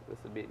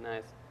would be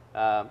nice.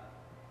 I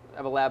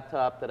have a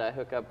laptop that I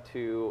hook up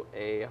to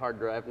a hard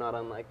drive, not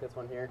unlike this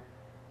one here.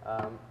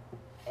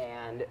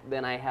 And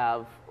then I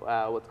have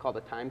what's called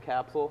a time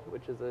capsule,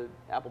 which is an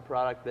Apple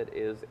product that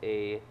is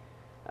a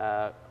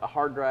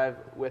hard drive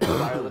with a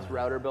wireless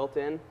router built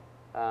in.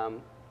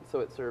 So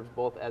it serves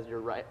both as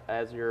your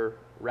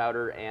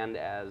router and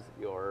as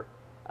your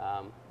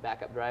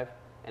backup drive,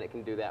 and it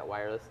can do that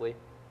wirelessly.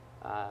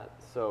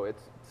 So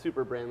it's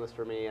super brainless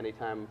for me.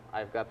 Anytime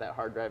I've got that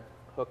hard drive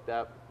hooked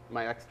up,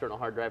 my external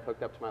hard drive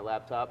hooked up to my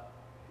laptop,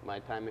 my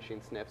Time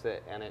Machine sniffs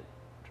it and it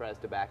tries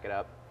to back it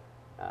up,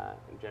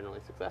 and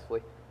generally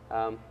successfully.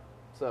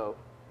 So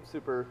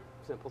super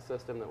simple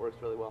system that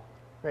works really well.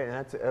 Right,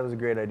 and that was a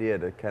great idea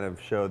to kind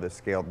of show the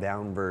scaled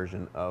down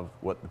version of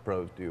what the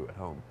pros do at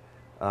home.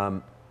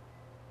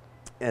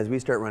 As we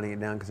start running it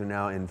down, because we're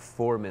now in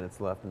 4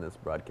 minutes left in this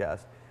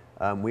broadcast,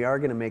 we are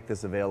going to make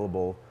this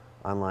available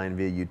online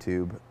via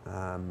YouTube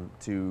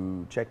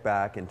to check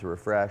back and to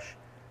refresh.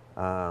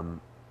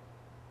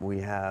 We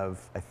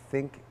have, I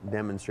think,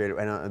 demonstrated,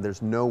 I know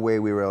there's no way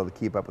we were able to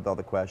keep up with all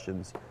the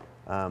questions,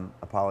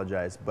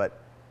 apologize,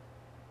 but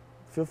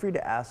feel free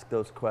to ask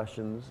those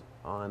questions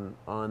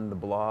on the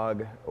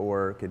blog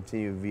or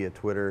continue via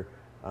Twitter.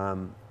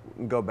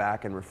 Go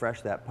back and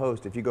refresh that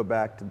post. If you go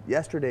back to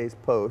yesterday's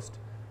post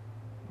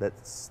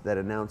that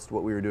announced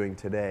what we were doing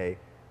today,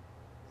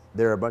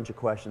 there are a bunch of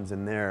questions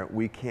in there.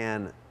 We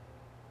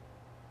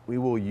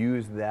will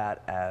use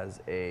that as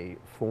a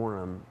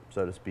forum,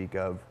 so to speak,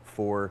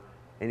 for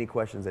any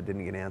questions that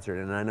didn't get answered.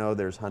 And I know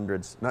there's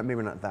hundreds,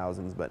 maybe not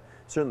thousands, but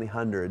certainly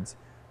hundreds.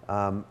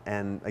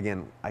 And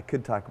again, I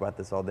could talk about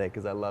this all day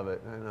because I love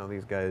it. I know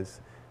these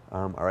guys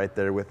are right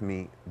there with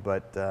me,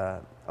 but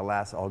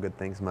alas, all good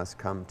things must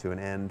come to an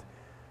end.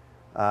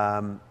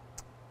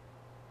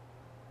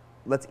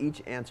 Let's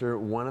each answer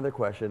one other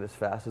question as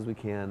fast as we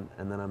can,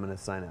 and then I'm going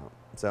to sign out.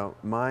 So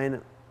mine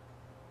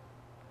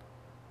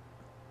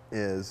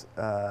is,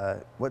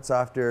 what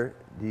software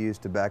do you use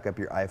to back up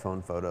your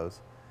iPhone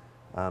photos?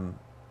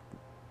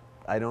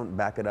 I don't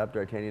back it up.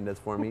 D'Artagnan does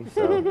for me.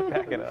 So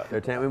Back it up.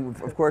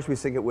 Of course, we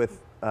sync it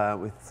with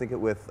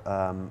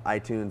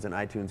iTunes, and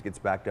iTunes gets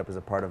backed up as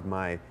a part of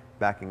my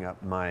backing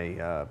up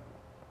my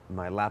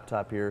my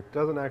laptop here.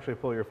 Doesn't actually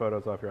pull your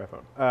photos off your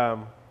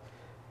iPhone.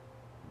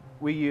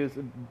 We use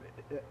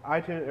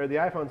iTunes, or the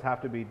iPhones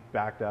have to be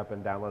backed up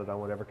and downloaded on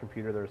whatever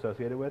computer they're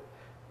associated with.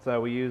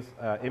 So we use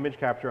image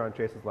capture on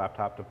Chase's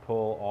laptop to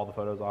pull all the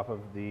photos off of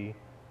the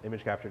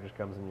image capture. Just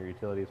comes in your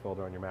utilities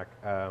folder on your Mac.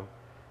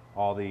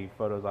 All the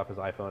photos off his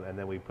iPhone, and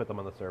then we put them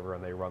on the server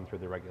and they run through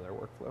the regular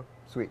workflow.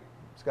 Sweet,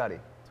 Scotty.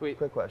 Sweet.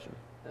 Quick question.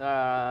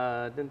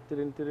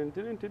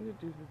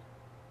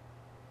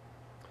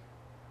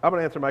 I'm going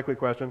to answer my quick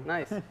question.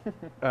 Nice.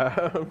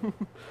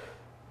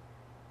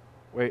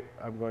 Wait,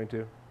 I'm going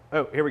to.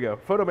 Oh, here we go.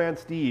 Photoman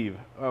Steve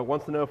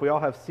wants to know if we all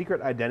have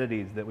secret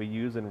identities that we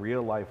use in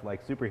real life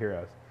like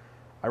superheroes.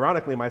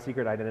 Ironically, my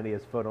secret identity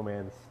is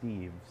Photoman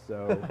Steve,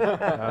 so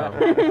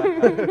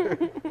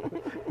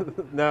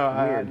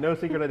no, no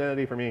secret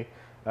identity for me.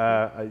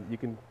 You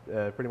can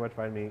pretty much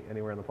find me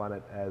anywhere on the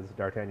planet as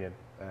D'Artagnan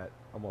at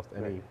almost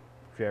any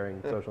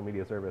sharing social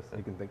media service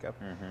you can think of.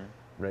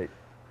 Right.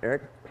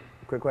 Eric,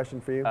 quick question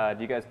for you.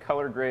 Do you guys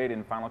color grade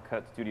in Final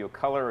Cut Studio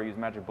Color or use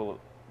Magic Bullet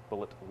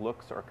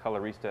looks or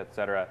Colorista,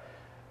 etc.?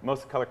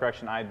 Most of the color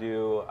correction I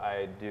do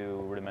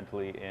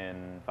rudimentally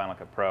in Final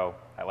Cut Pro.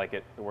 I like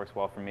it. It works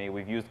well for me.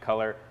 We've used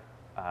color.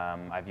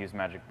 I've used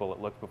Magic Bullet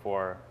looks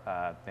before.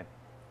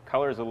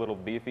 Color is a little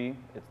beefy.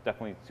 It's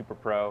definitely super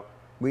pro.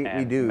 We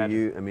do.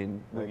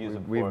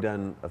 We've before.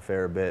 done a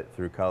fair bit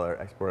through color.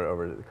 Export it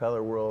over to the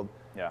color world.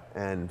 Yeah.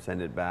 And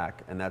send it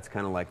back. And that's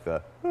kind of like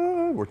the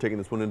we're taking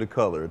this one into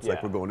color. It's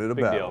like we're going into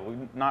big battle.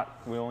 Deal.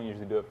 We won't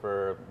usually do it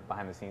for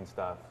behind the scenes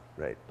stuff.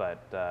 Right.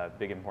 But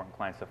big important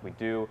client stuff we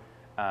do.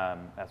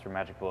 As for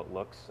Magic Bullet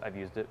looks, I've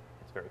used it.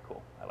 It's very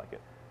cool. I like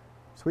it.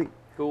 Sweet.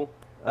 Cool.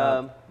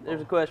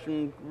 There's a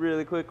question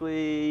really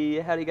quickly.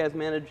 How do you guys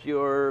manage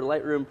your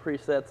Lightroom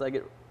presets? I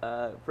get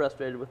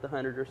frustrated with the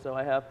 100 or so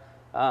I have.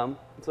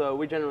 So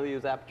we generally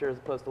use Aperture as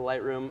opposed to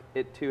Lightroom.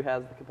 It too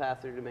has the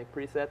capacity to make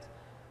presets.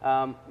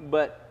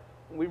 But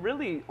we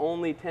really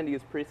only tend to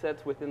use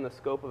presets within the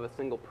scope of a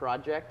single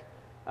project,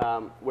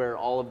 where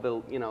all of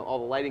the, all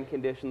the lighting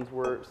conditions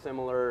were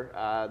similar,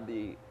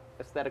 the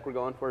aesthetic we're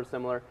going for is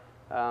similar.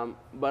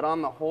 But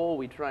on the whole,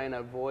 we try and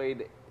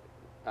avoid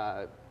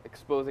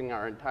exposing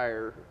our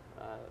entire,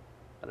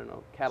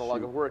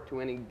 catalog of work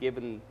to any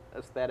given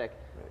aesthetic,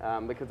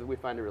 because we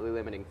find it really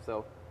limiting.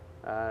 So,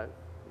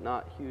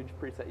 not huge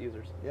preset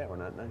users. Yeah, we're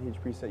not huge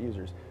preset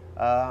users.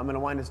 I'm going to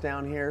wind us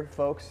down here,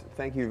 folks.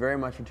 Thank you very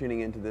much for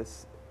tuning into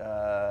this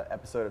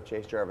episode of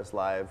Chase Jarvis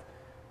Live.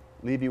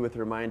 Leave you with a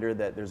reminder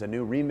that there's a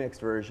new remixed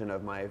version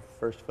of my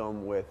first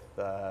film with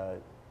the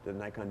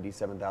Nikon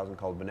D7000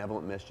 called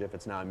Benevolent Mischief.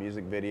 It's now a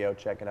music video.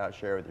 Check it out,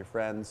 share it with your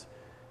friends.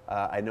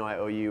 I know I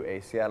owe you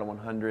a Seattle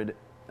 100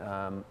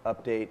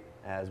 update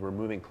as we're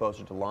moving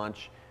closer to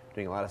launch.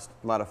 Doing a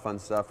lot of fun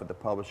stuff with the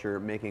publisher,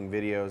 making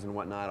videos and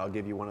whatnot. I'll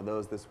give you one of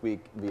those this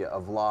week via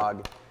a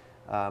vlog.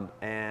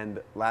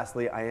 And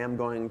lastly, I am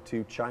going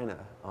to China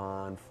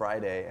on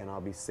Friday, and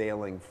I'll be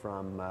sailing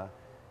from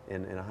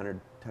in a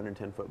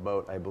 110-foot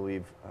boat, I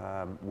believe,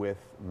 with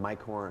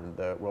Mike Horn,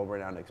 the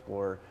world-renowned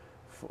explorer.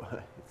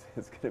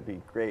 It's going to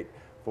be great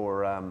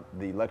for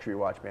the luxury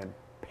watch band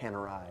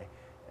Panerai.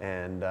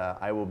 And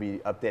I will be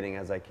updating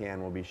as I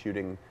can. We'll be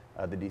shooting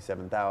the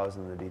D7000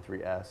 and the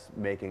D3S,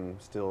 making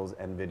stills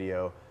and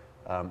video.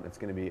 It's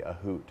going to be a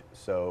hoot.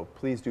 So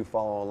please do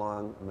follow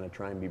along. I'm going to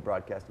try and be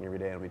broadcasting every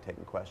day, and I'll be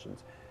taking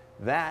questions.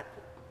 That,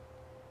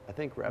 I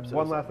think, wraps it up.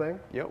 One last thing.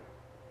 Yep.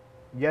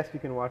 Yes, you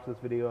can watch this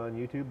video on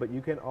YouTube, but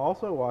you can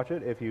also watch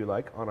it, if you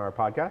like, on our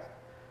podcast.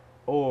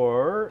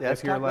 Or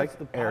if you're like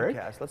Eric.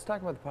 Let's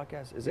talk about the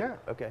podcast.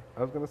 Okay.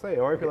 I was going to say,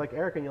 or if you're like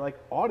Eric and you like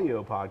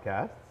audio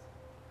podcasts,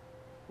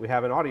 we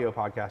have an audio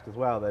podcast as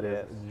well that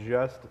is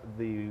just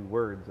the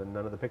words and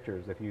none of the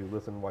pictures if you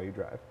listen while you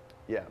drive.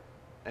 Yeah.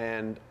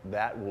 And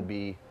that will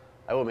be,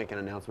 I will make an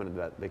announcement of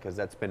that because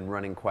that's been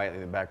running quietly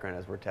in the background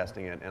as we're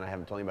testing it, and I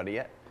haven't told anybody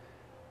yet.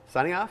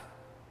 Signing off,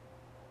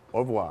 au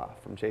revoir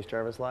from Chase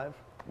Jarvis Live.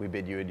 We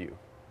bid you adieu.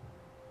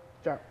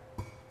 Ciao.